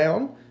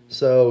touchdown.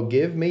 So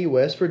give me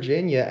West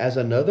Virginia as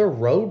another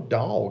road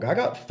dog. I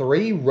got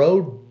 3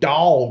 road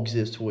dogs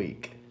this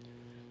week.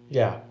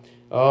 Yeah.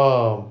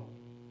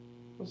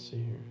 Let's see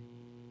here.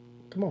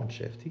 Come on,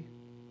 Shifty.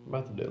 I'm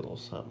about to do a little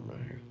something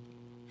right here.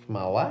 For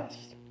my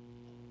last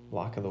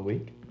lock of the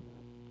week.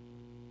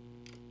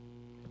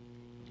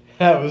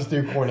 That was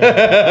too corny.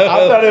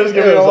 I thought it was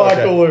going to be a lot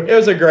cooler. It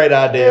was a great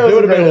idea. If it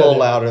would have been a little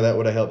louder, that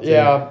would have helped.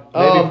 Yeah. Too.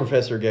 Maybe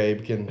Professor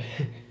Gabe can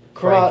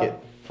crank it.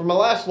 For my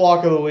last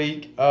lock of the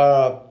week,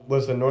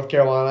 listen, North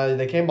Carolina,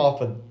 they came off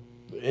an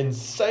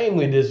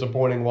insanely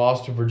disappointing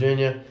loss to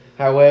Virginia.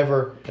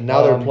 However, and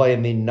now they're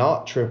playing the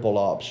not triple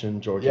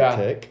option Georgia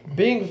Tech.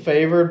 Being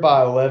favored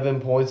by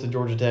 11 points to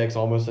Georgia Tech is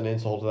almost an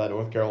insult to that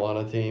North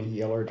Carolina team.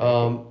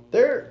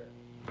 They're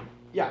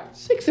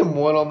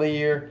 6-1 on the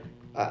year.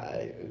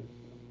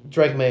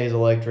 Drake May is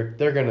electric.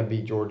 They're going to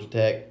beat Georgia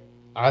Tech.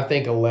 I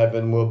think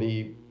 11 will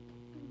be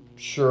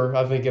sure.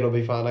 I think it'll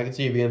be fine. I can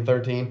see it being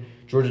 13.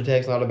 Georgia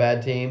Tech's not a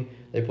bad team.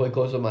 They play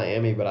close with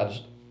Miami, but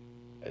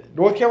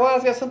North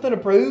Carolina's got something to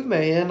prove,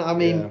 man. I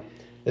mean,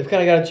 they've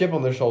kind of got a chip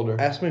on their shoulder.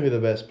 Ask me who the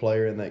best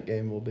player in that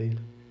game will be.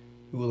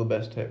 Who will the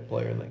best Tech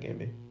player in that game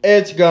be?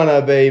 It's going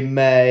to be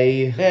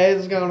May.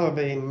 It's going to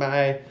be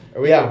May.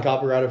 Are we getting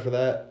copyrighted for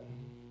that?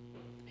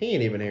 He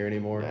ain't even here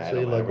anymore. Nah, so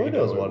he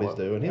knows what he's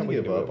doing. He'll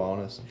give up on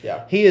us.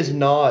 Yeah. He is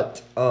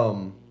not,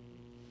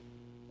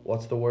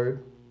 what's the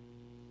word?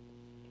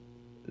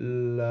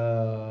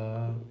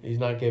 He's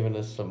not giving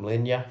us some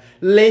Lenya.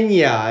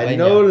 Lenya.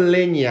 No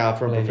Lenya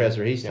from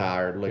Professor. He's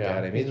tired. Look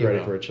at him. He's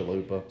ready for a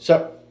chalupa.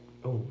 So,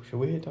 should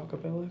we hit Taco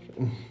Bell after?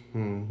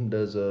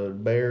 Does a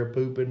bear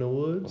poop in the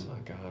woods? Oh my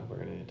God, we're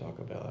gonna hit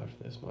Taco Bell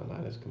after this. My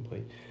night is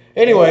complete.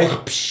 Anyway,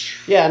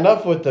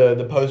 enough with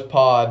the post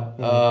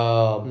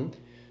pod.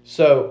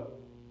 So,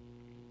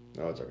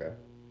 no, it's okay.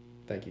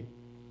 Thank you.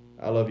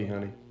 I love you,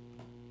 honey.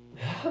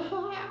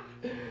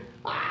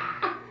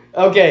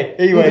 Okay.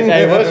 Anyways,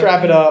 hey, let's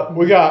wrap it up.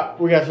 We got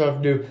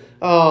stuff to do.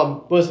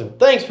 Listen,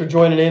 thanks for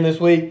joining in this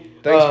week.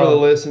 Thanks for the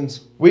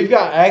listens. We've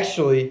got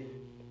actually.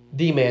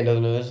 D-Man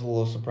doesn't know this is a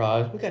little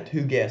surprise. We got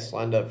 2 guests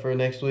lined up for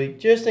next week.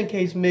 Just in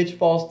case Mitch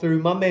falls through,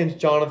 my man's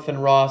Jonathan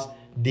Ross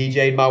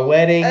DJ'd my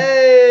wedding.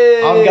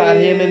 Hey! I've got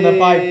him in the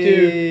pipe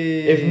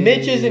too. If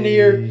Mitch isn't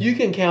here, you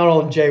can count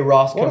on Jay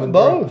Ross coming through.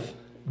 Both?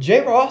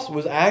 Jay Ross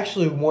was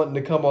actually wanting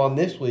to come on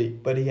this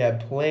week, but he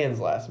had plans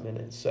last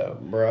minute. So,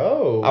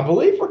 bro, I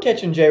believe we're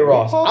catching Jay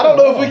Ross. I don't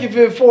know if we can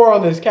fit 4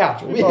 on this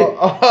couch. We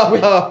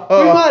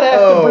might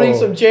have to bring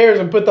some chairs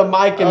and put the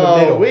mic in the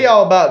middle. We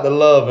all about the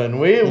loving.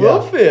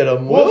 We'll fit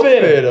them. We'll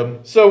fit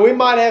them. So we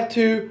might have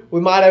 2. We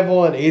might have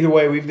 1. Either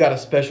way, we've got a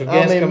special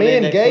guest coming in me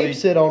and next Gabe week.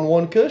 sit on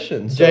one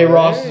cushion. So Jay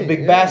Ross is a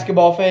big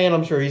basketball fan.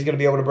 I'm sure he's going to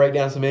be able to break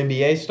down some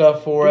NBA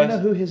stuff for us. Do you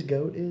know who his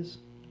GOAT is?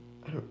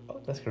 I don't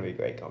know. That's going to be a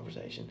great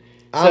conversation.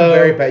 I'm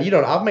very bad.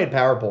 I've made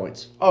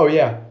PowerPoints. Oh,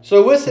 yeah. So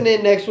listen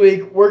in next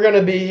week. We're going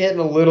to be hitting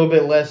a little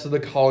bit less of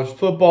the college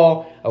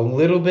football, a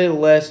little bit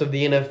less of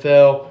the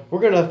NFL.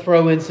 We're going to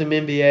throw in some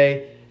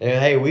NBA. And,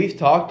 hey, we've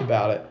talked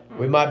about it.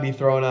 We might be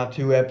throwing out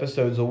 2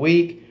 episodes a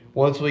week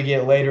once we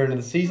get later into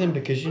the season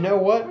because you know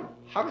what?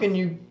 How can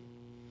you...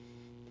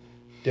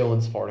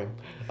 Dylan's farting.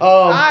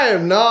 I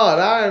am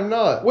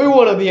not. We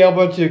want to be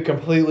able to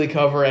completely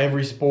cover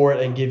every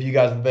sport and give you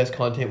guys the best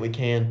content we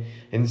can.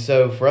 And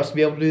so for us to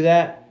be able to do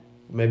that,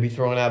 maybe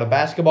throwing out a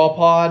basketball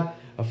pod,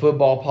 a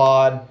football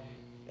pod,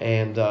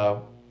 and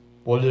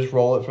we'll just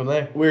roll it from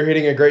there. We're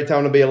hitting a great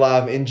time to be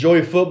alive.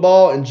 Enjoy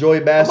football. Enjoy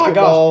basketball.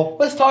 Oh my gosh.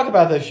 Let's talk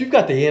about this. You've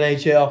got the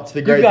NHL. It's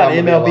the great You've got time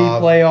to be MLB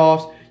alive.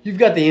 playoffs. You've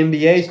got the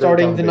NBA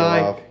starting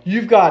tonight.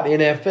 You've got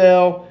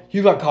NFL.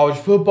 You've got college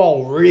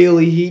football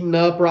really heating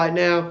up right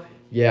now.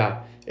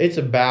 Yeah, it's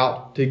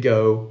about to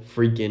go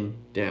freaking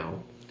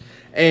down.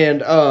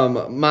 And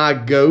my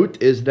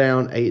GOAT is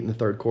down 8 in the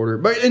third quarter.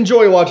 But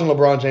enjoy watching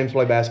LeBron James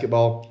play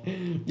basketball.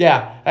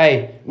 Yeah.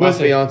 Hey, my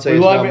listen, fiance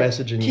is now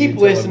messaging you. Keep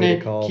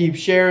listening. Keep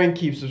sharing.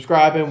 Keep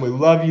subscribing. We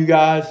love you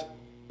guys.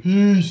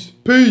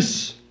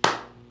 Peace.